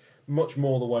you much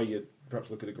more the way you'd perhaps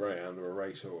look at a greyhound or a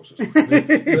racehorse or something.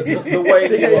 the way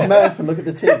Dig at his mouth and look at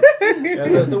the tip.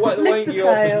 yeah, the way Lift the you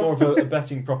offer is tail. more of a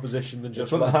betting proposition than just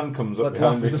When the hand comes up let's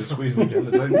behind me laugh to squeeze the gin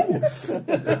and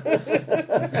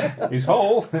say, "He's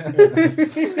whole."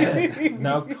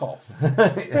 now cough.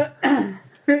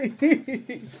 Did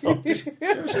you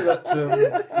ever see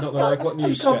that? Not that I got Do you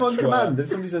news cough on sketch command? where If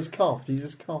somebody says cough, do you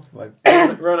just cough? Like,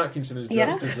 Ron Atkinson is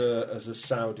dressed Yeah. as a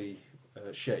Saudi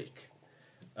sheikh,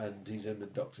 and he's in the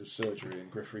doctor's surgery, and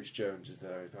Griff Rhys Jones is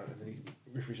there, and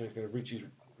Griff Rhys Jones kind of reaches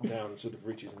down and sort of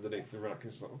reaches underneath the Ron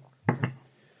Atkinson,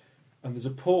 and there's a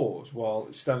pause while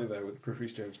it's standing there with Griff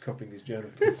Rhys Jones cupping his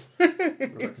genitals. Ron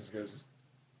Atkinson goes,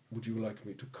 "Would you like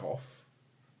me to cough?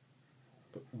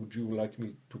 Would you like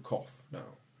me to cough now?"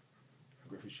 And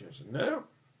Griff Rhys Jones said, "No,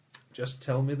 just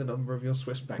tell me the number of your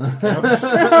Swiss bank accounts."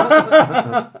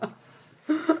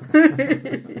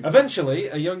 Eventually,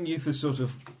 a young youth is sort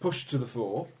of pushed to the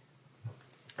fore,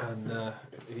 and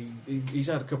he's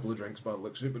had a couple of drinks by the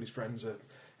looks of it, but his friends are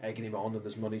egging him on, and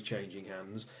there's money changing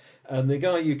hands. And the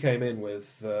guy you came in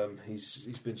with, he's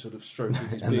been sort of stroking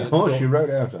his And beard. the horse you rode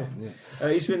out on. Yeah.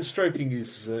 He's been stroking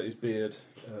his beard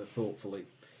thoughtfully.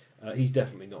 He's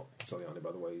definitely not Saliani,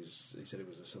 by the way. He said he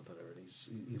was a southerner, and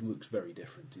he looks very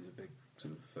different. He's a big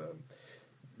sort of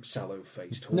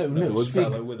sallow-faced, No, a horse big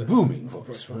fellow with a booming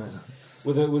voice.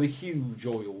 with a huge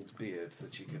oiled beard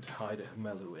that you could hide a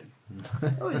mellow in.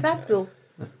 Oh, it's Abdul.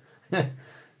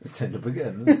 It's turned up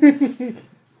again. Isn't it?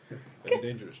 Very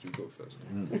dangerous to go first.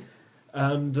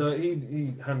 And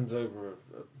he hands over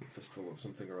a fistful of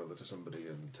something or other to somebody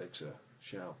and takes a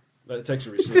shell. Takes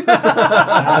a receipt.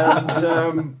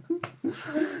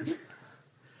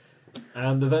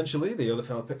 And eventually the other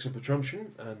fellow picks up a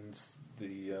truncheon, and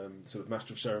the sort of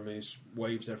master of ceremonies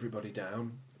waves everybody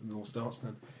down, and it all starts, and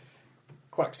then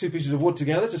clacks two pieces of wood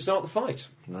together to start the fight.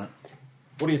 Right.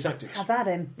 What are your tactics? Have at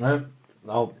him.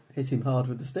 I'll hit him hard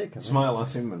with the stick. smile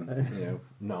at him and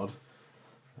nod,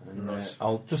 and Nice.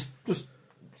 I'll just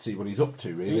see what he's up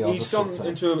to. Really, I'll He's just gone sort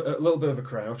of say, into a little bit of a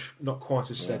crouch, not quite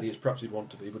as steady Yes. as perhaps he'd want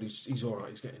to be, but he's all right.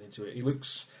 He's getting into it. He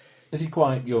looks. Is he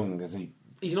quite young? Is he?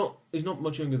 He's not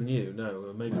much younger than you.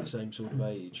 No, maybe Right. the same sort of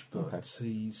age, but Okay.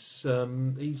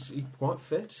 he's quite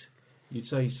fit. You'd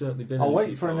say he's certainly been. I'll in a wait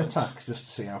few for an fights. attack just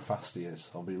to see how fast he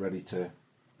is. I'll be ready to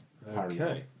parry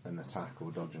Okay. an attack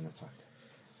or dodge an attack.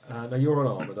 Now you're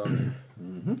unarmoured, aren't you?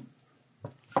 Mm-hmm.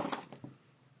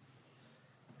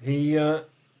 He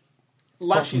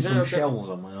lashes some out. shells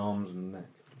on my arms and neck.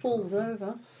 Falls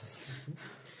over.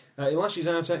 He lashes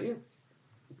out at you.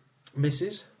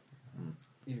 Misses.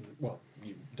 You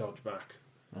dodge back.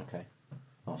 Okay.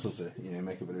 I'll sort of,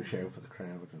 make a bit of a show for the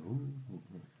crowd.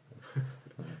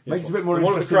 Yes, Makes it a bit more one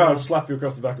interesting. of the crowd slap you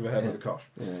across the back of the head with a kosh.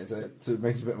 Yeah, so it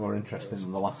makes it a bit more interesting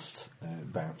than the last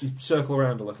bout. You circle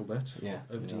around a little bit. Yeah,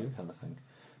 over to you. that kind of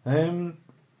thing.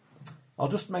 I'll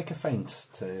just make a feint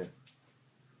to,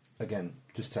 again,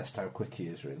 just test how quick he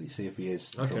is, really. See if he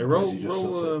is. Okay, drunk, or roll is he just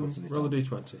sort of putting it a on.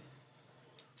 d20.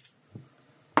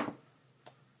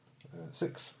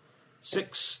 6.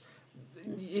 6.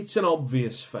 It's an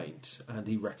obvious feint, and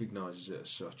he recognises it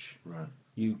as such. Right.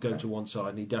 You go to one side,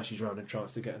 and he dashes around and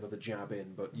tries to get another jab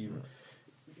in, but you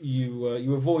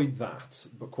avoid that.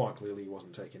 But quite clearly, he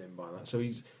wasn't taken in by that. So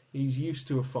he's used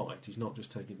to a fight. He's not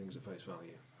just taking things at face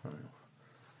value.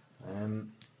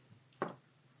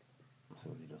 See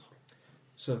what he does.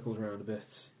 Circles around a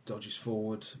bit, dodges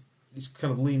forward. He's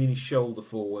kind of leaning his shoulder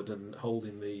forward and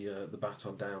holding the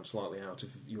baton down slightly out of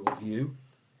your view.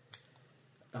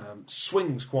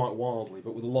 Swings quite wildly,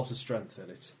 but with a lot of strength in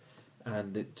it,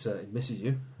 and it misses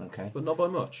you, Okay. but not by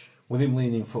much. With him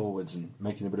leaning forwards and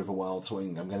making a bit of a wild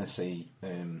swing, I'm going to see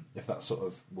if that sort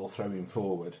of will throw him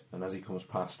forward, and as he comes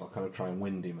past, I'll kind of try and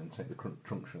wind him and take the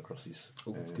truncheon across his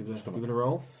Give stomach. it a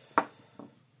roll.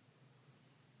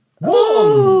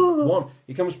 Oh! 1.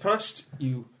 He comes past,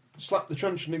 you slap the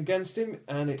truncheon against him,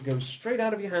 and it goes straight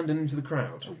out of your hand and into the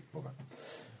crowd.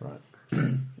 Right.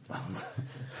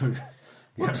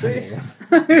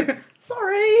 Whoopsie.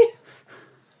 Sorry.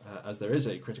 As there is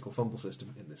a critical fumble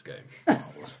system in this game.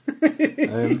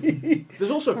 Um,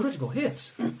 There's also a critical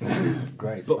hit.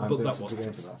 Great. But I'm that going wasn't to go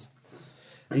into that.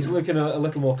 He's looking a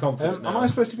little more confident Am now. I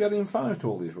supposed to be adding 5 to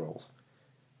all these rolls?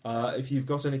 If you've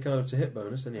got any kind of to hit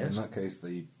bonus, then yes. In that case,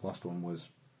 the last one was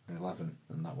an 11,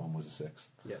 and that one was a 6.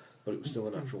 Yeah, but it was still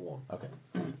a natural 1. Okay.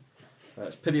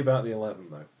 It's pity about the 11,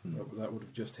 though. That would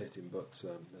have just hit him, but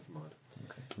never mind.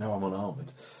 Okay. Now I'm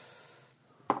unarmoured.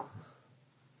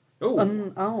 Oh,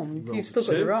 Unarmed. Roll You've still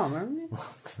got two. your arm, haven't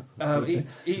you?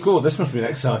 he's Cool, this must be an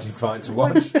exciting fight to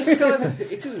Well, watch. it's kind of,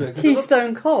 it is a bit. 'Cause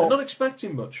Keystone they're not Corp.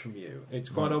 expecting much from you. It's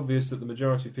quite obvious that the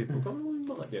majority of people go, well, we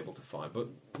might be able to fight, but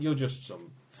you're just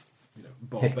some, Hick from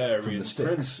barbarian the sticks,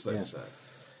 prince, they yeah. say.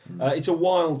 It's a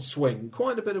wild swing,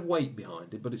 quite a bit of weight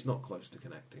behind it, but it's not close to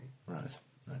connecting. Right,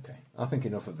 okay. I think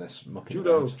enough of this mucking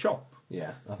Judo about. chop.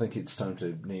 Yeah, I think it's time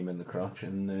to knee him in the crotch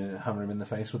and hammer him in the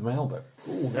face with my elbow.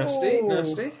 Ooh, nasty, Oh.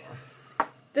 nasty.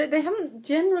 They haven't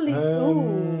generally.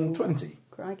 Oh, 20,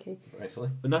 crikey.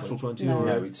 basically. The natural 20. No. or-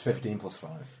 No, it's 15 plus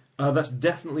 5. That's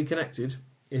definitely connected.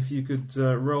 If you could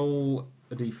roll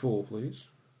a d4, please.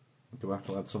 Do I have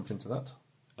to add something to that?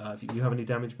 If you have any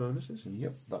damage bonuses.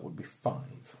 Yep, that would be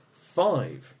 5.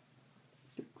 5.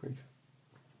 Good grief.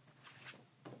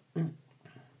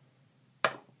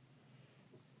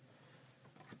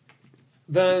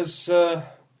 There's a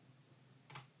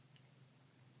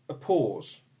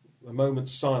pause, a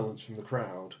moment's silence from the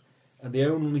crowd, and the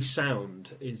only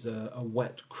sound is a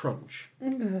wet crunch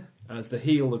as the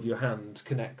heel of your hand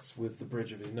connects with the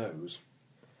bridge of his nose.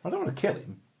 I don't want to kill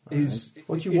him. His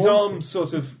What do you his want? arms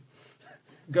sort of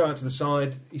go out to the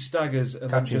side, he staggers and then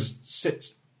Catch him. just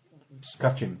sits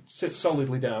Catch him.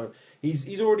 solidly down.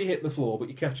 He's already hit the floor, but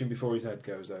you catch him before his head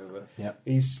goes over. Yep.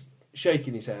 He's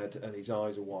shaking his head and his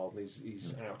eyes are wild and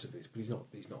he's out of it, but he's not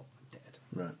dead.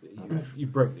 Right.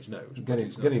 You've broken his nose. Get but him,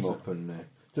 he's get him not- up and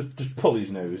just pull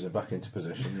his nose back into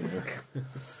position.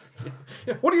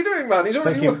 Yeah, what are you doing, man? He's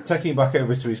already. Take him back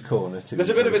over to his corner. There's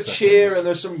a bit of a cheer and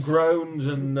there's some groans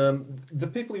and the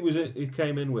people he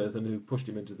came in with and who pushed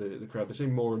him into the crowd, they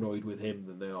seem more annoyed with him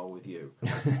than they are with you.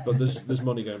 But there's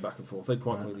money going back and forth. They'd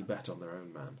quite clearly bet on their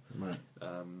own man. Right.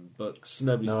 But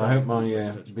nobody's. No, I hope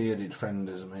my bearded friend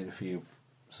has made a few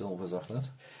silvers off that.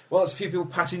 Well, it's a few people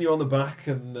patting you on the back,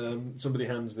 and somebody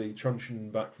hands the truncheon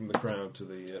back from the crowd to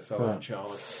the fellow in Right.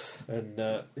 charge, and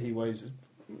he weighs.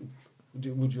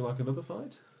 Would you like another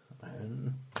fight?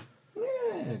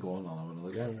 Yeah, go on, I'll have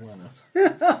another go. Why not?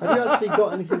 Have you actually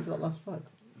got anything for that last fight?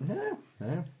 No.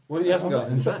 Well, he hasn't I'm got not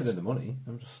any interested bet. in the money.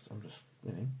 I'm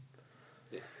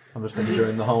just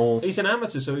enjoying the whole. He's an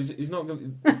amateur, so he's not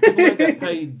going. People don't get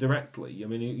paid directly. I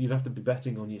mean, you'd have to be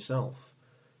betting on yourself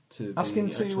to Ask be him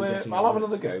actually to. getting I'll have money.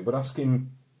 another go, but ask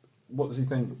him. What does he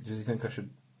think? Does he think I should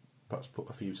perhaps put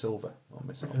a few silver on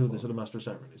myself? Who the sort of master of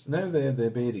ceremonies? No, the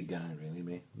bearded guy.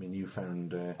 Really, I mean, you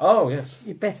found. Oh yes,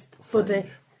 Your best friend. buddy.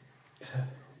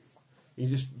 he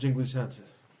just jingled his hands.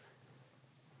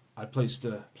 I placed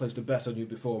a bet on you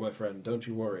before, my friend. Don't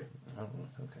you worry. Oh,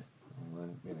 right, okay. Well,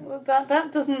 Well,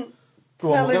 that doesn't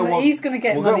Go on, Tell we'll him go that one, he's going to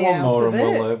get we'll go money one out more of and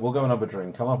it. we'll go and have a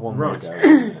drink. I'll have one Right. more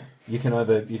go. You can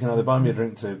either buy me a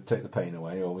drink to take the pain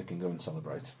away, or we can go and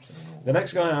celebrate. So, The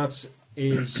next guy out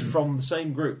is from the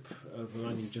same group of the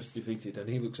man you just defeated, and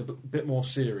he looks a bit more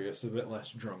serious, a bit less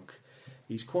drunk.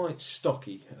 He's quite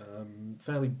stocky,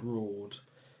 fairly broad.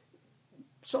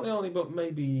 Slightly only, but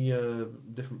maybe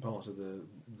different parts of the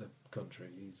country.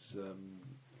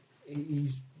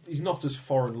 He's not as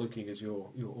foreign looking as your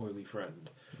oily friend,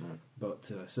 right. but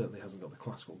certainly hasn't got the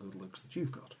classical good looks that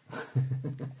you've got.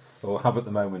 Or have at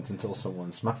the moment until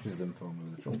someone smashes them for me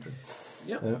with a truncheon.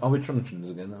 Yeah. Are we truncheons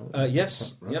again?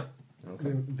 Yes. Right. Yep.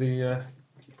 Okay. The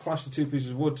clash the two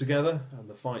pieces of wood together, and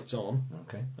the fight's on.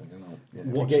 Okay. Yeah.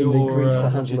 What's Again, your, increase the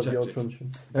what's handle your of your tactic?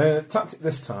 truncheon. Tactic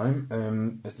this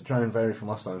time is to try and vary from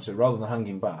last time. So rather than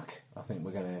hanging back, I think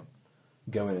we're going to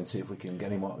go in and see if we can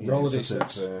get him off. Roll a sort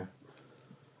d6. of,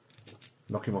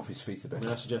 knock him off his feet a bit.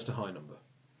 May I suggest a high number?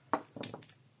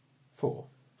 4.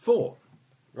 4.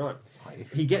 Right. High-ish.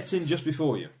 He gets in just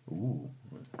before you. Ooh.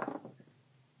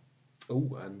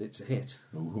 Oh, and it's a hit.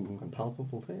 Ooh. A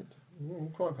palpable hit.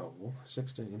 Quite palpable.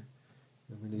 16.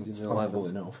 And we need It's an palpable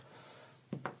 11. enough.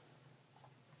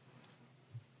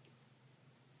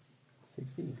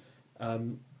 16.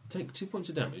 Take 2 points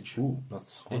of damage. Ooh,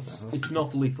 that's quite It's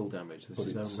not lethal damage. This but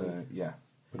is it's only... yeah,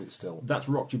 but it's still That's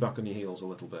rocked you back on your heels a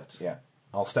little bit. yeah.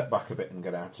 I'll step back a bit and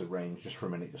get out of range just for a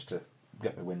minute, just to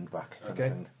get the wind back. Kind Okay.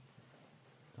 Of thing.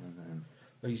 And,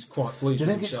 He's quite pleased do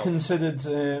you with think it's himself.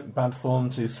 considered bad form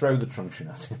to throw the truncheon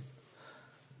at him?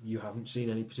 You haven't seen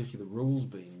any particular rules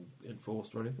being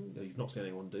enforced or anything? You've not seen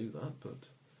anyone do that, but...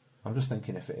 I'm just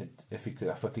thinking if I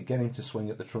could get him to swing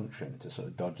at the truncheon to sort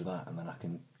of dodge that, and then I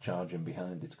can charge him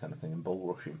behind it, kind of thing, and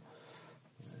bull rush him.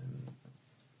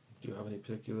 Do you have any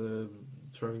particular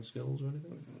throwing skills or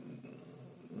anything?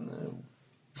 No,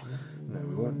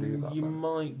 we won't do that. You then.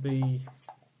 might be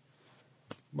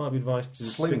advised to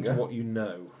stick Slinger? to what you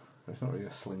know. It's not really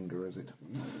a slinger, is it?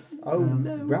 Oh,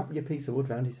 No. wrap your piece of wood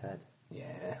round his head.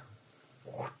 Yeah,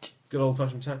 Good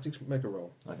old-fashioned tactics. Make a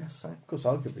roll. I guess so. Of course,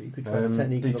 arguably, you could try the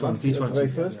technique of the, D20, of the very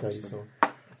yeah, first yeah, guy you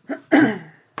yeah.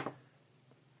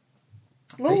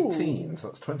 saw. Ooh. 18, so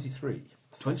that's 23.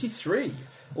 23.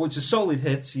 Oh, it's a solid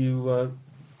hit. You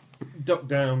duck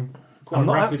down quite I'm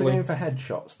not actually rapidly. going for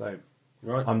headshots, though.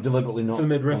 Right. I'm deliberately not. For the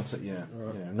midriff? Yeah,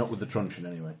 Right. yeah, not with the truncheon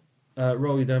anyway.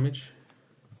 Roll your damage.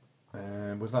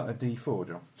 Was that a D4,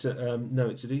 John? No,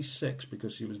 it's a D6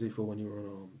 because he was D4 when you were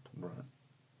unarmed. Right.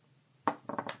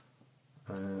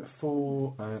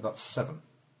 4, that's 7.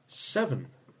 7.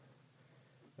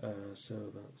 So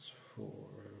that's 4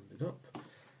 rounded up.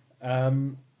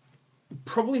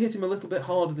 Probably hit him a little bit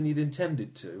harder than you'd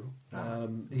intended to.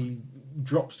 He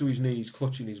drops to his knees,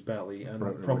 clutching his belly, and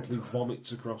Broke the promptly rib.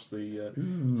 vomits across the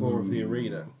floor of the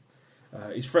arena.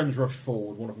 His friends rush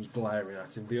forward. One of them's glaring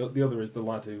at him. The other is the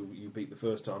lad who you beat the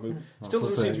first time, who still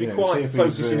doesn't seem to be see quite if he's,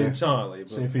 focusing entirely.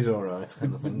 See But if he's alright,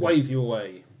 kind of thing. wave you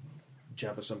away,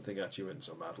 jabber something at you in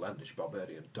some outlandish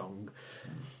barbarian tongue.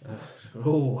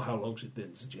 How long's it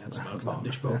been since you had some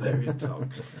outlandish barbarian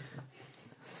tongue?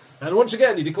 And once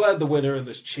again, he declared the winner, and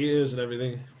there's cheers and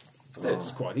everything.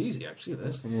 It's quite easy, actually,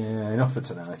 this. Yeah, enough for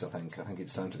tonight, I think. I think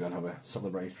it's time to go and have a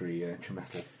celebratory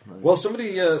chimetal. Well,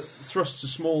 somebody thrusts a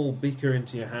small beaker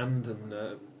into your hand and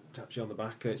taps you on the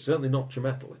back. It's certainly not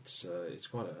chimetal. It's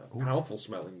quite a powerful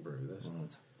smelling brew, this.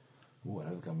 Right. Ooh, I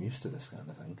don't think I'm used to this kind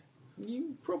of thing.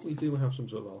 You probably do have some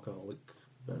sort of alcoholic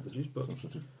beverages, but Some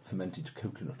sort of fermented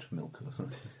coconut milk or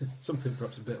something. something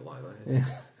perhaps a bit like that.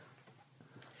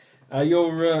 Yeah.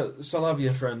 Your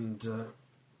Salavia friend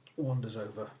wanders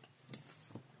over,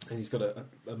 and he's got a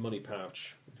money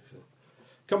pouch.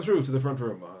 Come through to the front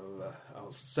room.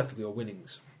 I'll settle your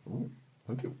winnings. Ooh,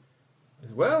 thank you.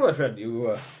 Well, my friend,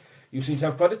 you seem to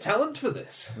have quite a talent for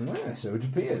this. Yeah, so it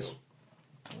appears.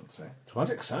 It's quite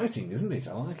exciting, isn't it?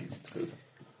 I like it. It's good.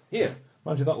 Here.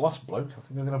 Mind you, that last bloke, I think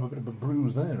I'm going to have a bit of a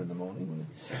bruise there in the morning.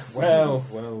 Well,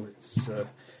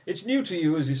 it's new to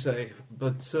you, as you say,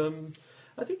 but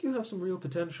I think you have some real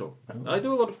potential. I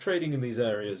do a lot of trading in these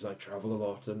areas. I travel a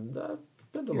lot, and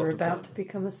spend a lot You're of about to time.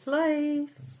 become a slave.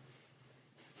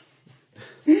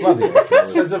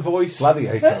 Gladiator. There's a voice.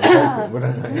 Gladiator, I was hoping,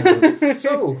 wouldn't I?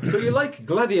 So you like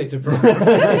gladiator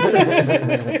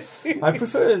programs? I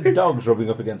prefer dogs rubbing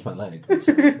up against my leg. But,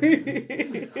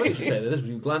 Funny you should say that, as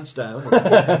you glance down.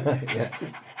 yeah.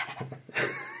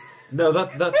 No,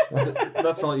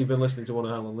 that's like you've been listening to one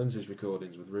of Alan Lindsay's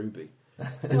recordings with Ruby.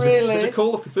 Really? There's a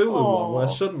Call of Cthulhu one where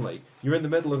Aw. suddenly you're in the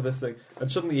middle of this thing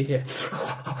and suddenly you hear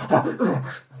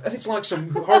and it's like some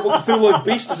horrible Cthulhu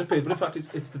beast has appeared, but in fact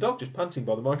it's the dog just panting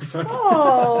by the microphone.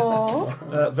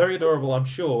 Oh. Very adorable, I'm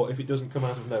sure, if it doesn't come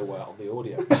out of nowhere on the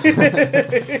audio. I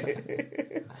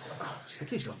think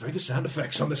he's got very good sound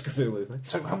effects on this Cthulhu thing.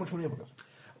 So how much money have we got?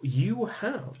 You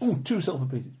have 2 silver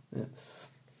pieces. Yeah.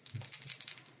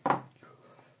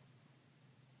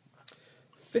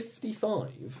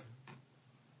 55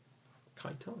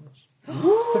 kaitans.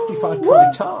 55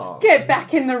 kaitars. Get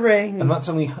back in the ring. And that's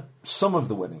only some of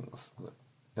the winnings.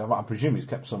 I presume he's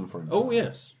kept some for himself. Oh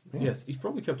yes, Yeah. yes. He's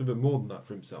probably kept a bit more than that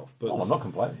for himself. But Well, I'm not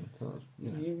complaining.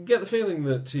 you get the feeling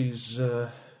that he's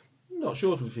not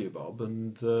short of a few bob,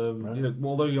 and Right. you know,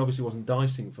 although he obviously wasn't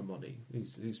dicing for money,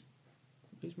 he's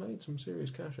made some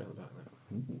serious cash out of the back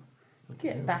there.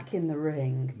 Get back in the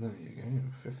ring. There you go.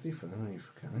 55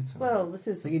 kaitars. Well, this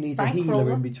is So you need a bankroller.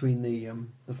 healer in between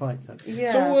the fights. Then.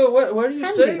 Yeah. So where are you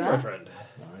Can do staying, my that. friend?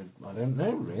 I don't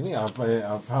know really.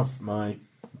 I've have my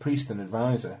priest and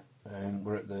advisor.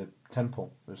 We're at the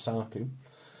temple of Sarku,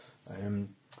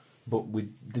 but we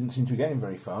didn't seem to be getting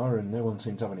very far, and no one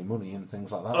seemed to have any money and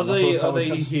things like that. Are And I they thought I would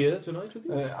just- here tonight with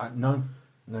you? No,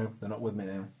 they're not with me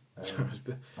now.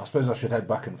 I suppose I should head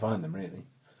back and find them. Really.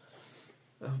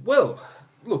 Well,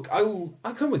 look, I'll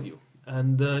come with you,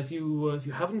 and if you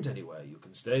haven't anywhere you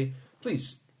can stay,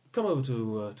 please come over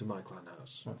to my clan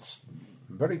house. That's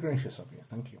very gracious of you.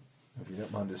 Thank you. If you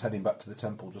don't mind us heading back to the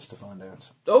temple just to find out.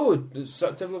 Oh,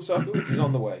 Temple of Saku, it is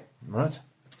on the way. Right.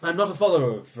 I'm not a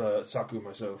follower of Saku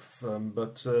myself,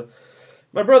 but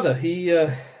my brother, he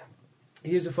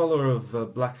is a follower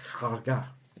of Black Kharga,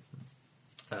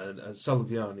 a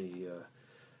Salviani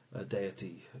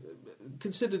deity,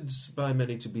 considered by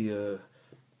many to be an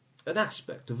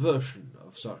aspect, a version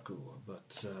of Sarku,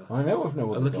 but I know of no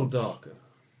a other little gods. darker.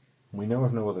 We know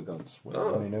of no other gods. We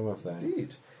Oh, only know of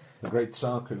Indeed. the great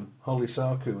Sarku. Holy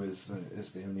Sarku is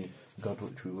the only god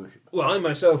which we worship. Well, I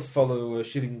myself follow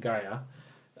Shiringaya.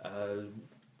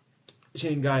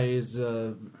 Shiringaya is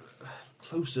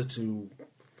closer to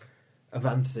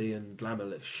Avanthi and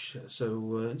Lamalish,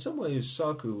 so in some ways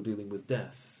Sarku, dealing with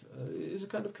death, is a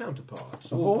kind of counterpart.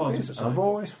 It's all part of the I've cycle.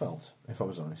 always felt, if I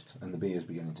was honest, and the bee is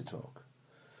beginning to talk.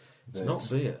 It's that- not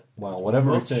beer. Well,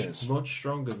 whatever much, it is, much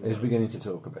stronger than is that. beginning to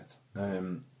talk a bit.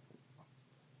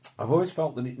 I've always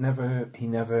felt that he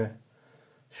never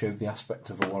showed the aspect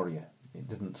of a warrior. It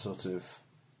didn't sort of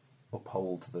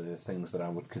uphold the things that I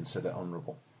would consider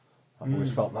honourable. I've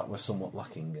always felt that was somewhat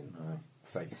lacking in my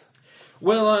faith.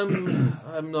 Well,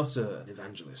 I'm not an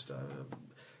evangelist.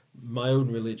 My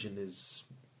own religion is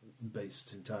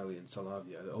based entirely in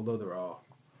Salavia, although there are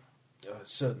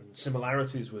certain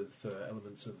similarities with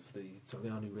elements of the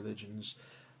Italiani religions.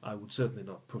 I would certainly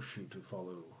not push you to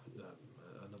follow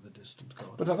another distant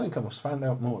god. But I think I must find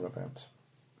out more about.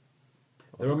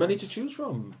 There are many to choose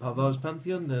from. Pavar's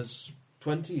pantheon, there's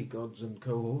 20 gods and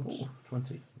cohorts. Oh,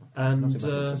 20. And Not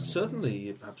imagine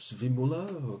certainly, perhaps Vimula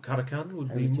or Karakan would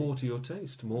be Heretic. more to your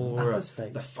taste, more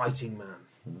Apostate. the fighting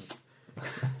man.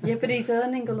 Yeah, but he's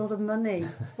earning a lot of money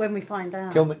when we find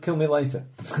out. Kill me later.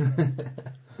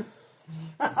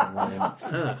 Ah,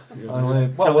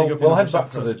 We'll head back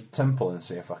to the temple and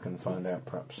see if I can find out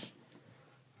perhaps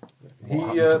what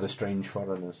happened to the strange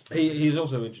foreigners. He's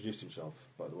also introduced himself,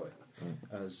 by the way,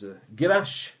 as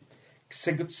Girash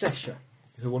Segutsesha,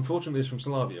 who unfortunately is from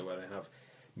Salavia, where they have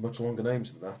much longer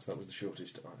names than that. That was the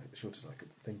shortest I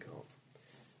could think of.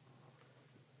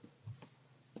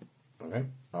 Okay,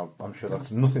 I'm sure that's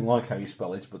nothing like how you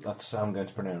spell it, but that's how I'm going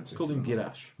to pronounce it. Called him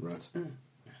Girash. Right.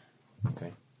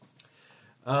 Okay.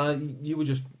 You were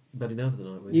just bedding down for the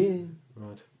night, were you? Yeah,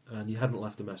 Right. And you hadn't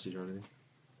left a message or anything?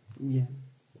 yeah.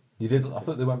 You did. I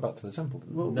thought they went back to the temple,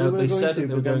 didn't they? Well, No, we were they going said to, that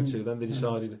they were but going then- to, then they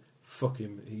decided, fuck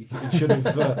him, he should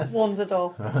have... Wandered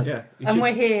off. yeah. he And should-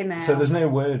 we're here now. So there's no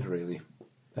word really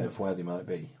of where they might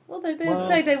be. Well, they did Well,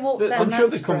 say they walked the- down I'm that sure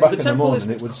they street. come back The in the temple morning,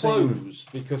 isn't it would seem-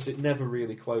 closed because it never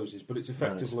really closes, but it's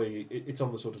effectively it's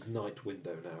on the sort of night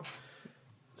window now.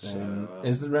 So,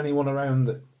 Is there anyone around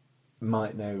that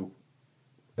might know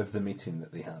of the meeting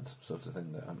that they had, sort of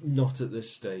thing? That not at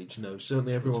this stage, no.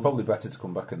 Certainly, it's everyone probably better to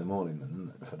come back in the morning then, isn't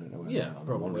it? If I don't know where Yeah, they are, than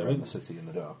probably. wander I around mean- the city in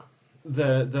the dark.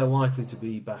 they're likely to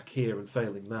be back here, and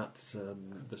failing that,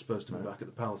 they're supposed to be back at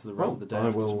the palace of the realm the day I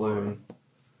after will tomorrow.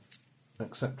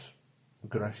 accept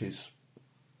Garesh's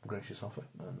gracious offer,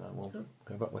 and I will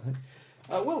go back with him.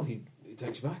 Well, he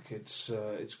takes you back. It's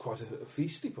quite a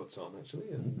feast he puts on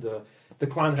actually, and the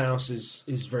clan house is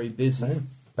very busy. So,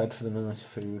 bed for the night,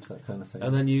 food, that kind of thing.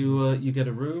 And then you get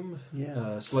a room.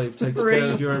 Yeah. Slave takes Free.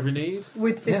 care of your every need.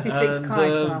 With 56 And kites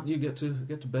now. you get to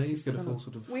bathe, get a full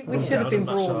sort of. We should have been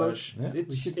brawlers. Yeah.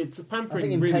 It's a I think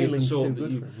pampering really of the impaling's sort too that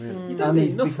good you. for him. You don't And get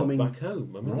he's enough becoming- of back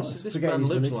home. I mean, Right. this Forgetting man his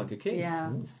lives religion. like a king.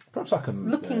 Yeah. Perhaps I can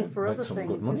Looking for make other some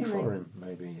things, good money isn't for he? him,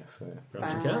 maybe. If,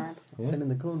 Perhaps you can. Bad. yeah. That's him in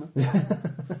the corner.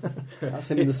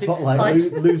 That's him in the spotlight, Right.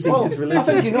 losing Well, his I religion.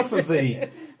 think enough of the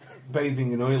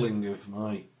bathing and oiling of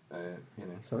my,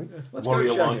 Sorry. Let's go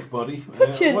warrior-like shagging. body.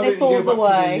 Put your why don't you nipples go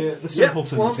back away. to the Yeah,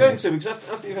 simpletons well, I'm going here? to, because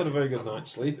after you've had a very good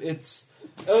night's sleep, it's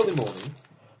early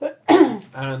morning,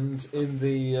 and in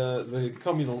the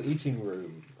communal eating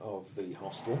room of the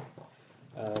hostel,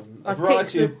 a I've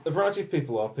variety picked of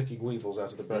people are picking weevils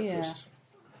out of the breakfast,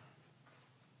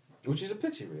 which is a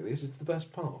pity, really. It's the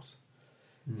best part.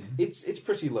 It's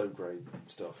pretty low grade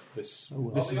stuff. This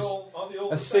is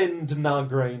a thin Dna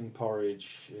grain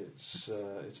porridge. It's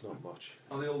not much.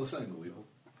 Are they all the same, the weevil?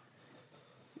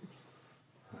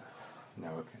 No,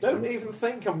 okay. Don't even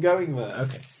think I'm going there.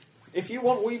 Okay. If you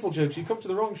want weevil jokes, you come to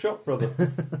the wrong shop, brother.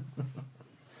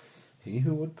 He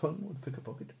who would pun would pick a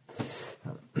pocket.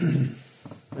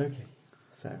 Okay.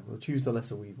 So, we'll choose the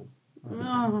lesser weevil.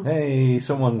 Oh. Hey,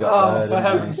 someone got For there.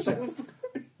 heaven's didn't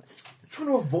they? sake. Trying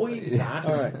to avoid that.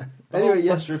 All right. Anyway,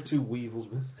 yes. Lesser of two weevils,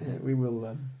 with Yeah, we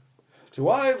will... two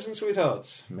wives and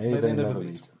sweethearts. May they never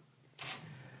meet.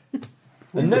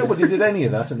 And nobody did any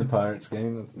of that in the Pirates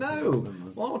game. No.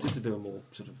 Well, I wanted to do a more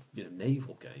sort of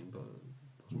naval game, but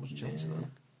there wasn't much chance of that.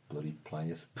 Bloody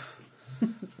players.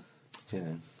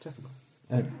 Definitely.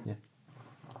 Anyway. Anyway,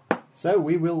 yeah. So,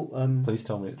 we will Please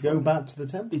tell me it's go wrong. back to the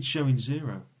temple. It's showing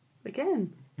 0.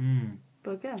 Again. Mm.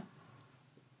 Bugger.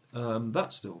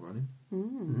 That's still running.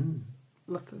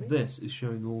 Luckily. This is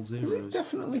showing all Is it zeros.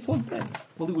 definitely plugged in?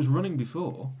 Well, it was running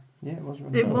before, Yeah, it was It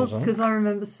running. was was on. because I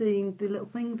remember seeing the little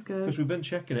things go. because we've been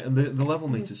checking it, and the level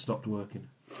meter stopped working.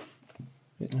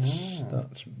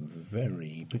 That's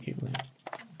very peculiar.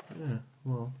 Yeah,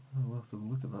 well, I'll have to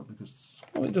look at that because...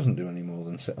 Well, it doesn't do any more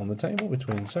than sit on the table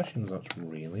between sessions. That's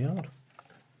really odd.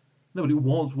 No, but it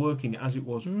was working as it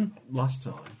was last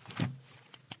time.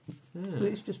 But Yeah.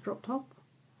 it's just dropped off.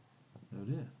 Oh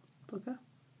dear. Bugger.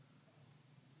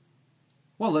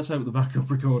 Well, let's hope the backup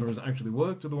recorder has actually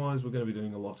worked, otherwise we're going to be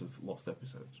doing a lot of lost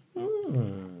episodes.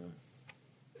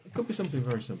 It could be something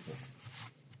very simple.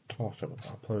 I'll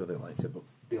play with it later, but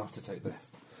you'll have to take the...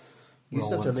 You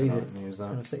just have roll to into leave that it and use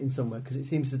that. sitting somewhere, because it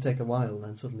seems to take a while and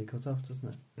then suddenly cut off, doesn't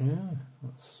it? Yeah,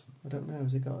 that's... I don't know,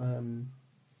 has it got...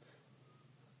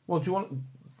 Well, do you want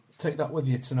to take that with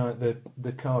you tonight,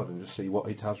 the card, and just see what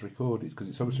it has recorded? Because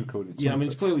it's obviously recorded Yeah, I mean,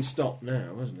 it's something. clearly stopped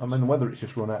now, isn't it? I mean, whether it's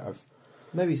just run out of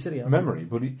maybe City has memory,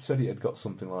 but it said it had got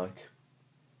something like...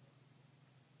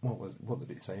 What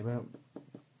did it say about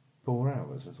 4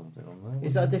 hours or something on there?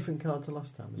 Is that a different card to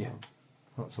last time? As Yeah. well?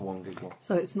 That's a 1 gig one.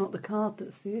 So it's not the card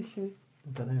that's the issue.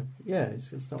 I don't know. Yeah,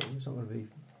 it's not going to be...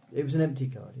 It was an empty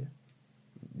card, yeah?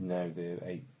 No, the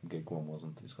 8 gig one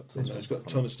wasn't. It's got It's got a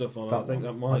ton of stuff on it. I think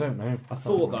that one. might... I don't know. I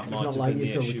thought that It's might not have like been you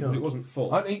the fill the issue, but card. it wasn't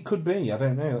full. It could be. I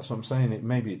don't know. That's what I'm saying.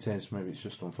 Maybe it is. Maybe it's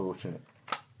just unfortunate.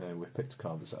 We picked a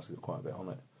card that's actually got quite a bit on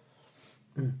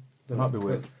it. It might be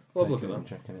worth Well, look taking at and that.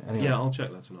 checking it. Anyway, Yeah, I'll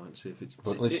check that tonight and see if it's...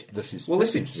 but this is. well, this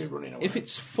if seems it's, to be running away. if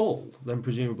it's full, then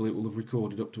presumably it will have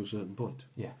recorded up to a certain point.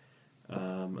 Yeah.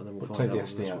 And then we'll But find take the out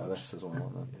SD whether out of works. this as well.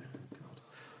 Like that. Yeah, God.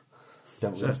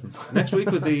 Don't So, lose them. next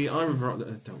week with the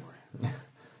iRiver... don't worry.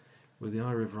 With the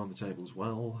iRiver on the table as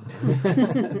well.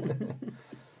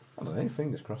 I don't know.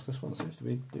 Fingers crossed. This one seems to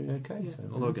be doing okay. Yeah. So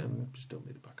Although again, just don't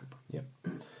need a backup. Yep.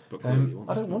 But clearly you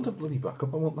I don't to. want a bloody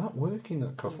backup. I want that working.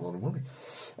 That costs a lot of money.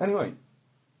 Anyway,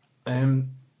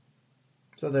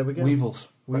 So there we go. weevils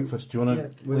breakfast. Do you want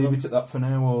to we'll leave have- it at that for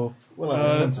now, or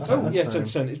Well, Ten to ten, yeah, so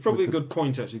 10%. It's probably a we could- good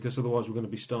point actually, because otherwise we're going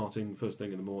to be starting first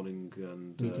thing in the morning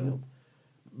and Meeting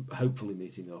up. hopefully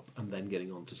meeting up and then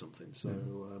getting on to something. So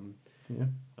yeah,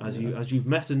 as you've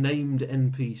met a named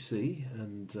NPC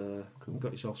and Cool.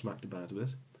 got yourself smacked about a bit.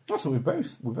 That's what we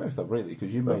both have really,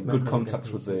 because you Both made met good many contacts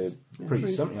with the NPCs. Yeah.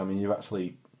 priests, haven't you? I mean, you've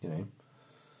actually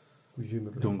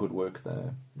Presumably. done good work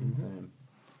there. Mhm. And,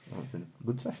 it's been a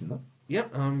good session, though.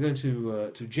 Yep, I'm going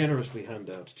to generously hand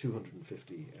out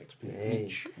 250 XP Yay.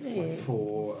 each Yay.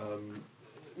 for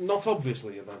not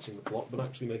obviously advancing the plot, but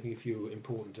actually making a few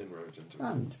important inroads into it.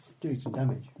 And doing some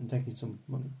damage and taking some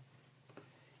money.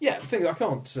 Yeah, the thing I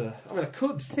can't. I mean, I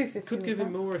could 250 give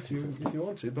him more if you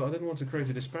wanted, but I didn't want to create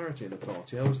a disparity in the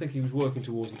party. I was thinking he was working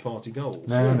towards the party goals.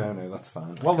 No, that's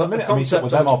fine. Well, the minute the I meet up concept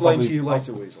with I'll them, explain to you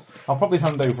later, Weasel. I'll probably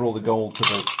hand over all the gold to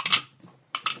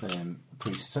the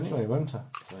priests anyway, won't I?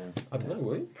 So, I don't know,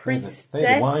 will you? Priestess.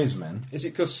 They're the wise men. Is it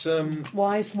because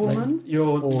Wise woman.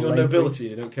 your lay nobility, priest.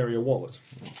 you don't carry a wallet?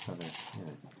 So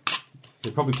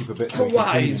they'd probably keep a bit A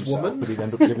wise woman. but he'd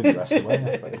end up giving the rest away,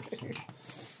 I suppose.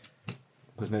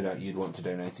 Because no doubt you'd want to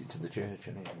donate it to the church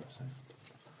anyway. So.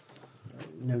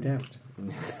 No doubt.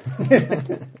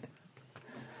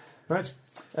 Right.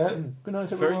 Good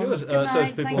night, everyone. Very good. Good So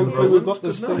night, people thank on the Hopefully we've Romans, got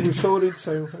this good night. thing sorted,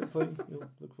 so hopefully you'll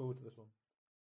look forward to this one.